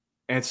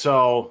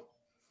so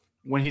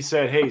when he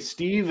said, "Hey,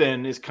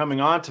 Steven is coming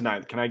on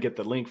tonight, can I get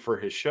the link for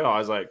his show?" I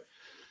was like,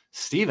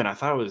 "Steven? I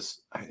thought it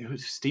was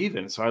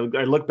Steven." So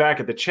I looked back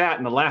at the chat,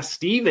 and the last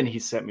Steven he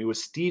sent me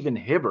was Steven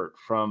Hibbert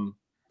from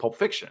Pulp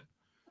Fiction.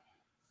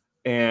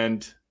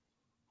 And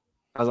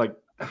I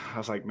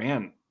was like,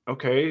 man,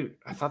 okay,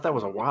 I thought that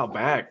was a while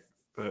back,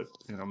 but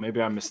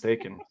maybe I'm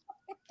mistaken.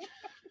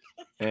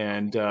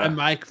 And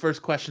my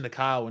first question to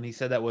Kyle when he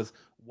said that was,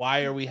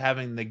 why are we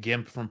having the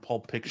GIMP from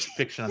Pulp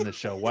Fiction on this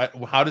show?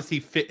 How does he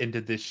fit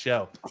into this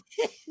show?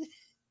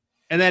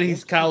 And then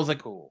Kyle's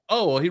like, "Oh,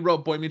 well, he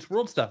wrote Boy Meets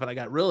World stuff," and I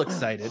got real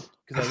excited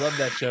because I loved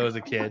that show as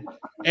a kid.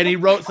 And he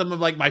wrote some of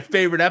like my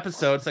favorite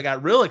episodes, so I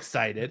got real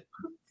excited.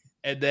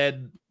 And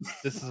then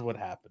this is what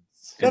happens.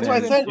 That's why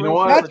I said, you know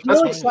what? That's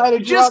real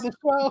excited throughout the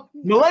show.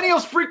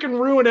 Millennials freaking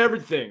ruin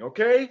everything,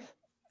 okay?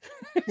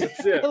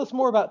 That's it. Tell us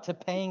more about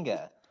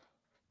Topanga.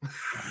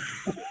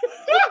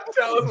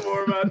 Tell us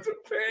more about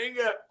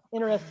Topanga.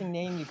 Interesting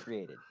name you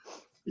created.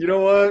 You know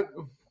what?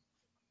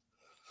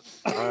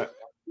 All right.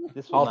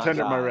 I'll not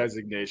tender my die.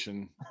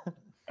 resignation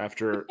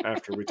after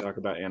we talk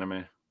about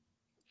anime.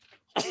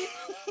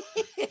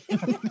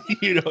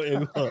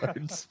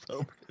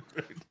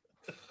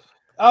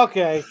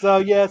 Okay, so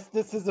yes,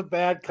 this is a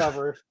bad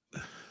cover.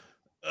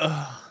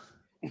 I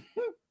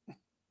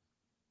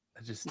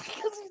just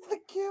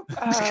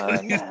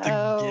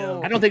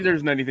I don't think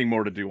there's anything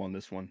more to do on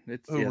this one.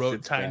 Who wrote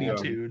it's Tiny bad.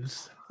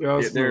 Toons?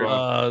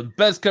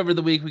 Best cover of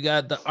the week, we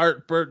got the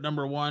Art Burt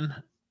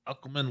 #1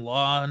 Uckelman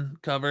Lawn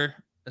cover.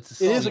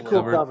 That's It is a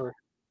cool cover.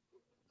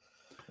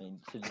 I mean,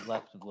 should have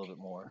left a little bit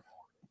more.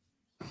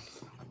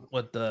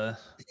 What the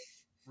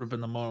ripping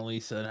the Mona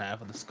Lisa in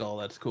half of the skull?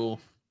 That's cool.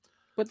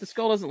 But the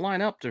skull doesn't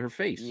line up to her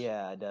face.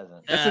 Yeah, it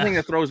doesn't. That's the thing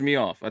that throws me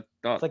off. I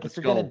thought It's like if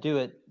you're gonna do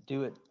it,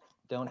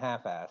 don't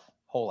half-ass,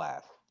 whole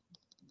ass.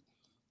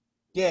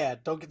 Yeah,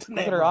 don't get the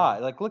Look at her eye.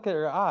 Look at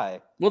her eye.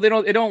 Well, they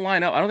don't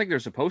line up. I don't think they're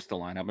supposed to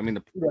line up. I mean,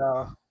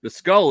 the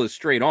skull is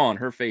straight on,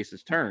 her face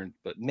is turned,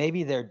 but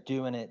maybe they're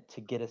doing it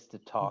to get us to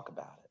talk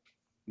about it.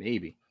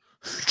 Maybe.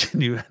 Can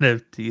you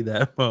NFT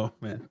that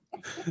moment?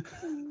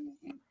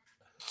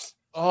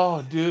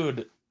 Oh,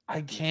 dude,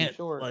 I can't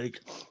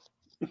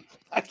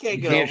I can't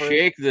You get can't over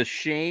shake the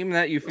shame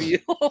that you feel.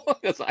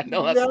 Because I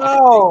know that's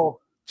No.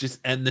 Just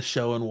end the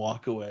show and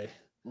walk away.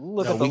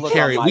 Look No, at the we look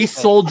carry, on my we face.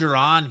 soldier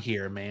on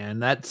here, man.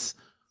 That's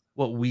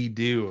what we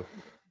do.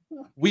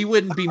 We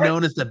wouldn't be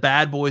known as the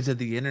bad boys of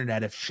the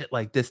internet if shit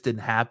like this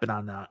didn't happen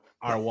on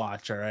our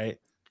watch. All right.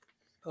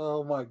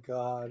 Oh my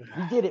God.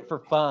 We did it for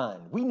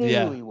fun. We knew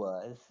who he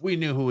was. We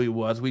knew who he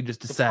was. We just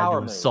decided power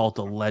to move. assault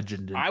a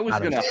legend. I was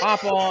gonna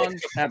hop on,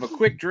 have a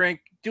quick drink,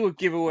 do a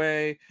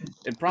giveaway,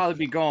 and probably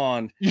be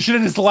gone. You should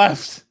have just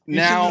left. You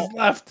Now- should have just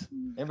left.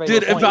 Everybody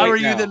Dude, was if pointing I were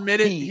right you now. the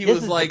minute Pete, he this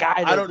was is the like, guy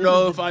I that- don't this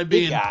know is if the I'm big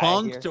being guy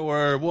punked here.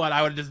 or what,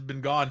 I would have just been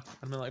gone.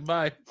 I'd been like,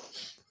 bye.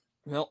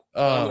 Well,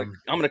 I'm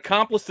an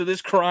accomplice to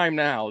this crime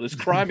now. This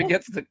crime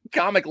against the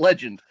comic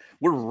legend.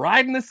 We're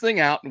riding this thing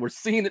out and we're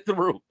seeing it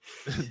through.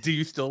 Do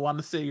you still want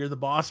to say you're the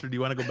boss, or do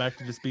you want to go back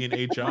to just being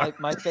HR?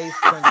 My face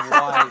turned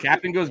white.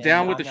 Captain goes and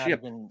down with I'm the not ship.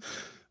 even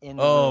in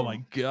the Oh room.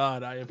 my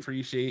God, I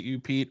appreciate you,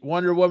 Pete.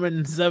 Wonder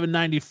Woman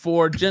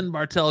 794, Jen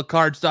Bartel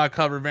cardstock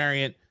cover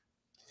variant.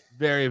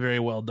 Very, very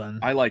well done.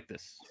 I like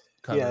this.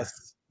 Cover.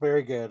 Yes,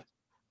 very good.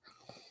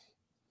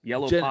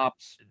 Yellow Jen-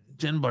 pops.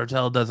 Jen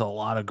Bartel does a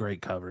lot of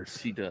great covers.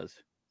 She does.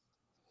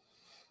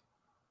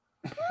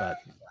 But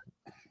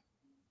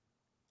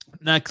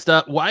next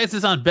up, why is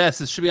this on best?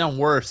 This should be on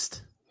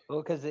worst.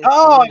 Well, because I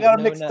got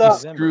it mixed up.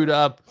 Screwed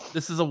up.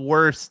 This is a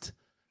worst.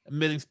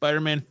 Admitting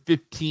Spider-Man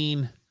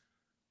 15,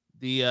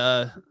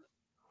 the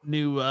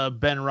new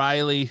Ben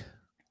Reilly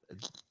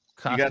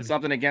You got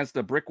something against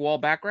the brick wall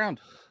background?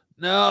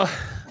 No,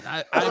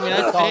 I mean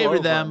I favor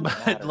them,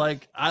 but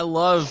like I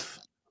love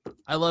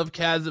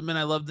Chasm,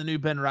 I love the new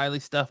Ben Reilly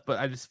stuff, but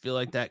I just feel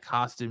like that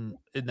costume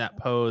in that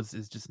pose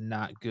is just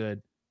not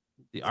good.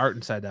 The art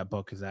inside that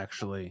book is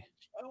actually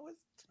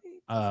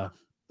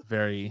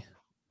very,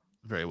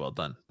 very well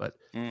done. But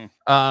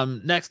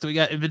next we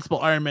got Invincible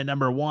Iron Man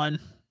 #1.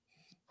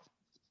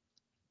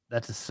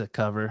 That's a sick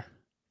cover.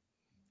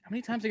 How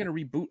many times are they gonna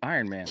reboot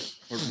Iron Man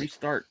or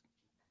restart?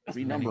 As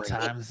many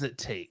times it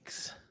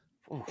takes.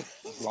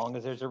 As long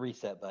as there's a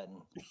reset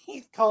button.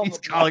 He's calling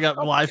up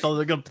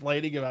Liefeld and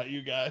complaining about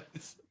you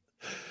guys.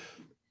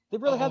 They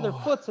really had their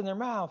foots in their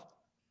mouth.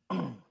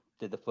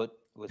 Did the foot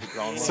was it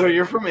drawn? So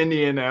you're from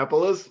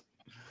Indianapolis?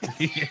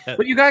 Yeah.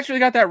 But you actually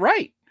got that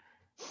right.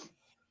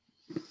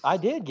 I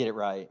did get it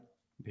right.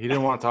 He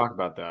didn't want to talk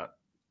about that.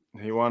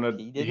 He didn't want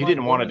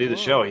to do the well.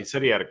 show. He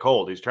said he had a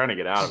cold. He's trying to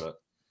get out of it.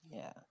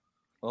 Yeah.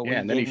 Well, Yeah,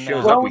 and then he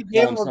shows Well, up. we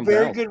gave him a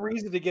very good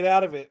reason to get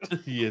out of it.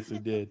 Yes, we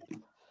did.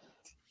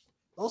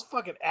 Those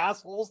fucking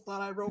assholes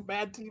thought I wrote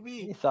Mad He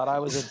TV. thought I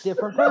was a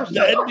different person.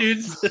 That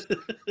dude's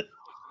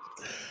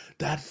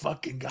that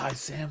fucking guy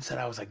Sam said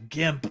I was a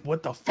gimp.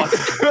 What the fuck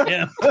is a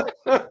gimp?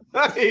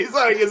 He's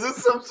like, is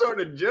this some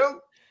sort of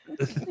joke?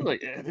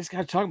 Like this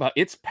guy talking about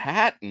It's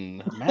Pat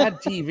and Mad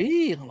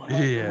TV. I'm like,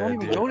 they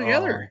don't even go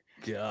together.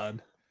 Oh,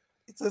 God.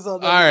 It says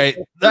on All right,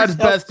 that's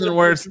best and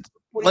worst.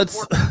 Let's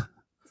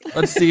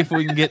see if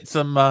we can get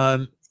some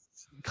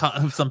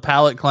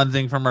palate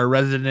cleansing from our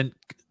resident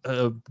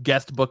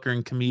guest booker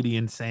and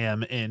comedian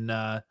Sam in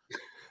a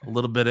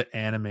little bit of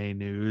anime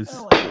news.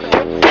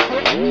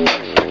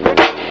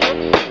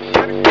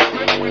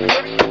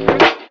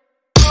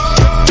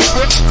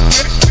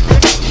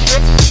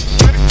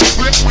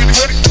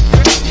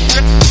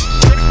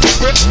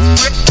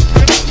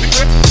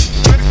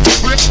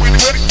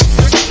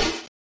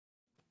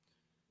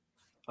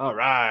 All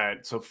right.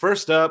 So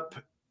first up,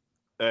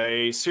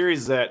 a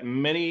series that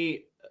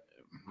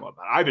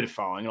I've been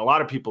following, and a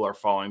lot of people are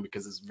following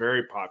because it's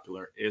very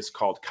popular, is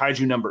called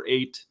Kaiju Number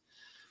 8.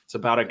 It's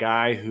about a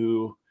guy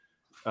who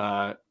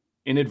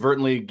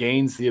inadvertently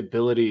gains the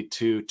ability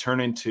to turn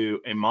into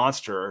a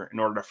monster in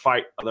order to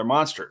fight other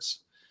monsters.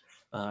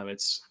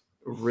 It's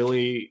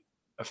really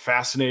a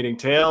fascinating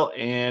tale,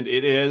 and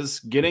it is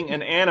getting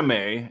an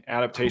anime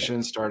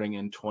adaptation starting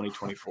in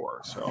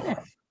 2024. So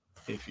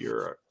if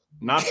you're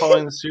not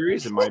following the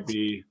series, it might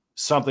be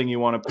something you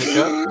want to pick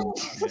up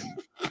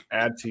and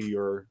add to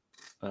your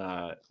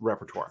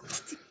repertoire.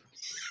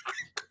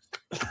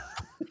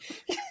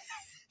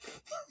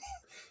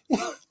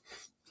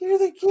 You're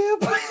the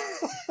gimp.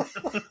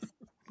 What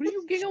are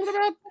you giggling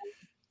about?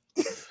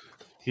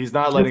 He's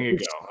not letting it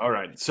go. All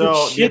right.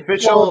 So the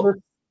official.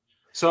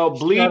 So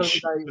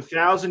Bleach, the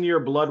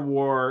 1,000-Year Blood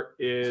War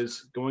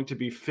is going to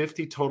be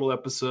 50 total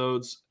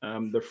episodes.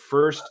 The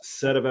first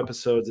set of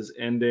episodes is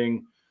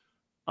ending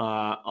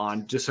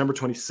on December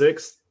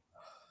 26th,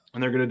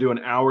 and they're going to do an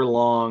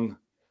hour-long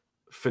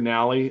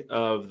finale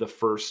of the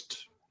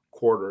first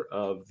quarter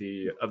of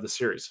the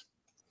series.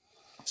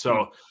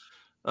 So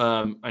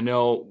I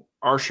know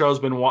our show's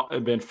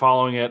been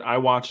following it. I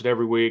watch it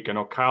every week. I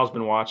know Kyle's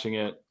been watching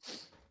it,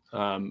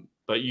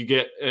 but you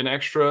get an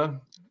extra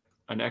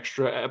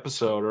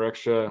episode or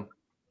extra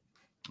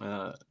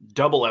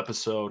double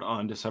episode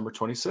on December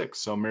 26th.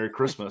 So Merry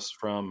Christmas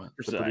from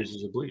the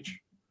producers of Bleach.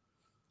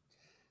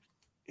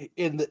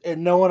 And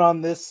no one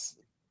on this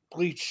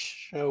Bleach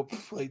show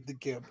played the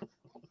gimp.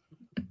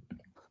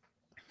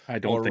 I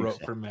don't think wrote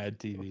so. for Mad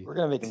TV. We're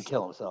gonna make him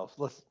kill himself.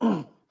 Let's.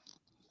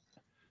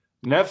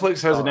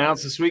 Netflix has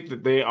announced this week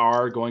that they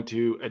are going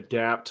to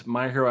adapt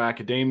My Hero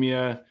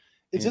Academia.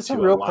 Is this a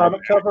into real live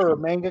comic action. cover or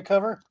manga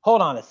cover?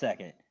 Hold on a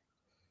second.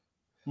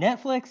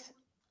 Netflix.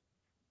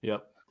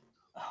 Yep.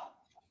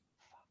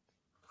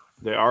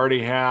 They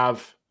already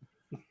have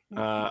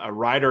a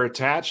writer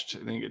attached.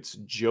 I think it's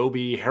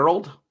Joby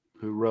Harold,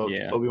 who wrote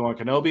Obi-Wan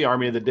Kenobi,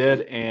 Army of the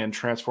Dead, and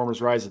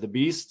Transformers: Rise of the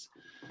Beast.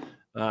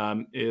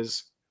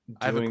 Is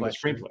doing the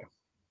screenplay.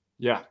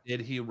 Yeah.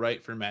 Did he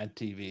write for Mad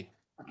TV?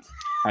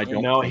 I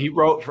don't know. think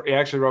He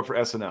actually wrote for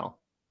SNL.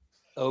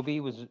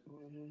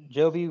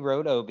 Joby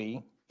wrote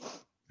Obi.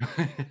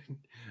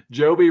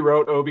 Joby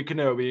wrote Obi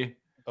Kenobi.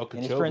 And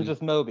he's friends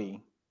with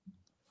Moby.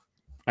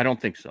 I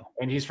don't think so.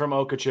 And he's from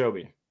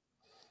Okeechobee.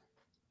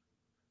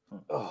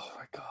 Oh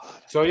my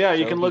god. So yeah,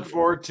 you can look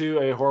forward to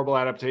a horrible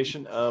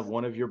adaptation of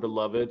one of your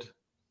beloved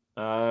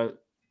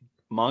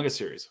manga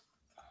series.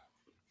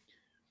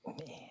 Man,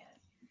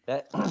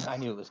 that I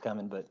knew it was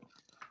coming, but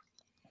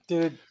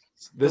dude,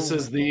 this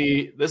is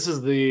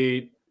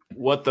the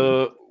what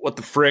the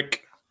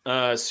frick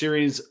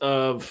series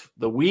of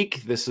the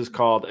week. This is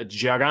called a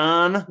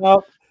Jagan.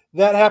 Well,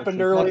 that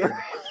happened earlier.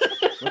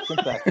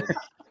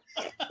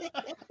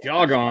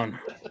 Jagan.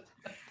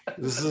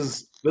 This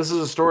is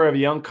a story of a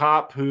young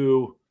cop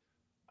who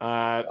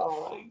kind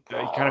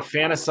of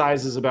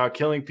fantasizes about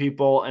killing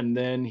people, and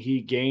then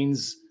he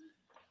gains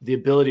the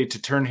ability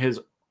to turn his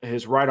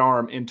right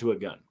arm into a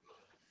gun.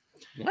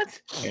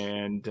 What?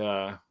 And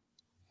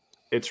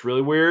It's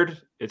really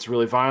weird. It's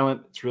really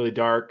violent. It's really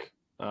dark.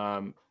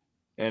 And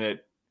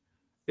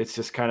it's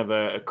just kind of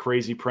a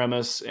crazy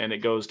premise, and it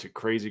goes to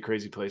crazy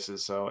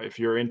places. So if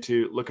you're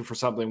looking for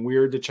something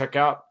weird to check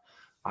out,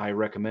 I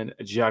recommend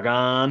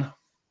Jagan.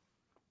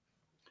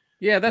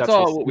 Yeah, that's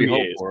all what we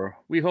hope for.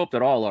 We hope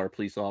that all our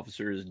police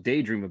officers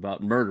daydream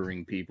about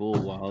murdering people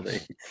while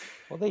they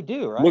Well, they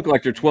do, right? look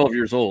like they're 12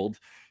 years old.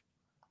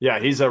 Yeah,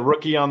 he's a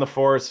rookie on the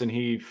force, and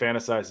he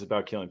fantasizes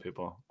about killing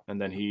people, and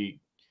then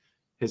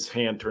his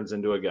hand turns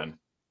into a gun.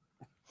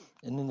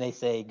 And then they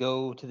say,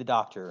 go to the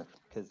doctor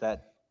because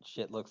that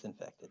shit looks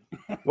infected.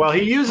 Well,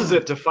 he uses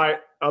it to fight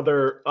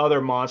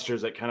other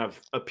monsters that kind of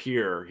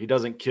appear. He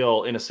doesn't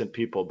kill innocent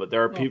people, but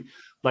there are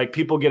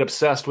people get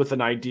obsessed with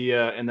an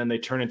idea and then they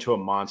turn into a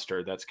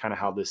monster. That's kind of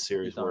how this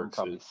series works.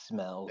 Probably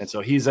smells. And so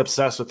he's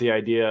obsessed with the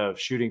idea of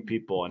shooting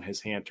people, and his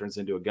hand turns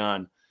into a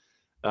gun.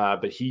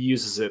 But he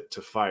uses it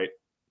to fight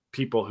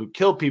people who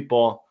kill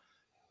people,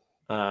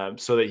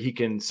 so that he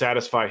can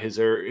satisfy his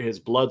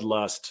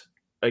bloodlust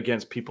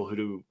against people who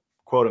do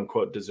quote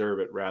unquote deserve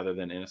it rather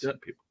than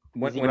innocent people.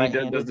 When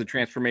he does the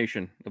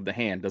transformation of the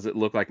hand, does it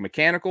look like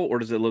mechanical, or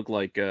does it look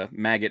like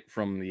Maggot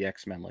from the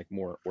X-Men, like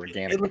more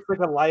organic? It looks like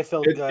a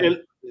Liefeld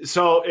gun.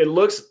 So it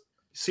looks.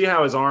 See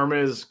how his arm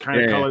is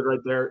kind of colored right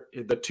there.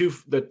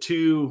 The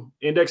two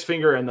index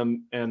finger and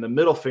the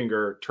middle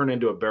finger turn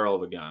into a barrel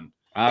of a gun.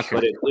 Okay.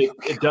 But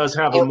it does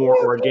have a more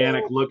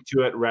organic look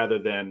to it rather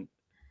than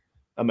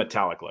a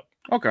metallic look.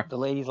 Okay. The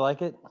ladies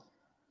like it?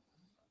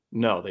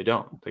 No, they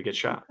don't. They get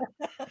shot.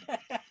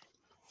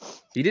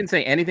 He didn't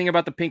say anything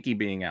about the pinky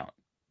being out.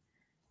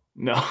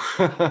 No.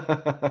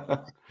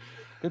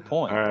 Good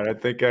point. All right, I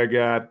think I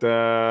got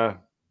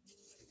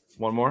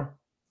one more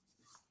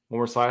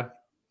slide.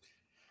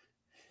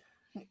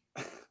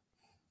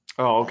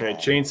 Oh, okay.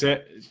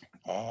 Chainsaw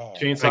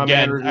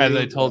Again, Man as I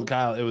review. told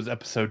Kyle, it was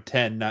episode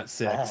 10, not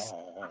 6.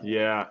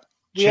 Yeah.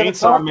 We haven't Chainsaw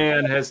talked Man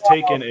about has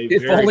taken a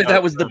If very only that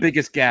dark was the turn.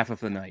 biggest gaffe of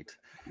the night.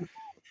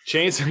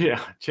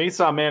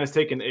 Chainsaw Man has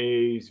taken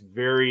a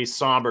very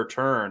somber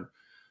turn.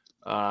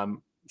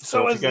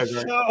 So if is you guys the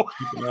aren't show.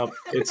 keeping up,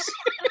 it's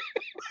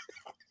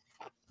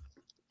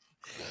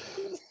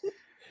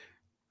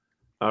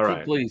all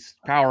right. Please,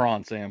 power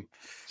on, Sam.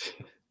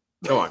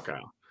 Go on,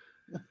 Kyle.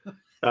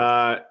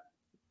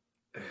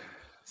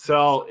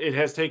 So it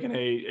has taken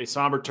a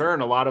somber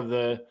turn. A lot of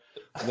the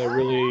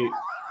really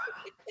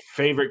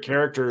favorite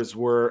characters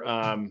were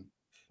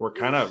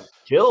kind of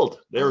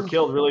killed. They were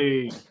killed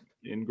really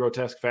in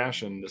grotesque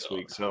fashion this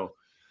week. So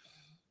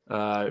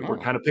we're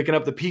kind of picking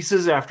up the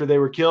pieces after they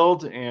were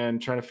killed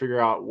and trying to figure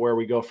out where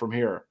we go from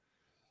here.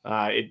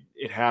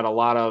 It had a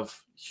lot of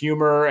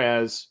humor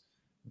as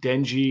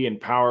Denji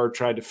and Power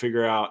tried to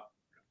figure out,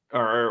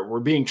 or were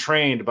being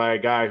trained by a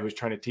guy who was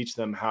trying to teach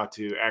them how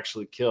to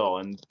actually kill.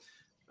 And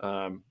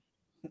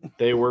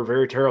they were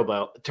very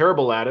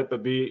terrible at it,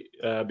 but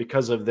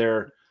because of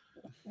their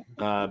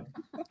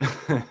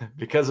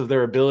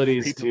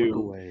abilities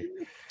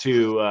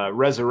to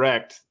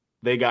resurrect,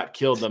 they got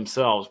killed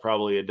themselves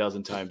probably a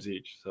dozen times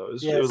each. So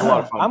it was a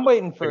lot of fun. I'm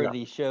waiting for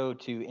the show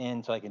to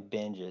end so I can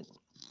binge it.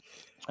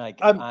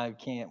 I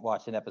can't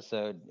watch an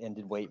episode and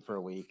then wait for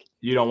a week.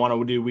 You don't want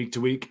to do week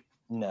to week?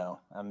 No,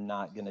 I'm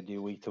not going to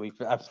do week to week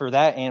for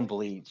that and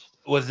Bleach.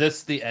 Was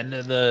this the end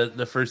of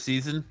the first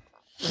season?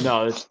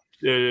 No,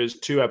 there's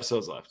 2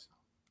 episodes left.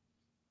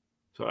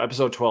 So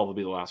episode 12 will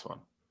be the last one.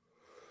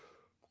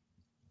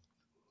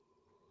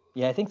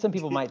 Yeah, I think some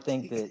people might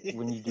think that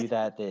when you do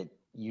that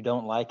you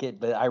don't like it,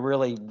 but I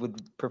really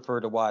would prefer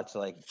to watch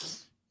like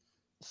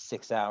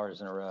 6 hours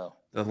in a row.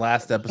 The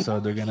last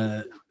episode, they're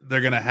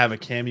gonna have a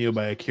cameo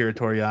by Akira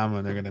Toriyama,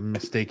 and they're gonna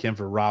mistake him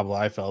for Rob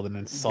Liefeld and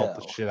insult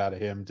the shit out of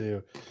him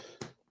too.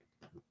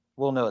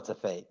 We'll know it's a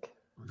fake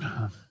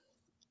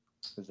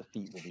because the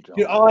feet will be drawn.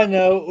 Dude, all I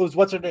know was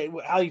what's her name?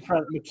 How you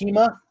pronounce it?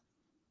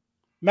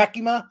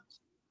 Makima?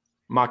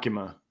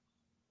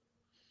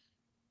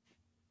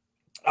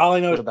 All I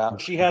know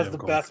is she has the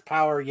best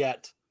power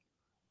yet.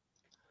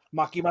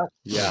 Makima.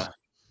 Yeah.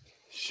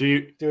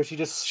 She had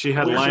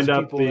squishes lined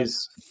up people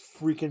these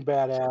freaking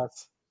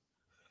badass.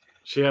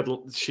 She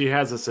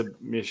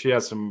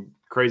has some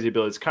crazy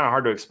abilities. It's kind of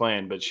hard to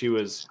explain, but she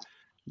was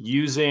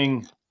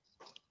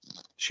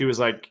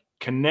like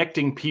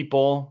connecting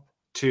people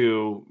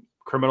to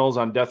criminals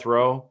on death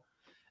row,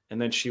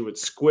 and then she would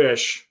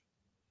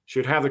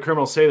have the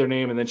criminals say their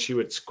name, and then she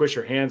would squish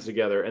her hands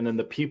together, and then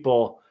the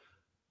people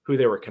who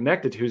they were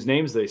connected to, whose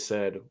names they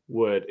said,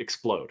 would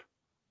explode.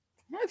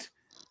 What?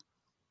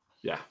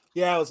 Yeah.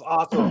 Yeah, it was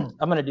awesome.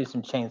 I'm gonna do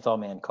some Chainsaw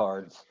Man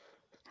cards.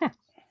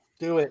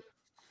 Do it.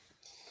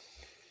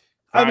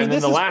 All right, and then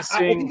the last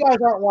thing. If you guys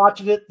aren't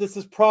watching it, this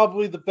is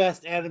probably the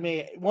best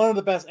anime, one of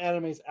the best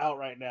animes out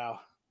right now.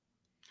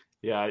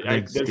 Yeah,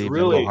 There's Steve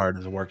really hard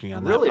is working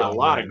on really that. a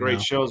lot right of great now.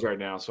 shows right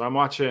now. So I'm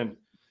watching.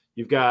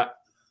 You've got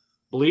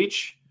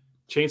Bleach,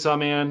 Chainsaw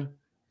Man,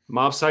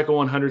 Mob Psycho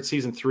 100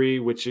 season 3,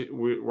 which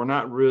we're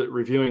not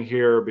reviewing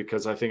here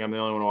because I think I'm the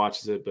only one who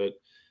watches it, but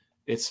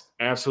it's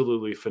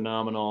absolutely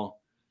phenomenal.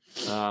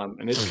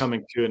 and it's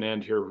coming to an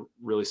end here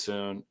really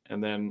soon.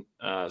 And then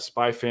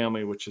Spy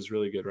Family, which is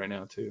really good right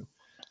now too.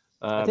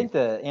 I think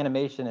the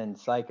animation in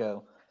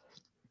Psycho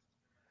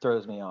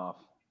throws me off.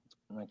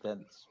 Like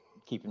that's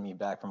keeping me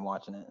back from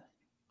watching it,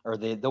 or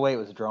the way it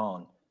was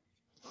drawn.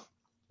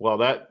 Well,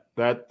 that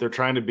they're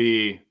trying to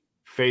be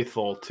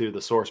faithful to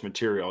the source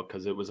material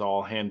because it was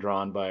all hand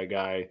drawn by a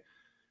guy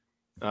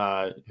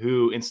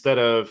who, instead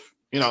of,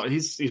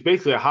 he's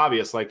basically a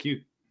hobbyist like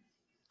you,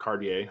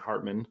 Cartier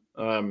Hartman.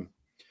 But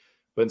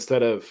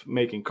instead of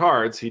making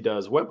cards, he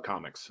does web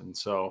comics, and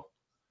so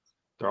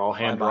they're all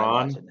hand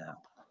drawn.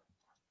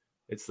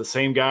 It's the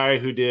same guy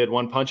who did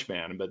One Punch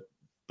Man,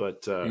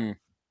 but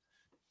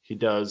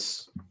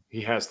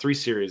he has 3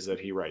 series that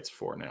he writes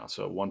for now.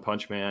 So One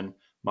Punch Man,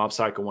 Mob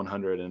Psycho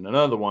 100, and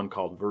another one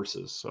called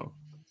Versus. So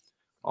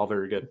all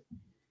very good.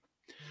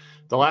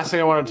 The last thing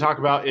I want to talk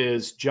about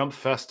is Jump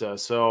Festa.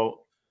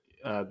 So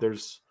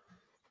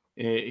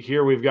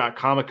here we've got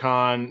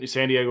Comic-Con,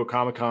 San Diego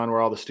Comic-Con,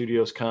 where all the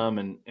studios come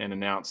and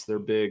announce their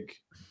big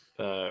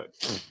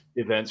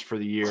events for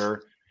the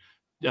year.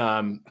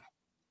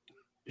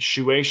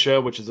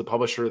 Shueisha, which is a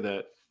publisher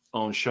that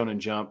owns Shonen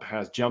Jump,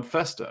 has Jump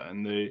Festa,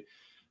 and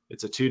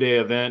it's a 2-day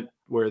event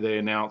where they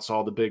announce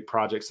all the big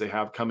projects they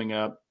have coming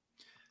up.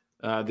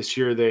 This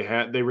year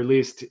they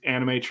released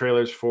anime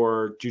trailers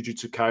for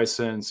Jujutsu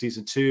Kaisen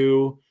Season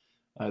 2.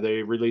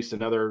 They released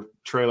another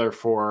trailer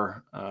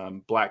for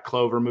Black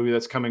Clover movie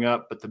that's coming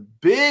up. But the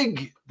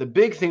big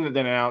thing that they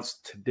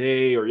announced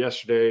today or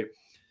yesterday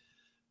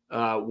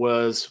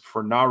was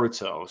for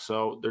Naruto.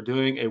 So they're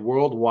doing a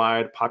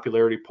worldwide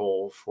popularity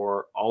poll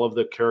for all of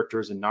the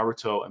characters in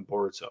Naruto and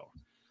Boruto.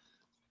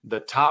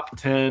 The top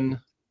 10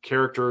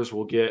 characters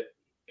will get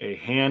a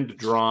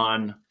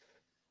hand-drawn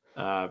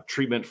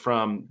treatment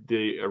from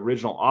the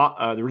original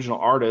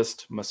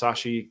artist,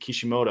 Masashi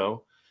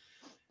Kishimoto.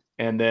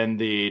 And then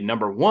the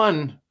number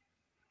 1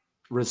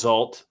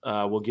 result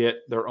will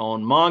get their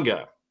own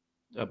manga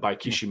by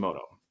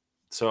Kishimoto.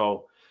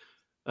 So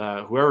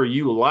whoever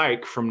you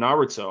like from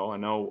Naruto, I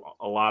know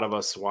a lot of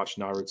us watch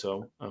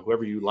Naruto,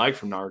 whoever you like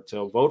from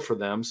Naruto, vote for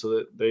them so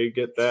that they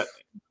get that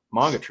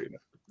manga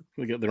treatment.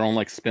 They get their own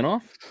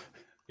spinoff?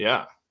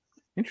 Yeah.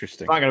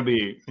 Interesting. It's not going to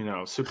be,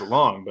 super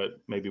long, but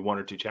maybe 1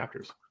 or 2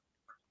 chapters.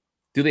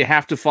 Do they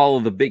have to follow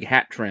the big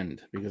hat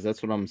trend? Because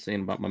that's what I'm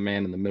saying about my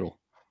man in the middle.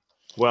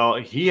 Well,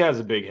 he has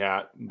a big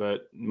hat,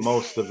 but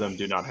most of them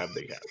do not have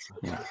big hats.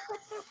 Yeah.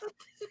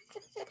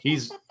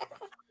 He's.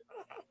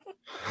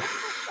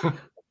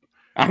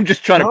 I'm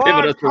just trying to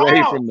pivot us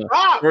away from the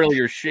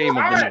earlier shame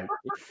of the night.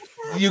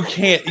 You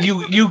can't.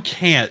 You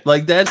can't.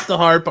 That's the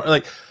hard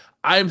part.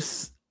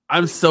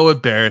 I'm so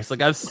embarrassed.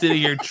 I'm sitting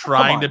here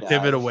trying to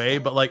pivot away,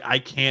 but I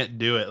can't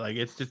do it.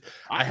 It's just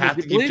I have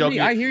to keep joking.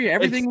 I hear you.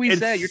 Everything we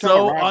said, you're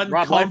so talking about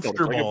Rob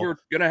uncomfortable. Liefeld. If we're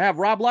gonna have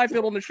Rob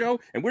Liefeld on the show,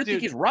 and we're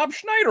thinking he's Rob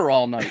Schneider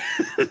all night.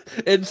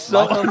 It's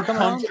so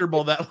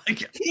uncomfortable that So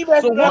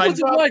what was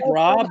it like,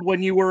 Rob,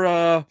 when you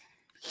were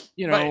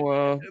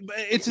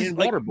it's just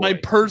my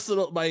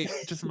personal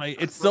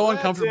it's so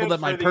uncomfortable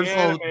that my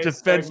personal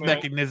defense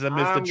mechanism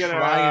is to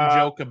try and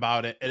joke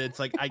about it, and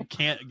it's I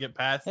can't get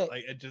past it.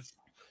 It just.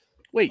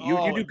 Wait, you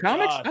do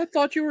comics? God. I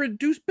thought you were a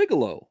Deuce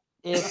Bigelow.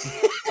 It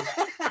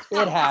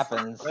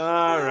happens.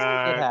 All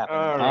right. It happens.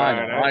 All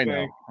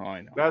right.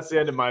 I know. That's the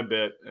end of my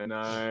bit, and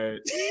I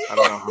don't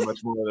know how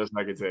much more of this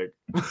I could take.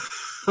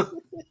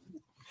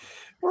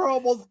 We're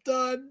almost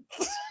done.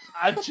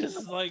 I'm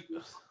just oh,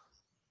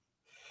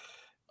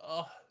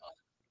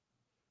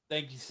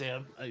 thank you,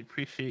 Sam. I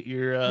appreciate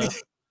your.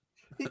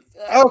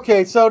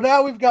 Okay, so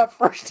now we've got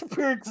first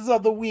appearances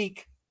of the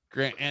week.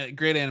 Great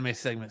anime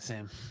segment,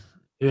 Sam.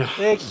 Yeah.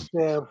 Thanks,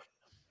 Sam.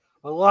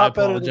 A lot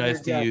better. I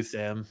apologize to you,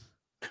 Sam.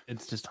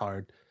 It's just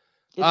hard.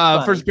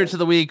 It's First appearance of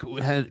the week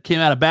came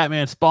out of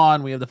Batman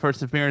Spawn. We have the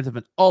first appearance of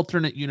an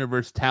alternate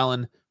universe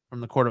Talon from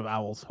the Court of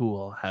Owls who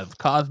will have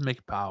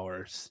cosmic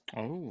powers.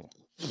 Oh.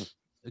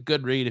 A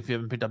good read if you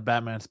haven't picked up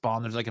Batman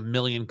Spawn. There's 1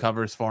 million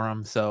covers for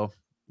him, so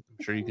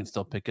I'm sure you can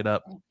still pick it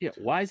up. Yeah,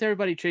 why is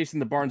everybody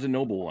chasing the Barnes &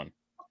 Noble one?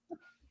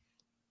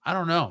 I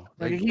don't know.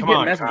 Come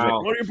on,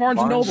 Kyle. Go to your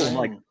Barnes &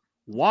 Noble. I'm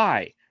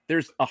why?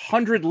 There's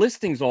 100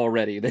 listings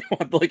already. They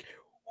want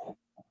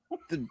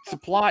the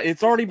supply.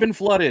 It's already been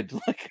flooded.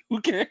 Who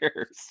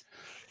cares?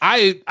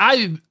 I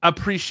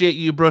appreciate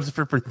you, Brother,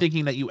 for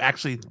thinking that you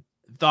actually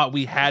thought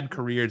we had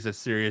careers as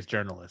serious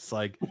journalists.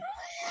 You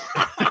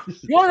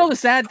want to know the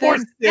sad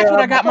thing? That's what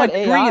I got my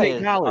degree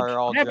in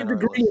college. I have a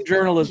degree in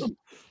journalism.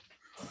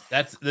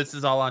 This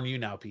is all on you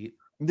now, Pete.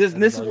 This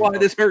is why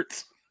this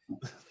hurts.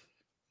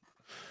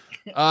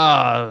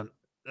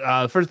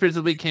 First appearance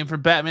of the week came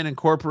from Batman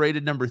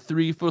Incorporated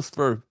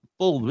 #3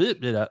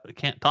 I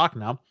can't talk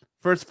now.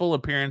 First full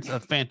appearance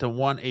of Phantom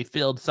 1, a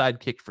failed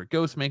sidekick for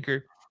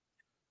Ghostmaker.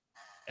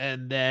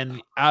 And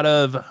then out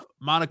of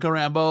Monica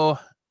Rambeau,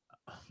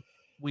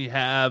 we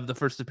have the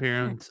first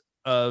appearance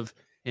of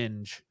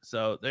Hinge.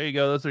 So there you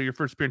go. Those are your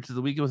first appearances of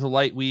the week. It was a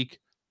light week.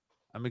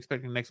 I'm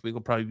expecting next week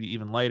will probably be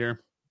even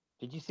lighter.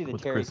 Did you see the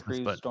Terry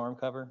Crews storm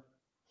cover?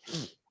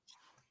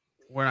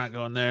 We're not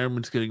going there.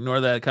 I'm just going to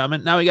ignore that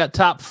comment. Now we got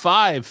top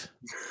 5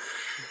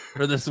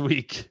 for this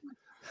week.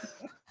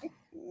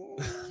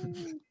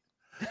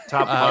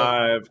 Top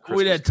 5.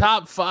 We did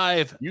top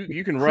 5.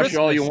 You can rush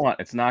all you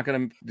want. It's not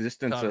going to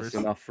distance covers. us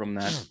enough from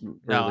that.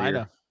 No, I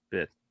know.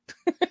 Bit.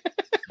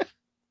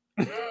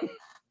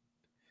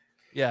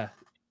 Yeah.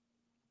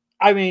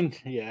 I mean,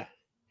 yeah.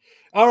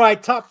 All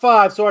right, top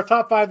 5. So our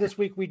top 5 this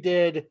week we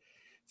did,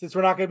 since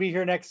we're not going to be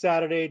here next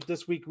Saturday,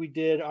 this week we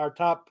did our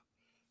top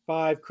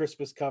 5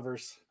 Christmas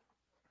covers.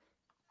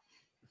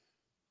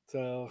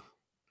 So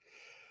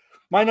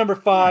my number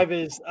 5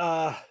 is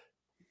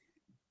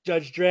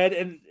Judge Dredd,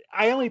 and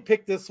I only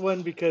picked this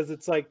one because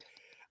it's like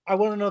I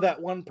want to know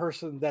that one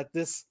person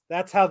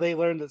that's how they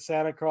learned that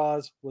Santa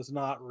Claus was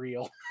not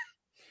real.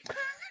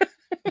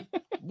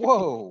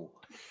 Whoa.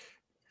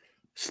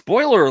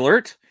 Spoiler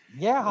alert.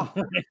 Yeah.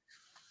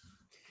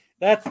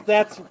 That's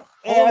Full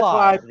why I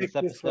lies. picked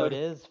This this episode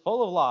one. is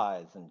full of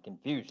lies and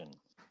confusion.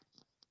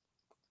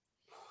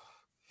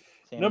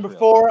 Santa's Number real.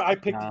 4, I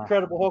picked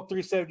Incredible Hulk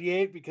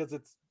 378 because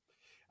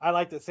I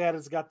like that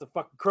Santa's got the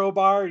fucking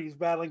crowbar. He's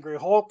battling Grey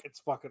Hulk. It's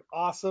fucking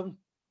awesome.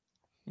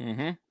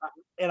 Mm-hmm.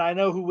 And I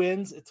know who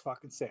wins. It's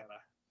fucking Santa.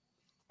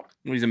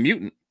 Well, he's a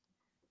mutant.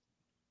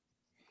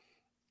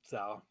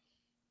 So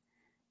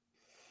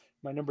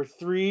my number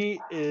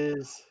 3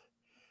 is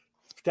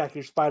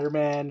Spectacular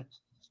Spider-Man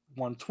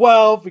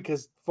 112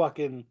 because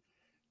fucking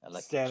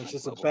Santa's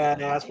just a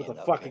badass with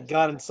a fucking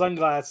gun and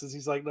sunglasses.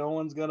 He's like, no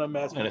one's gonna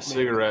mess And a with me.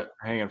 cigarette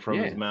hanging from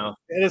his mouth.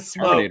 And it's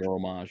smoke. Terminator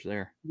homage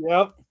there.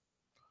 Yep.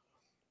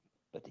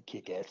 But to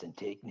kick ass and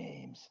take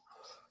names.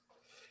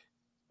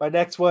 My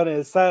next one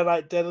is Silent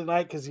Night, Deadly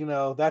Night because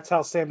that's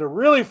how Santa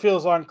really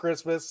feels on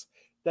Christmas.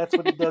 That's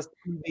what he does.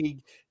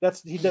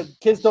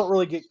 Kids don't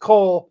really get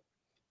coal.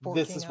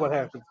 This is what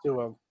happens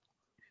to him.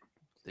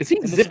 Is he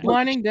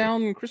ziplining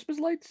down Christmas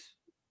lights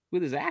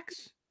with his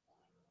axe?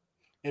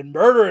 And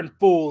murdering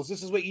fools.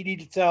 This is what you need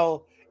to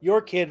tell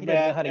your kid, He doesn't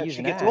know Matt, how to as use she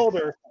an gets axe.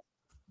 older.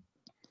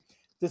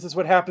 This is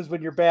what happens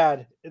when you're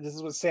bad. And this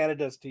is what Santa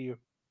does to you.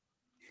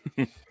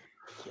 Kills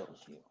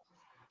you.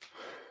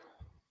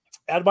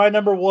 And my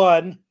number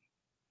 1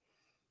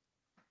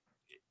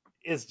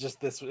 is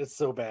just this. It's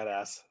so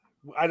badass.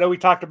 I know we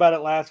talked about it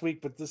last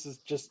week, but this is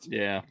just...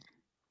 Yeah.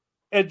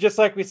 And just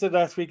like we said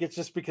last week, it's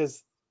just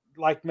because,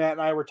 like Matt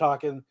and I were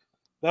talking,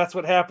 that's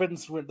what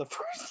happens when the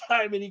first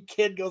time any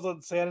kid goes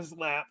on Santa's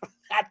lap.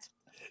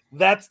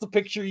 That's the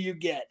picture you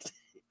get.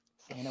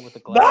 Santa with the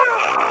glass.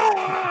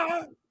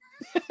 Ah!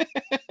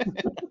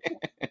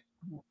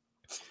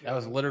 That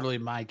was literally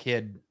my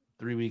kid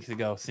 3 weeks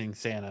ago seeing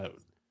Santa.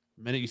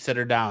 The minute you set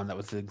her down, that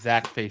was the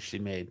exact face she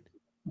made.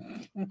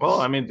 Well,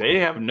 I mean, they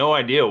have no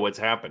idea what's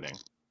happening.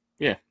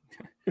 Yeah.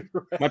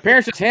 My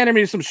parents just handed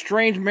me some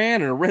strange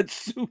man in a red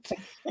suit.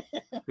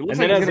 And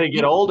then as they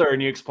get older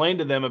and you explain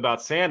to them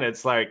about Santa,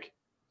 it's like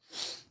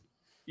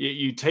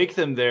you take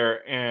them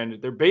there and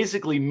they're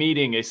basically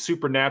meeting a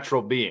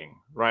supernatural being,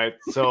 right?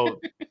 So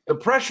the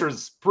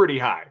pressure's pretty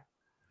high.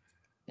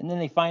 And then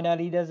they find out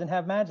he doesn't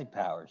have magic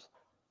powers.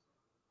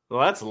 Well,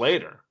 that's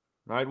later,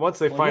 right? Once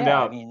they Well, find yeah,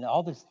 out. I mean,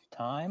 all this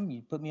time,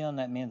 you put me on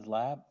that man's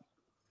lap.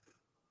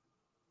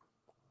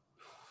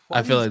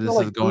 I feel like this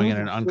is going in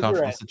an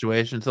uncomfortable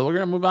situation. So we're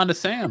going to move on to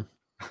Sam.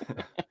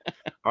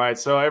 All right.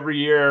 So every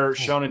year,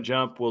 Shonen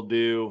Jump will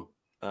do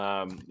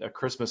a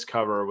Christmas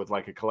cover with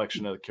like a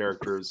collection of the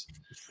characters.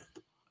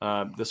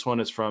 This one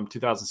is from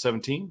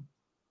 2017.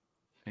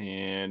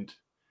 And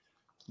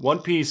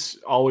One Piece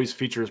always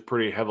features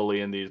pretty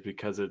heavily in these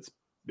because it's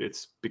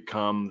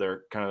become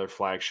their kind of their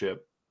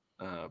flagship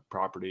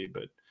property.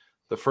 But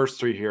the first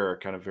 3 here are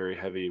kind of very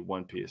heavy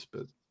One Piece,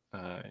 but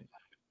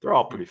they're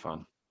all pretty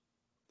fun.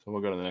 So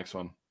we'll go to the next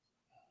one.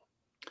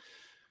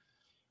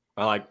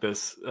 I like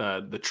this,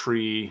 the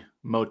tree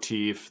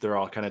motif. They're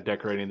all kind of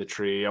decorating the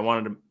tree. I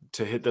wanted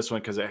to hit this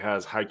one because it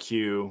has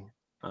Haikyuu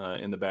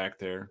in the back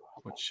there,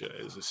 which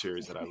is a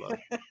series that I love.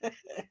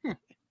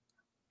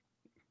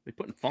 They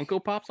putting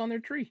Funko Pops on their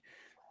tree.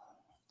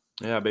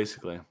 Yeah,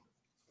 basically.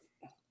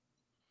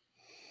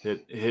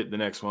 Hit the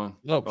next one.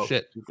 Oh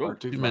shit!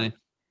 Too many.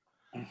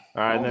 All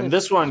right, and then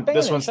this this one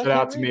Spanish, stood I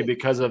out can't to read me it.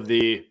 because of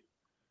the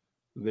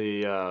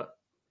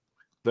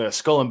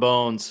Skull and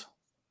Bones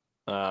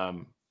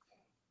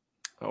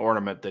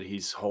ornament that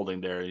he's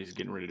holding there. He's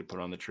getting ready to put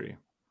on the tree.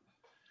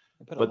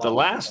 But the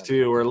last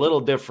 2 were a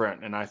little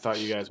different, and I thought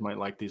you guys might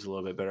like these a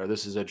little bit better.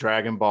 This is a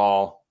Dragon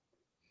Ball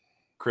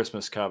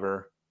Christmas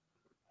cover.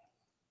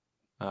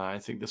 I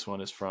think this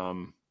one is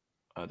from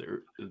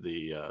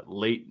the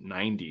late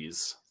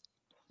 90s.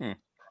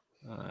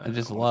 I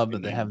just love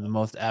that they have the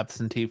most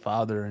absentee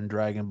father in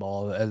Dragon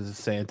Ball as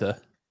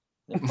Santa.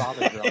 Their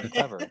fathers are on the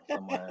cover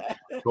somewhere.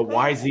 But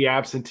why is he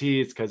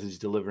absentee? It's because he's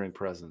delivering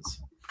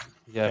presents.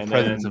 Yeah, And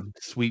presents then- of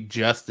sweet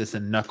justice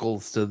and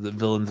knuckles to the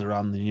villains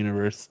around the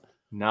universe.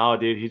 No,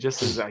 dude, he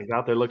just is. He's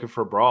out there looking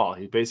for a brawl.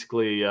 He's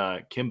basically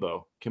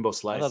Kimbo I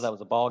Slice. thought that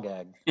was a ball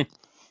gag.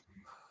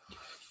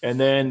 And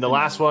then the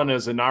last one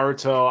is a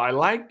Naruto. I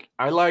like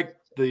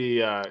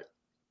the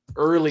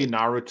early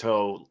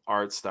Naruto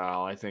art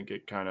style. I think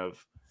it kind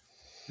of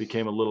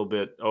became a little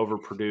bit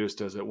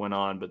overproduced as it went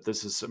on. But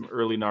this is some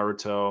early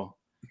Naruto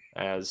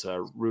as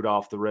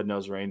Rudolph the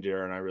Red-Nosed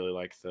Reindeer, and I really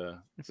like the.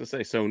 As I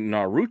say, so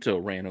Naruto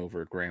ran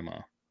over Grandma.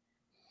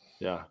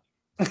 Yeah.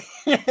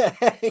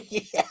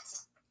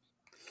 Yes.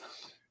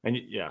 And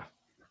yeah.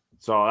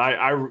 So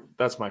I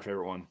that's my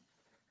favorite one.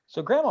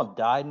 So Grandma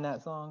died in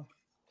that song?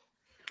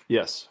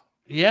 Yes.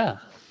 Yeah.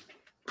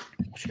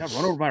 She got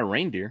run over by a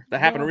reindeer. That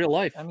happened in real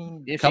life. I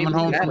mean, Coming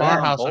home from our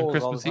house on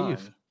Christmas Eve.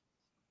 Eve.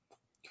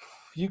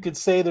 You could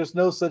say there's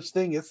no such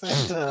thing as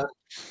Santa.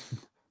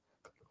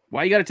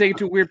 Why you got to take it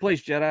to a weird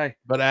place, Jedi?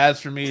 But as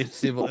for me,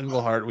 Steve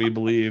Englehart, we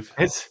believe.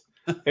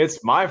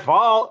 It's my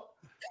fault.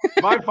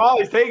 My fault.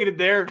 He's taking it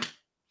there.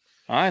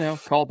 I know.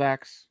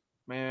 Callbacks.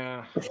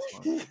 Man.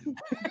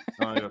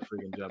 I'm gonna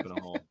freaking jump in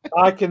a hole.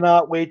 I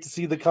cannot wait to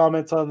see the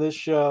comments on this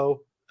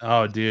show.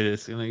 Oh, dude,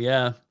 it's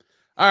gonna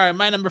All right,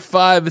 my number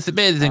 5 is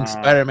Amazing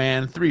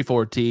Spider-Man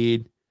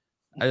 314.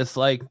 I just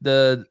like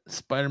the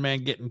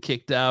Spider-Man getting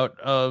kicked out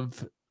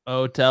of a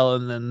hotel,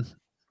 and then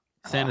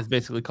Santa's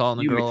basically calling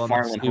the girl on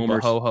the scoop a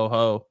ho ho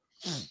ho.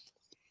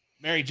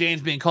 Mary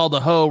Jane's being called a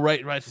hoe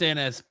right by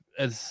Santa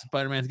as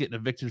Spider-Man's getting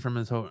evicted from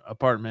his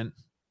apartment.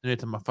 And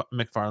it's a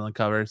McFarlane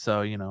cover,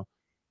 so you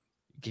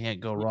can't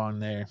go wrong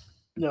there.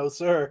 No,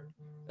 sir.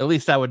 At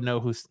least I would know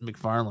who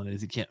McFarlane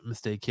is. You can't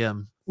mistake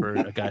him for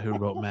a guy who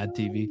wrote Mad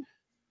TV.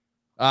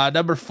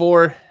 Number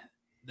 4,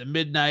 The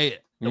Midnight,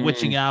 The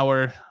Witching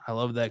Hour. I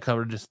love that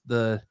cover. Just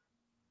the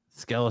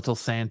skeletal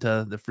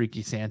Santa, the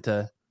freaky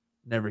Santa,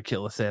 never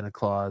kill a Santa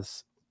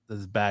Claus.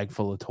 This bag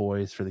full of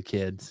toys for the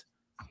kids.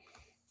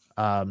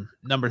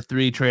 Number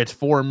 3,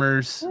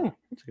 Transformers.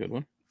 That's a good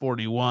one.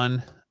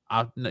 41.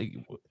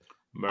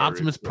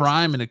 Optimus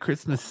Prime in a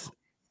Christmas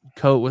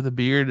coat with a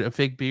beard, a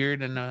fake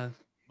beard, and a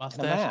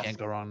mustache. Can't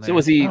go wrong there. So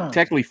was he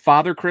technically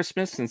Father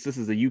Christmas since this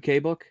is a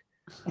UK book?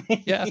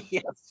 Yeah. Yes.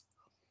 He's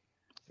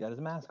got his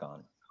mask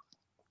on.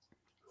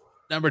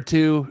 Number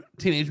 2,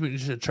 Teenage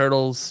Mutant Ninja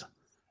Turtles,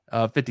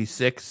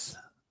 56.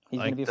 He's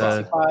like gonna be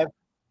 65.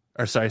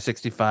 Or sorry,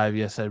 65.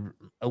 Yes, I'm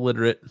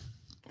illiterate.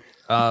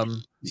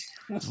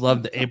 Just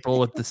love the April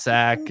with the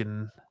sack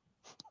and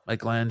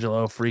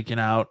Michelangelo freaking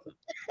out.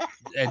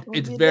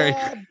 It's very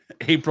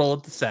April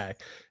with the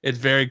sack. It's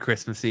very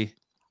Christmassy.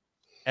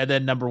 And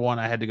then number 1,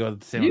 I had to go with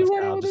the same as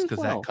Kyle just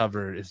because that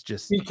cover is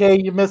just.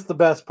 BK, you missed the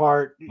best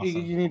part.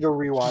 Awesome. You need to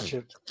rewatch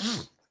it.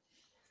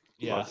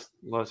 Yeah.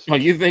 Oh,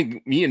 you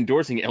think me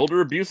endorsing elder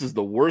abuse is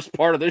the worst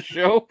part of this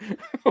show?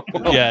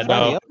 Yeah,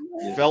 no.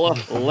 Fella,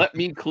 let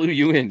me clue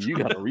you in. You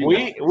got to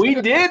read. We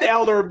did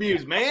elder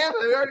abuse, man.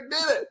 We already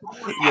did it.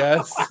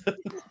 Yes.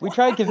 We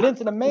tried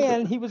convincing a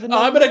man he was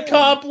I'm an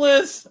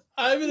accomplice.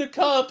 I'm an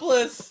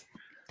accomplice.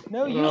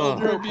 No, you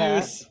elder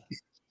abuse.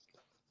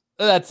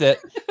 That's it.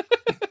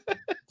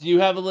 Do you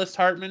have a list,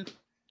 Hartman?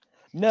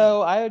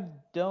 No, I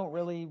don't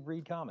really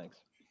read comics.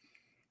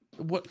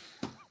 What?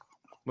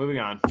 Moving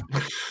on.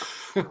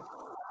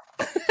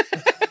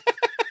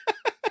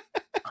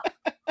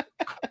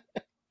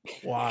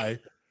 Why?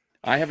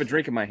 I have a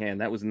drink in my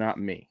hand. That was not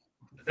me.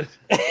 But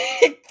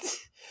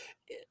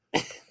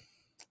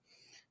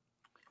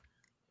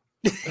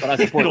I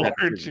support It'll that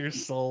hurt decision. your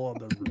soul on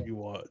the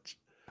rewatch.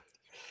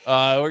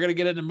 We're gonna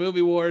get into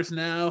movie wars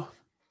now,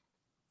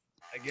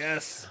 I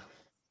guess.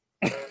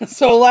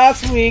 So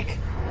last week,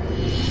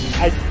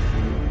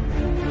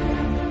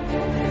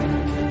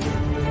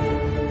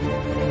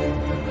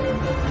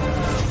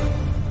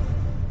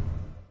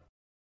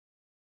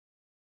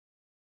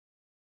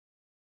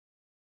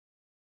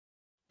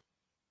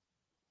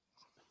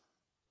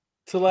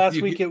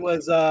 it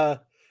was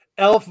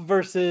Elf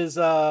versus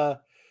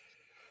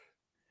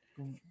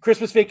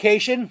Christmas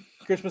Vacation.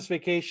 Christmas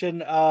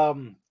Vacation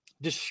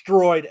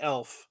destroyed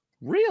Elf.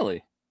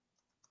 Really?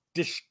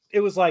 It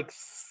was like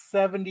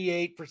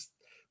 78%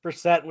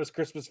 was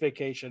Christmas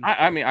Vacation.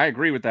 I mean, I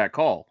agree with that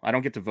call. I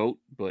don't get to vote,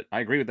 but I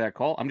agree with that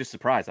call. I'm just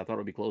surprised. I thought it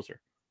would be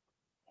closer.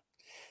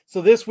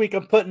 So this week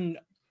I'm putting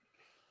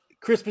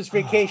Christmas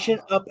Vacation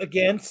up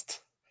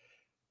against.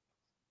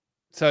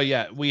 So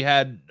yeah, we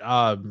had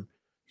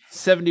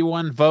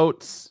 71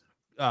 votes.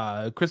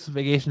 Christmas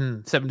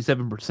Vacation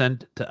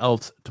 77% to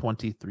Elf's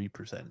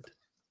 23%.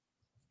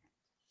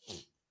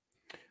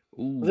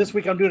 This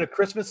week I'm doing a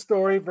Christmas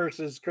Story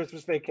versus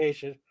Christmas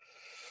Vacation.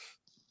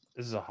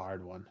 This is a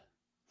hard one.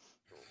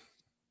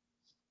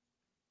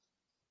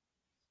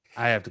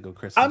 I have to go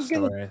Christmas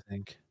Story, I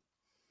think.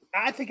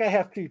 I think I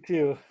have to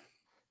too.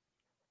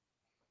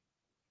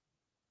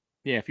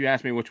 Yeah, if you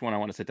ask me which one I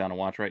want to sit down and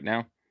watch right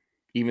now,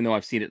 even though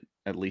I've seen it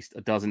at least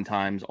a dozen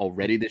times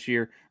already this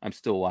year, I'm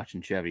still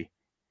watching Chevy.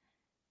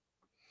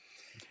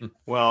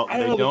 Well,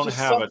 they don't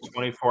have a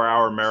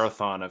 24-hour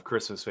marathon of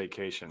Christmas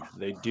Vacation.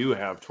 They do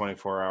have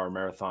 24-hour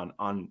marathon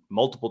on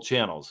multiple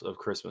channels of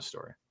Christmas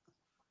Story.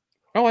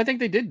 Oh, I think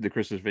they did the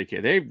Christmas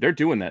Vacation. They're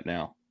doing that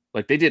now.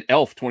 Like they did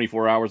Elf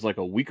 24 hours like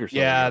a week or so.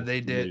 Yeah, ago.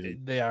 they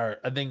did. They are.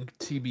 I think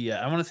TBS.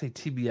 I want to say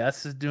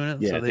TBS is doing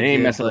it. Yeah, so they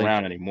ain't messing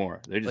around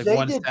anymore. They're just They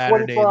one did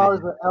Saturday. 24 hours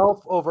of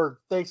Elf over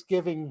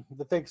Thanksgiving,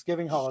 the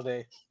Thanksgiving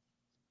holiday.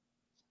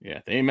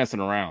 Yeah, they ain't messing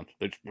around.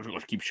 We're going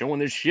to keep showing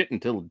this shit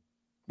until,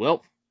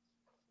 well,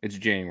 it's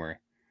January.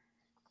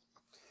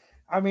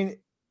 I mean,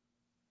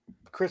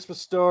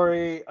 Christmas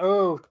Story.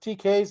 Oh,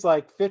 TK's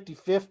like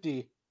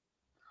 50-50.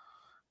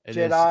 It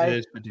Jedi.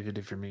 is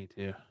 50-50 for me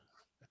too.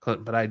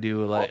 But I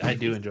do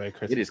enjoy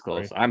Christmas. It is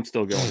close. Story. I'm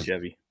still going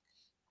Chevy.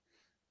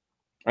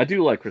 I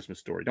do like Christmas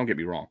Story. Don't get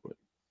me wrong, but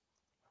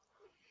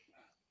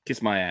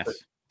kiss my ass.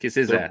 Kiss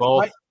his They're ass.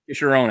 both,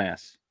 Kiss your own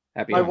ass.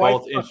 Happy. My they're wife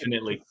both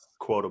infinitely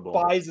quotable.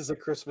 despises A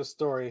Christmas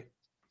Story.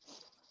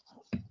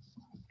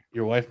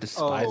 Your wife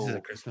despises Oh.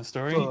 A Christmas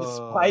Story. She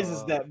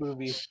despises that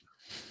movie.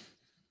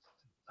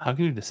 How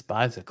can you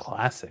despise a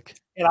classic?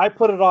 And I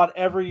put it on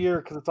every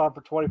year because it's on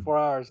for 24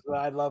 hours.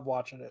 I love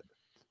watching it.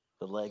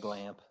 The leg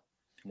lamp.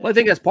 Well, I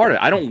think that's part of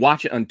it. I don't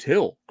watch it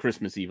until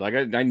Christmas Eve. Like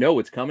I know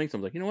it's coming, so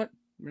I'm like, you know what?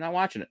 We're not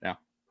watching it now.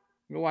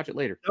 We'll watch it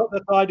later. Nope,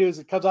 that's all I do is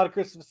it comes out of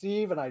Christmas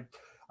Eve and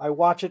I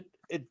watch it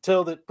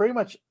until it pretty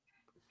much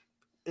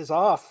is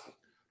off.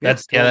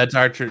 That's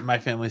my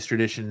family's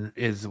tradition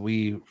is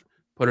we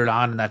put it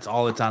on and that's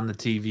all it's on the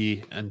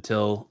TV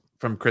until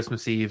from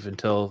Christmas Eve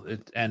until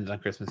it ends on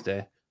Christmas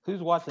Day.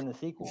 Who's watching the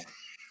sequel?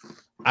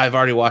 I've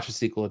already watched the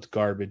sequel. It's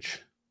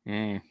garbage.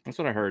 That's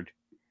what I heard.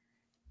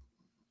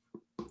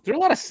 Is there a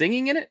lot of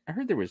singing in it? I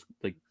heard there was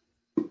like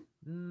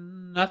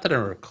not that I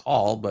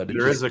recall, but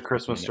there is a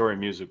Christmas Story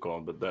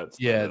musical, but that's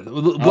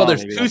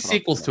there's two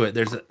sequels to it.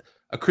 There's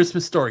a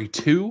Christmas Story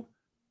 2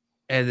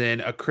 and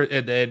then a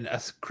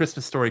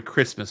Christmas Story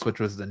Christmas, which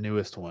was the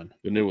newest one.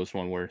 The newest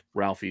one where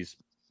Ralphie's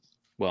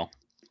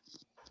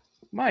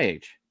my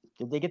age.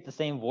 Did they get the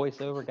same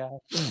voiceover guy?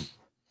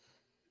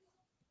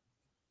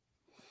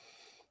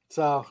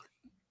 So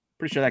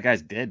pretty sure that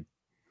guy's dead.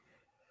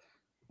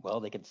 Well,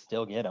 they could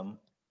still get him.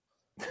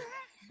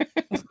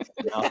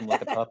 Mouth him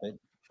like a puppet.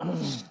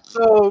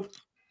 So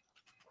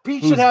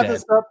Pete should Who's have dead?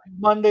 this up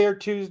Monday or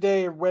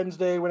Tuesday or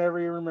Wednesday, whenever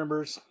he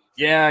remembers.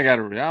 Yeah, I got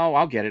it. Oh,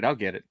 I'll get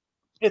it.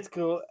 It's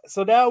cool.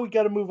 So now we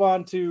got to move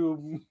on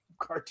to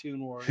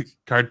Cartoon Wars.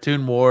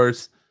 Cartoon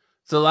Wars.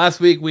 So last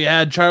week we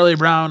had Charlie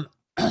Brown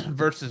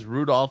versus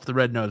Rudolph the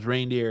Red-Nosed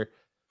Reindeer.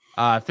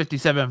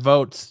 57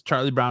 votes.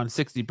 Charlie Brown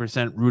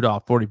 60%.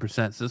 Rudolph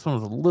 40%. So this one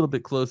was a little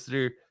bit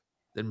closer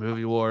than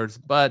Movie Wars,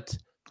 but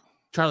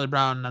Charlie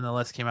Brown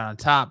nonetheless came out on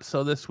top.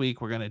 So this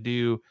week we're gonna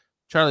do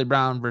Charlie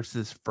Brown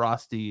versus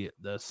Frosty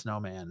the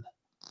Snowman.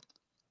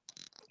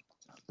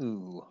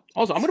 Ooh.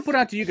 Also, I'm gonna put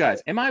out to you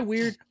guys. Am I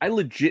weird? I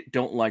legit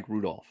don't like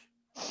Rudolph.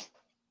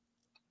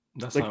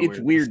 That's like not it's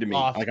weird to me.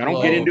 Soft Like I don't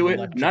glow get into of it. I'm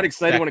electric not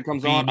excited when it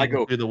comes on. I beaming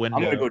go through the window.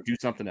 I'm gonna go do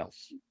something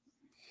else.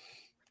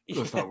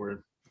 That's not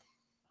weird.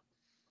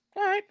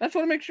 All right, that's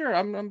what I make sure.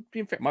 I'm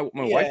being fair. My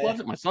wife loves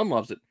it. My son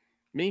loves it.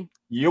 Me,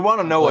 You want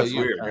to know what's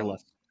weird? care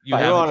less. You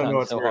I have want it. to know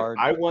what's so weird. hard.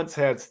 I once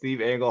had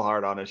Steve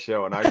Englehart on a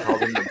show, and I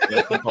called him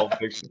the Pulp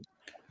Fiction.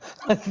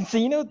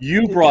 So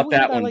You brought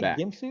that one like back.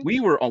 gimp suits? We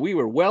were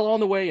well on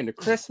the way into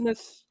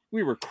Christmas.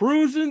 We were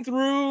cruising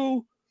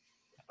through.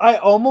 I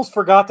almost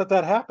forgot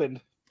that happened.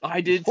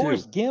 I did too.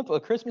 Forrest Gimp, a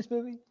Christmas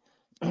movie?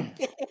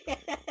 It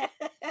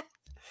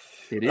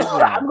is.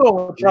 I'm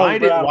going with Charlie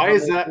Brown. Why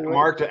is that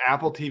marked to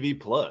Apple TV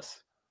Plus?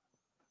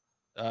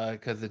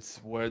 Because it's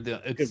where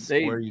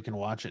where you can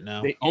watch it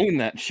now. They own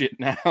that shit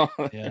now.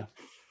 Yeah.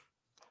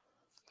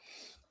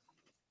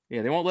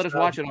 Yeah, they won't let us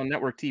watch it on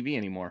network TV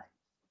anymore.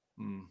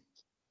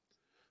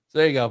 So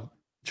there you go.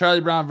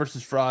 Charlie Brown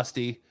versus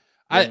Frosty.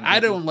 I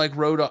don't like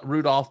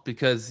Rudolph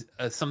because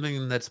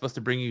something that's supposed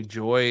to bring you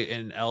joy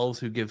in elves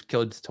who give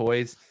kids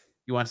toys.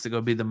 He wants to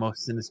go be the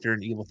most sinister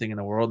and evil thing in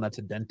the world, and that's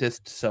a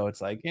dentist. So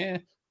it's like,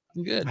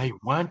 I'm good. I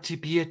want to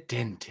be a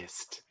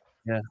dentist.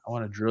 Yeah, I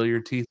want to drill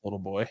your teeth, little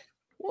boy.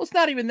 Well, it's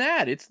not even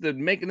that. It's the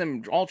making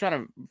them all trying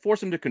to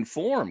force him to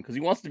conform because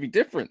he wants to be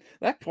different.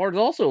 That part is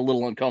also a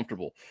little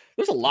uncomfortable.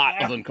 There's a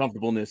lot of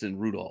uncomfortableness in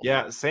Rudolph.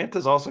 Yeah,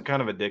 Santa's also kind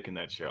of a dick in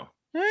that show.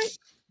 Right?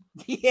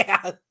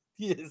 Yeah,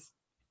 he is.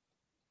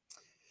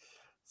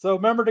 So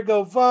remember to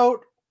go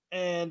vote,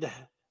 and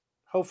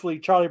hopefully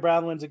Charlie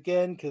Brown wins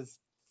again because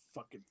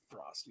fucking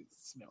Frosty the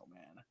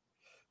Snowman.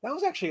 That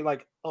was actually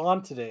like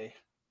on today.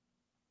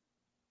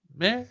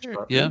 Yeah.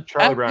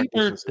 Charlie Brown Happy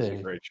Christmas is a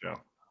birthday. great show.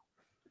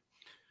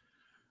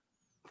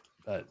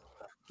 But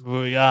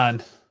moving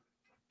on.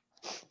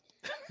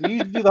 We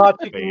used to do the Hot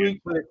Chicken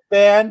Week, but it's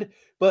banned.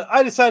 But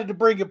I decided to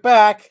bring it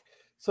back.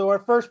 So our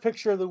first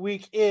picture of the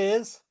week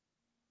is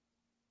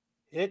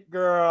Hit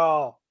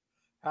Girl.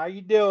 How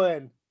you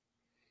doing?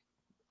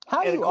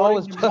 How And you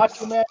according always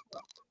to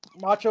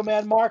Macho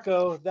Man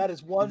Marco, that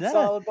is one that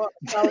solid bite.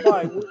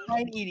 I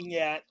ain't eating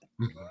yet.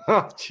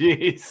 Oh,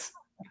 jeez.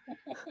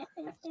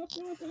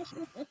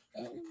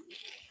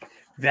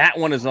 That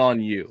one is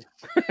on you.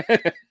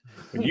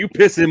 When you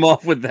piss him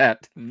off with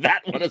that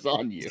one is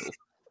on you.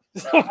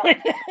 So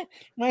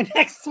my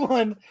next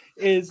one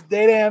is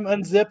Daydam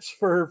unzips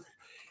for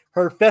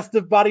her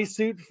festive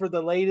bodysuit for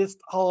the latest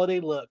holiday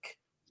look.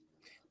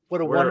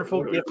 What a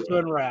wonderful gift to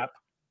unwrap.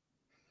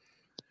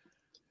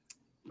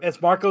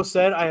 As Marco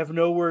said, I have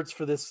no words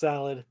for this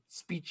salad.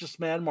 Speechless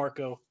man,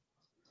 Marco.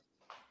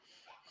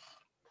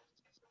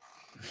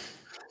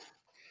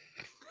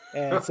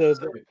 And so,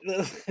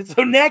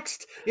 so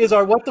next is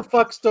our what the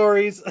fuck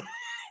stories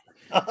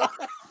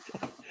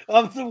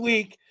of the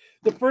week.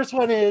 The first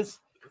one is,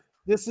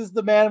 this is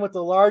the man with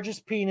the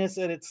largest penis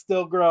and it's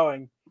still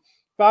growing.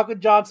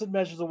 Falcon Johnson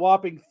measures a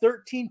whopping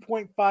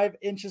 13.5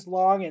 inches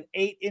long and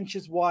 8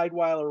 inches wide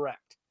while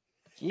erect.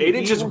 8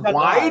 inches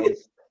wide?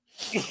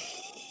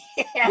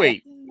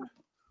 Wait,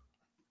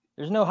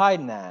 There's no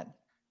hiding that.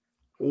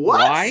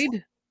 What?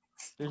 wide?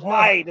 There's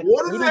Wide.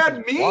 What does 8 that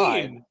inches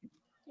wide. mean?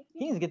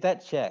 He needs to get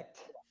that checked.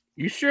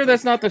 You sure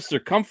that's not the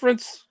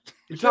circumference?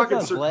 You're Sure talking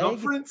does, leg.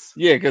 circumference?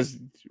 Yeah, because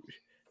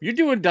you're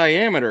doing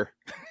diameter.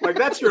 Like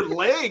that's your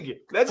leg.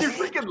 That's your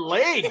freaking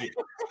leg.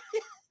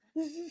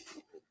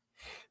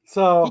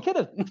 So He could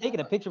have taken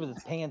a picture with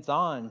his pants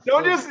on.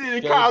 Don't so just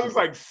it Kyle shows looks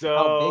like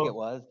how big it so.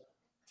 was.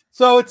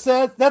 So it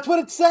says, that's what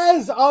it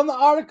says on the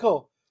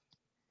article.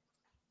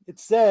 It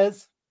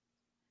says,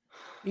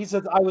 he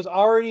says, I was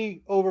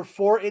already over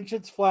 4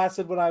 inches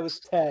flaccid when I was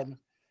 10.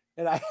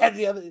 And I had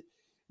the other.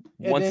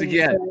 and Once then he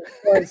again.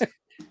 said it says,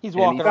 He's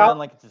And walking he- around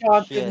like it's his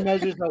Johnson shit.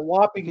 measures a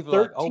whopping People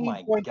are like, oh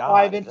my 13.5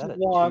 God, is inches that a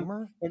long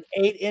tumor? and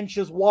 8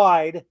 inches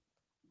wide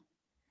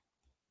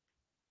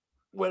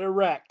when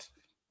erect.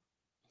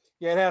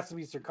 Yeah, it has to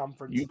be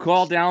circumference. You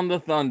call down the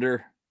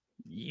thunder.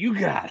 You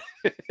got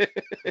it.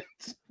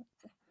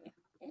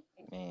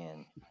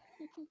 Man.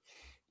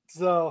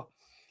 So,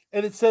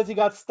 and it says he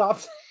got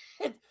stopped.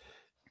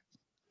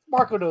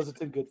 Marco knows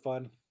it's in good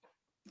fun.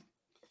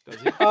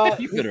 You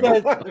He could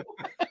says, have.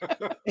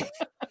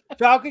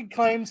 Falcon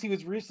claims he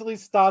was recently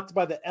stopped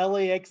by the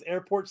LAX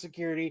airport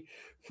security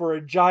for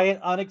a giant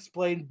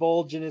unexplained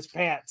bulge in his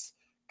pants,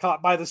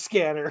 caught by the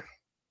scanner.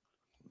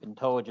 Been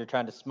told you're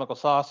trying to smuggle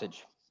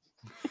sausage.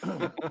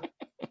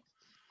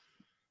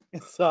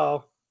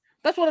 So,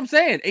 That's what I'm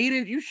saying. 8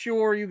 inch. You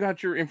sure you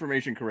got your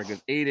information correct?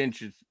 It's 8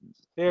 inches.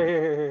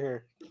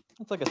 here.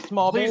 It's like a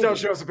small Please baby. don't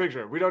show us a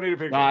picture. We don't need a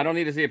picture. No, I don't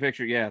need to see a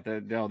picture. Yeah,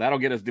 no, that'll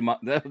get us.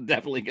 That'll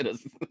definitely get us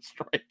a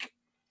strike.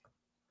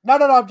 No,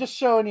 I'm just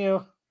showing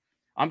you.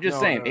 I'm just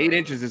No, saying, no, 8 no,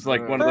 inches is no,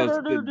 like no, one of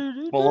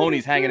those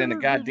baloney's hanging in the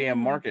goddamn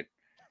market.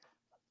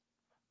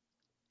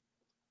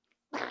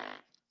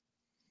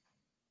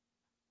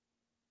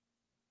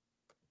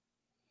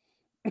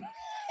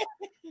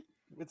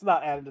 It's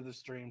not added to the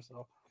stream,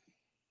 so.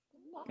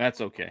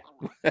 That's okay.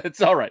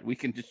 It's all right. We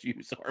can just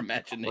use our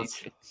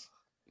imaginations.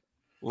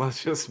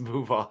 Let's just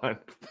move on.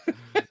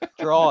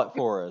 Draw it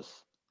for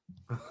us.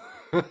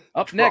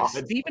 Up Draw next,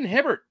 it. Stephen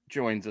Hibbert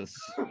joins us.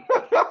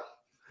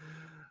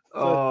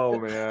 Oh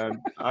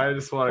man, I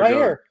just want Right to go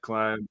here.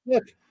 climb.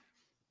 Look.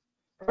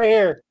 Right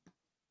here.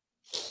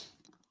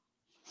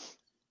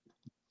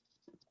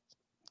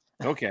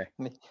 Okay.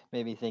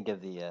 Made me think of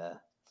the It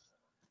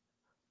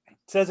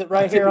says it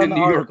right It's in here on the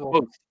New York article.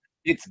 Post.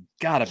 It's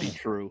gotta be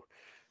true.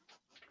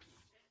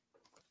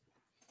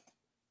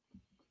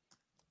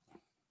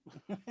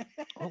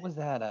 what was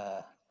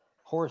that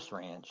horse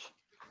ranch?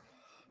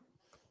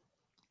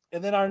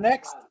 And then our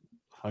next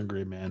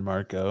Hungry man,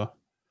 Marco.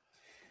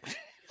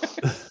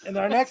 And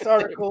our next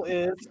article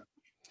is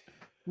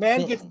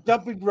man gets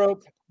jump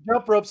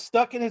rope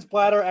stuck in his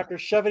bladder after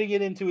shoving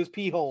it into his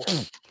pee hole.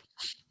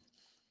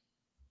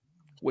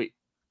 Wait.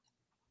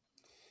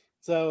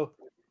 So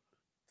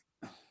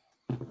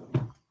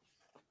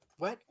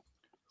what?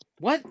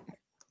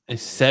 A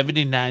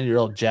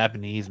 79-year-old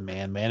Japanese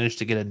man managed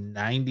to get a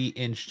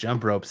 90-inch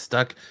jump rope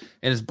stuck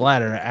in his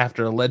bladder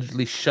after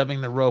allegedly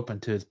shoving the rope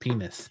into his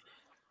penis.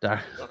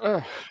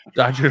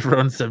 Doctors wrote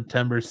in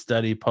September's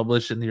study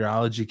published in the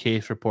Urology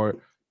Case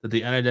Report that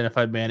the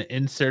unidentified man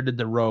inserted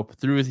the rope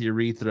through his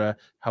urethra.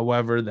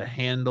 However, the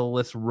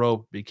handleless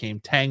rope became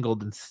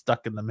tangled and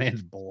stuck in the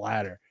man's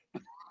bladder.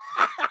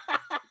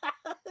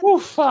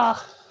 Oof.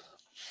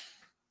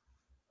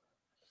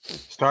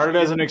 Started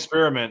as an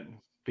experiment,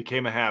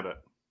 became a habit.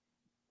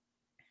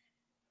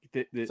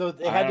 So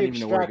they I had to don't even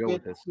know where to extract go it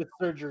with this. with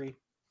surgery.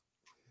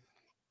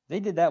 They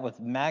did that with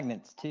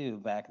magnets too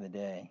back in the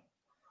day.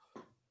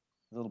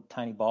 Little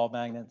tiny ball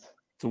magnets.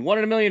 It's a 1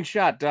 in a million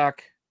shot,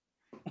 Doc.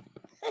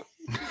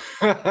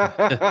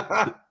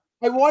 I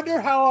wonder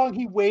how long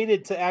he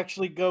waited to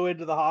actually go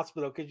into the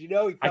hospital because he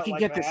I felt can like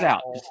get an this out.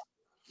 asshole.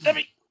 Let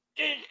me.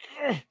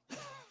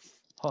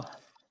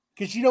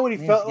 Because you know what he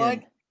Man's felt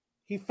getting- like?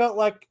 He felt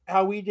like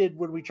how we did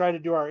when we tried to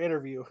do our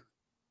interview.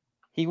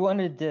 He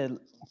wanted to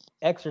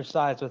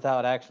exercise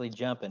without actually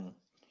jumping.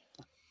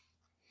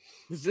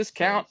 Does this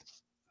count?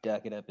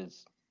 Duck it up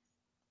his.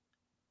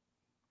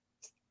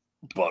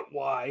 But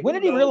why? When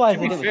Who did he knows? realize To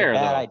that be it was fair, a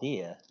bad though.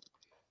 idea?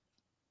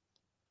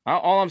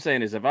 All I'm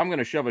saying is, if I'm going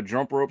to shove a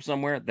jump rope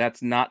somewhere,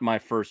 that's not my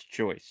first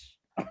choice.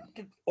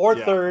 Or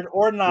Yeah. third,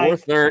 or Or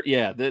ninth, third,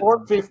 yeah.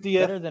 or 50th.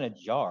 Better than a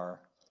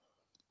jar.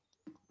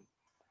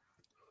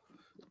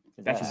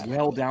 Is That's that-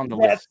 well down the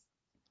Yes, list.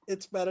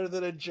 it's better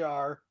than a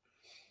jar.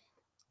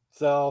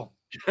 So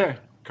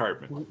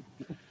Cartman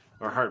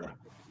or Hartman.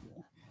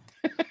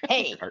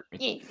 Hey.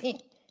 Hartman.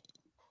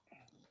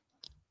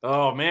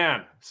 Oh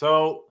man!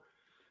 So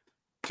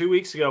 2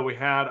 weeks ago we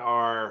had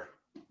our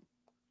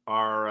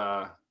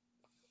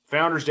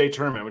Founders Day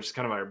tournament, which is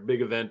kind of our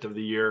big event of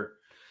the year.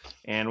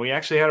 And we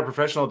actually had a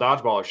professional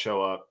dodgeballer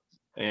show up,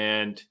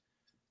 and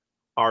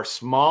our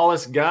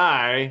smallest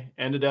guy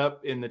ended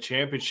up in the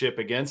championship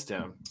against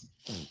him.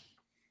 Because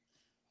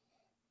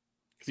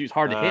he was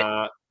hard to hit.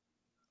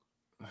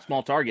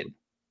 Small target.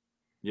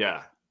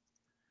 Yeah.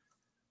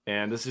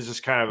 And this is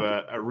just kind of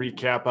a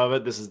recap of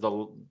it. This is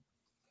the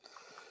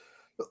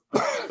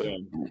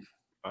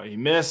he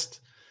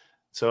missed.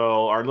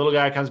 So our little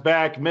guy comes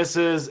back,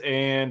 misses,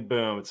 and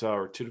boom, it's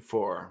over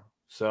 2-4.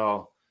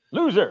 So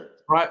loser.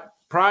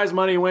 Prize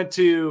money went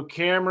to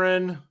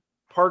Cameron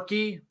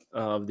Parkey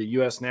of the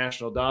U.S.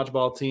 national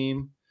dodgeball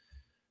team.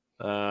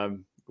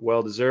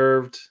 Well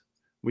deserved.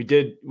 We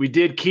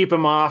did keep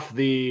him off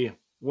the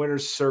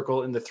winner's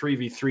circle in the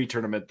 3v3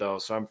 tournament, though.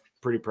 So I'm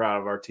pretty proud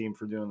of our team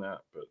for doing that.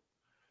 But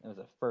it was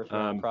a first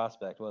round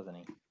prospect, wasn't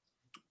he?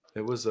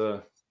 It was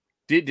a.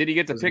 Did he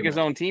get to pick his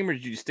own team, or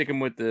did you stick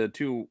him with the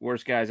two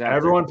worst guys out?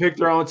 Everyone picked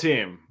their own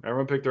team.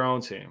 Everyone picked their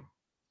own team.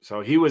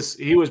 So he was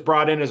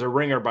brought in as a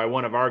ringer by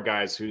one of our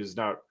guys who's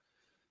not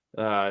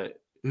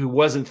who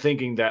wasn't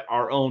thinking that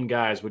our own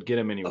guys would get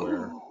him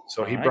anywhere.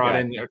 So he brought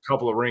in a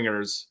couple of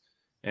ringers,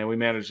 and we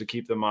managed to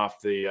keep them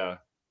off the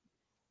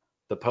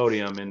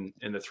podium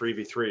in the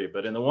 3v3.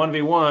 But in the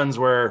 1v1s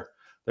where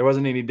there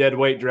wasn't any dead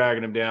weight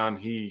dragging him down,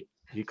 he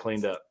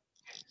cleaned up.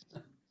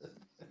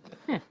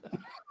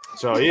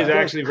 So he's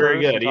actually very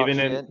good. Even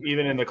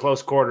in the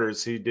close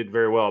quarters, he did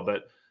very well.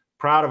 But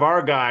proud of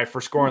our guy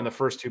for scoring the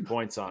first 2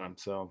 points on him.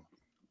 So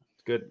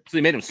it's good. So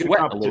he made him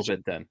sweat a little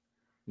bit then.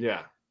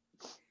 Yeah.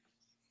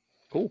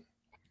 Cool.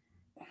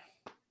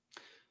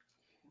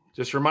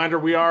 Just a reminder,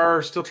 we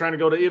are still trying to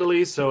go to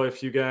Italy. So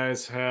if you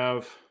guys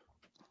have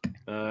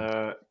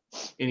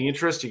any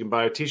interest, you can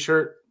buy a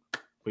T-shirt.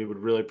 We would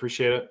really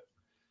appreciate it.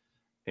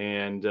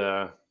 And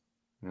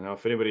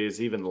if anybody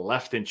is even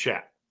left in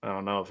chat, I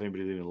don't know if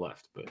anybody's even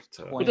left, but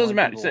it doesn't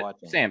matter.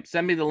 Sam,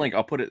 send me the link.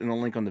 I'll put it in the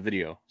link on the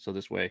video, so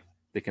this way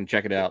they can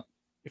check it out.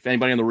 If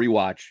anybody on the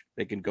rewatch,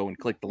 they can go and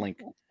click the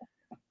link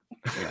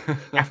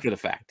after the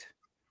fact.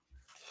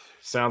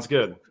 Sounds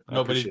good.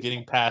 Nobody's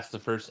getting past the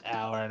first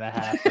hour and a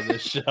half of the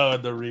show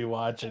and the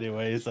rewatch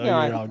anyway, so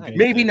you're all good.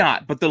 Maybe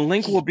not, but the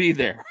link will be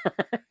there.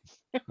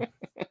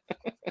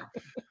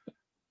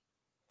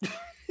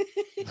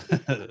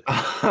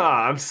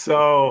 I'm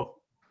so.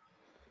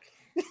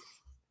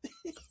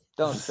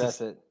 Don't stress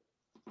it.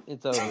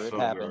 It's over. It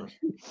happened.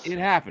 It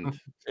happened.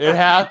 It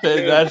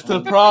happened. That's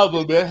the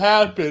problem. It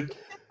happened.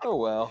 Oh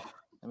well.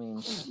 I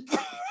mean,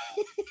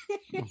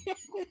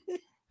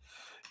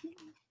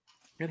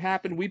 it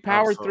happened. We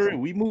powered through.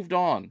 We moved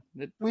on.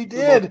 We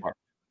did.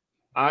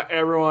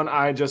 Everyone,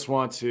 I just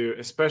want to,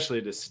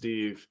 especially to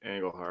Steve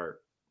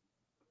Englehart.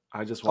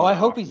 I just want. Oh, I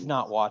hope he's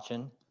not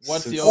watching.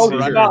 What's the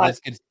over-under this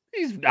gets?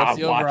 He's not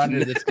watching.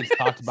 This gets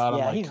talked about on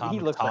like he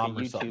looks Tom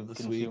like a or something YouTube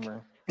this week.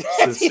 consumer.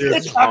 Sincere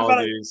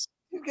apologies.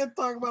 You can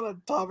talk about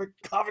Atomic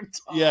Tom.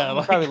 Yeah,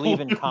 like, probably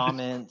leaving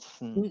comments.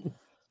 And...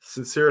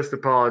 Sincerest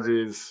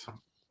apologies.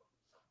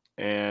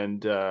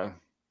 And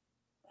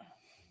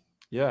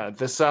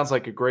this sounds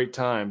like a great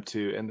time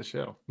to end the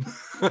show.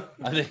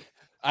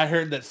 I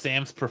heard that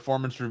Sam's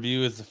performance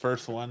review is the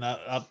first one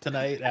up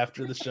tonight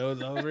after the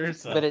show's over.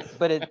 So.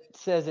 But it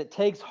says it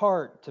takes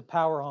heart to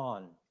power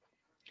on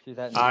through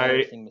that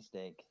embarrassing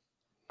mistake.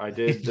 I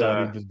did. He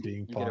was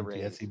being punked.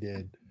 Yes, he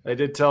did. I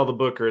did tell the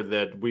booker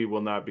that we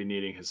will not be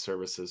needing his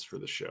services for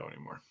the show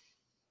anymore.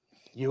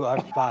 You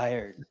are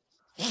fired.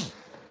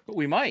 But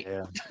we might.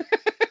 Yeah.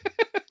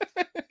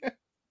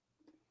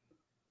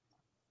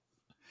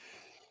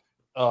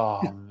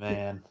 Oh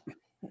man.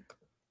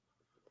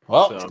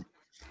 Well,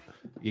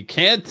 you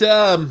can't.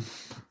 I'm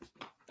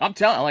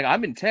telling. Like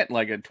I'm intent.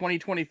 Like a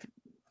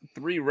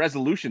 2023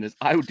 resolution is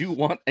I do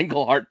want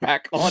Englehart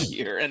back on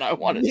here, and I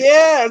want it.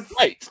 Yes.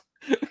 Right.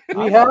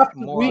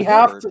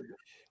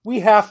 We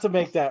have to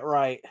make that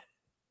right.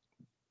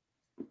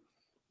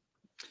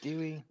 Do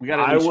we?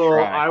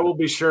 I will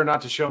be sure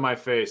not to show my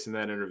face in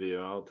that interview.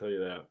 I'll tell you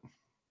that.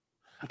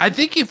 I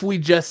think if we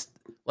just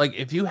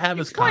if you have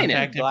his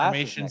contact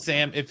information,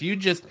 Sam, if you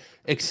just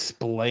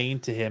explain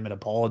to him and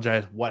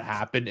apologize what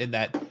happened, and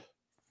that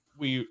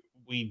we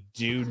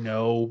do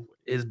know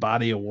his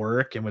body of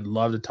work and would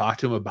love to talk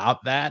to him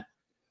about that,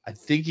 I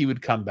think he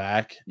would come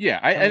back. Yeah,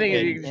 I think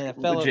it's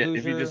legit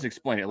if you just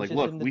explain it. Like,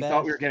 look, we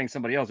thought we were getting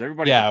somebody else.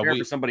 Everybody prepared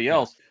for somebody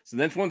else. So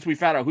then once we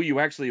found out who you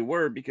actually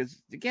were,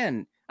 because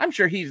again, I'm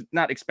sure he's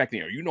not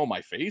expecting, you know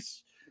my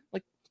face.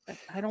 Like,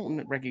 I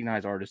don't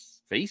recognize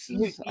artists'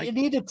 faces. You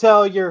need to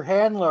tell your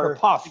handler,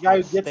 the guy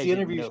who gets the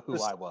interview,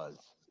 who I was,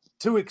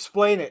 to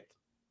explain it.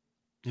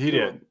 He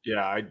did.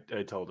 Yeah,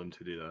 I told him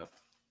to do that.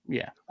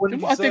 Yeah. What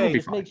did you say?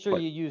 Just make sure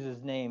you use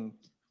his name,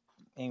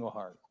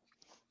 Englehart.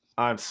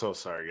 I'm so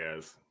sorry,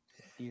 guys.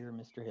 Dear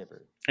Mr.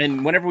 Hibbert.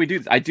 And whenever we do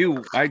this, I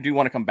do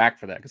want to come back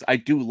for that because I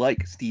do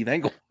like Steve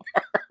Englehart.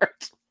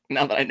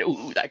 Now that I know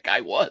who that guy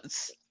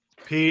was.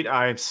 Pete,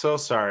 I'm so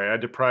sorry. I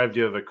deprived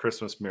you of a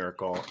Christmas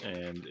miracle,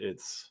 and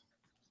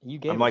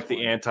I'm like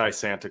the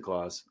anti-Santa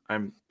Claus. I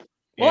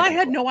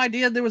had no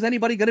idea there was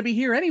anybody going to be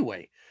here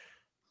anyway.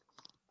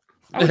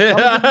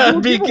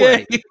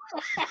 BK.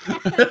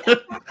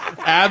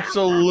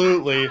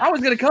 Absolutely. I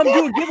was gonna come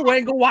do a giveaway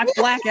and go watch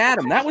Black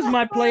Adam. That was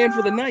my plan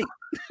for the night.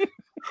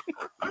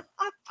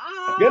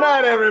 Good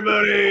night,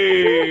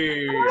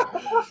 everybody.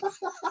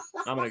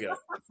 I'm gonna go.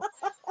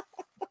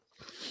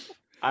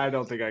 I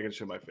don't think I can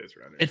show my face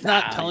around here. It's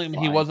not telling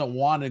him he wasn't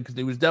wanted because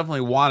he was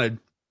definitely wanted.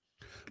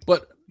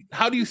 But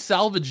how do you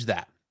salvage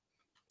that?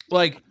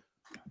 Like,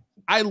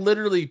 I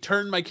literally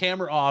turned my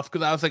camera off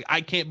because I was like,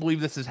 I can't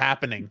believe this is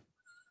happening.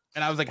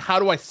 And I was like, how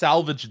do I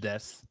salvage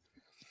this?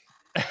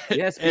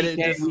 Yes,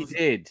 we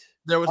did.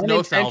 There was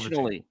no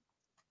salvaging.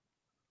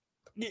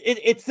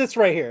 It's this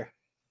right here.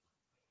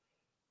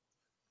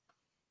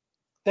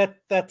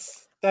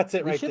 That's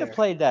it We right should there. have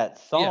played that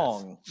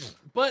song. Yes.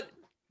 But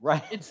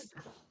right. It's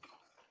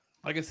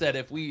like I said,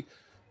 if we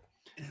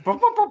I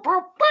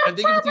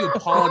think if you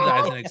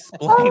apologize and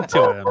explain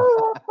to him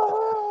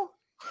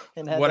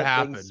And had what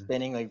that thing happened.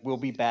 spinning like we'll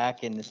be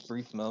back in this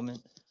brief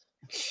moment.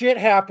 Shit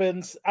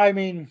happens. I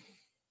mean,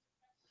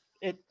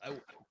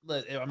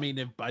 I mean,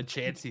 if by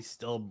chance he's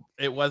still,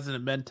 it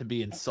wasn't meant to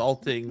be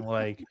insulting.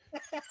 Like,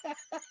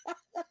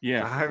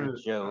 yeah,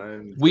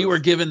 we were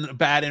given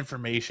bad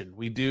information.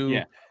 We do.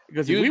 Yeah,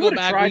 because you if we go would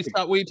back. have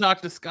tried. We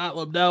talked to Scott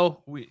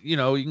Lobdell.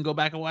 You can go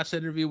back and watch the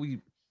interview.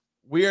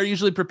 We are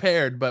usually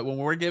prepared, but when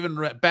we're given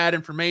bad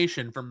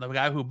information from the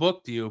guy who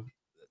booked you,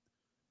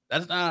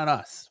 that's not on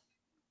us.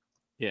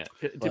 Yeah,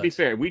 to be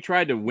fair, we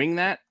tried to wing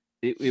that.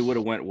 It would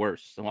have went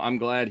worse. So I'm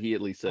glad he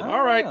at least said,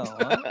 "All right,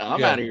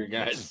 I'm out of here,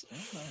 guys."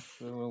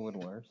 It would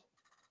worse.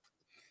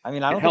 I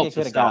mean, I don't helps think it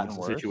could have gotten the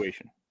worse.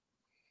 situation.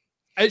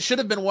 It should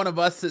have been one of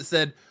us that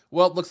said,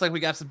 "Well, it looks like we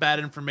got some bad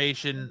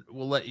information.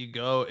 We'll let you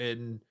go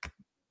and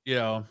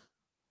regroup."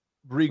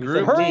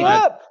 Said, hurry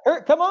up!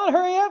 Come on,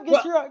 hurry up!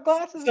 Get your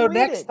glasses. So and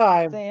read next it,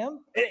 time,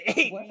 Sam.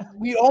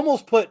 We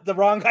almost put the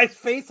wrong guy's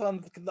face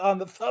on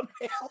the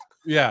thumbnail.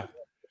 Yeah.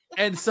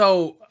 And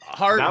so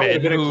Hartman, that would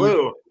have been a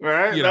clue,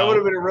 right? you That know, would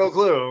have been a real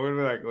clue. We'd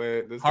be like,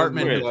 wait, this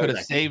Hartman doesn't look could like-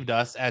 have saved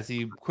us as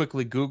he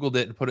quickly Googled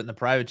it and put it in the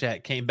private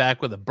chat, came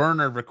back with a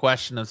burner of a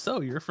question of, so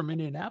you're from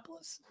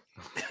Indianapolis?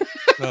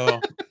 So,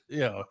 like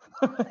Yeah,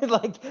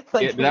 that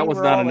we was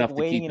were not all, enough like, to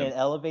waiting keep in him. an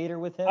elevator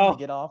with him Oh. to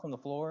get off on the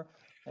floor.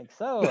 Like,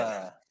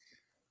 so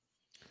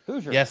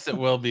Hoosier. yes, it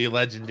will be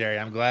legendary.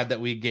 I'm glad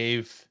that we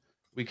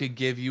could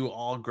give you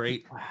all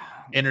great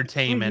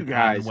entertainment you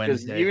guys, on because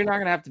Wednesday. you're not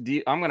gonna have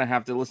to. I'm gonna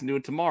have to listen to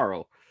it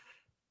tomorrow.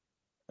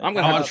 I'm Oh,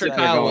 gonna have I'm to sure sit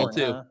there Kyle going,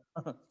 will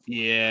too.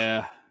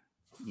 Yeah.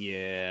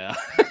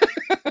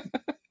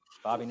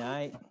 Bobby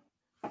Knight.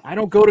 I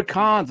don't go to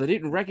cons. I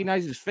didn't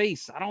recognize his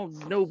face. I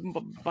don't know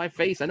by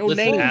face. I know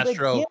Listen, names.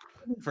 Astro,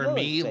 for good,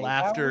 me, Jake. How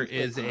laughter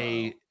is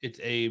it it's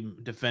a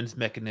defense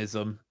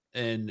mechanism,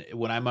 and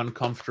when I'm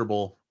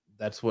uncomfortable,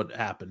 that's what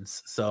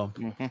happens. So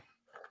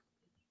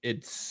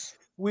it's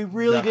We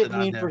really nothing didn't on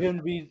mean for him. him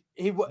to be.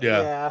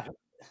 Yeah.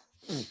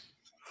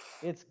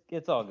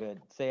 It's all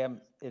good,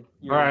 Sam. All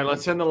right,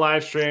 let's end the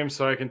live stream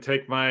so I can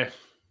take my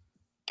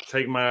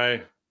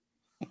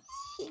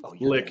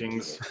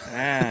lickings.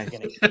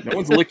 No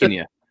one's licking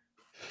you.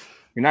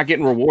 You're not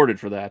getting rewarded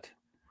for that.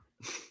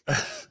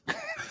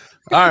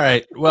 all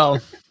right. Well,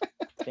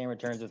 Sam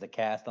returns with a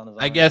cast on his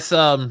I arm. guess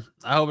I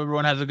hope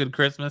everyone has a good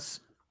Christmas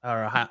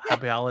or a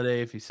happy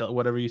holiday if you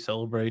whatever you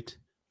celebrate.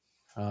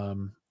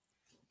 And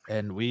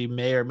we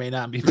may or may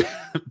not be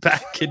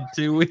back in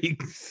 2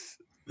 weeks.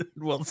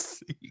 We'll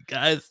see you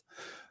guys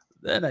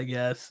then, I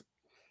guess.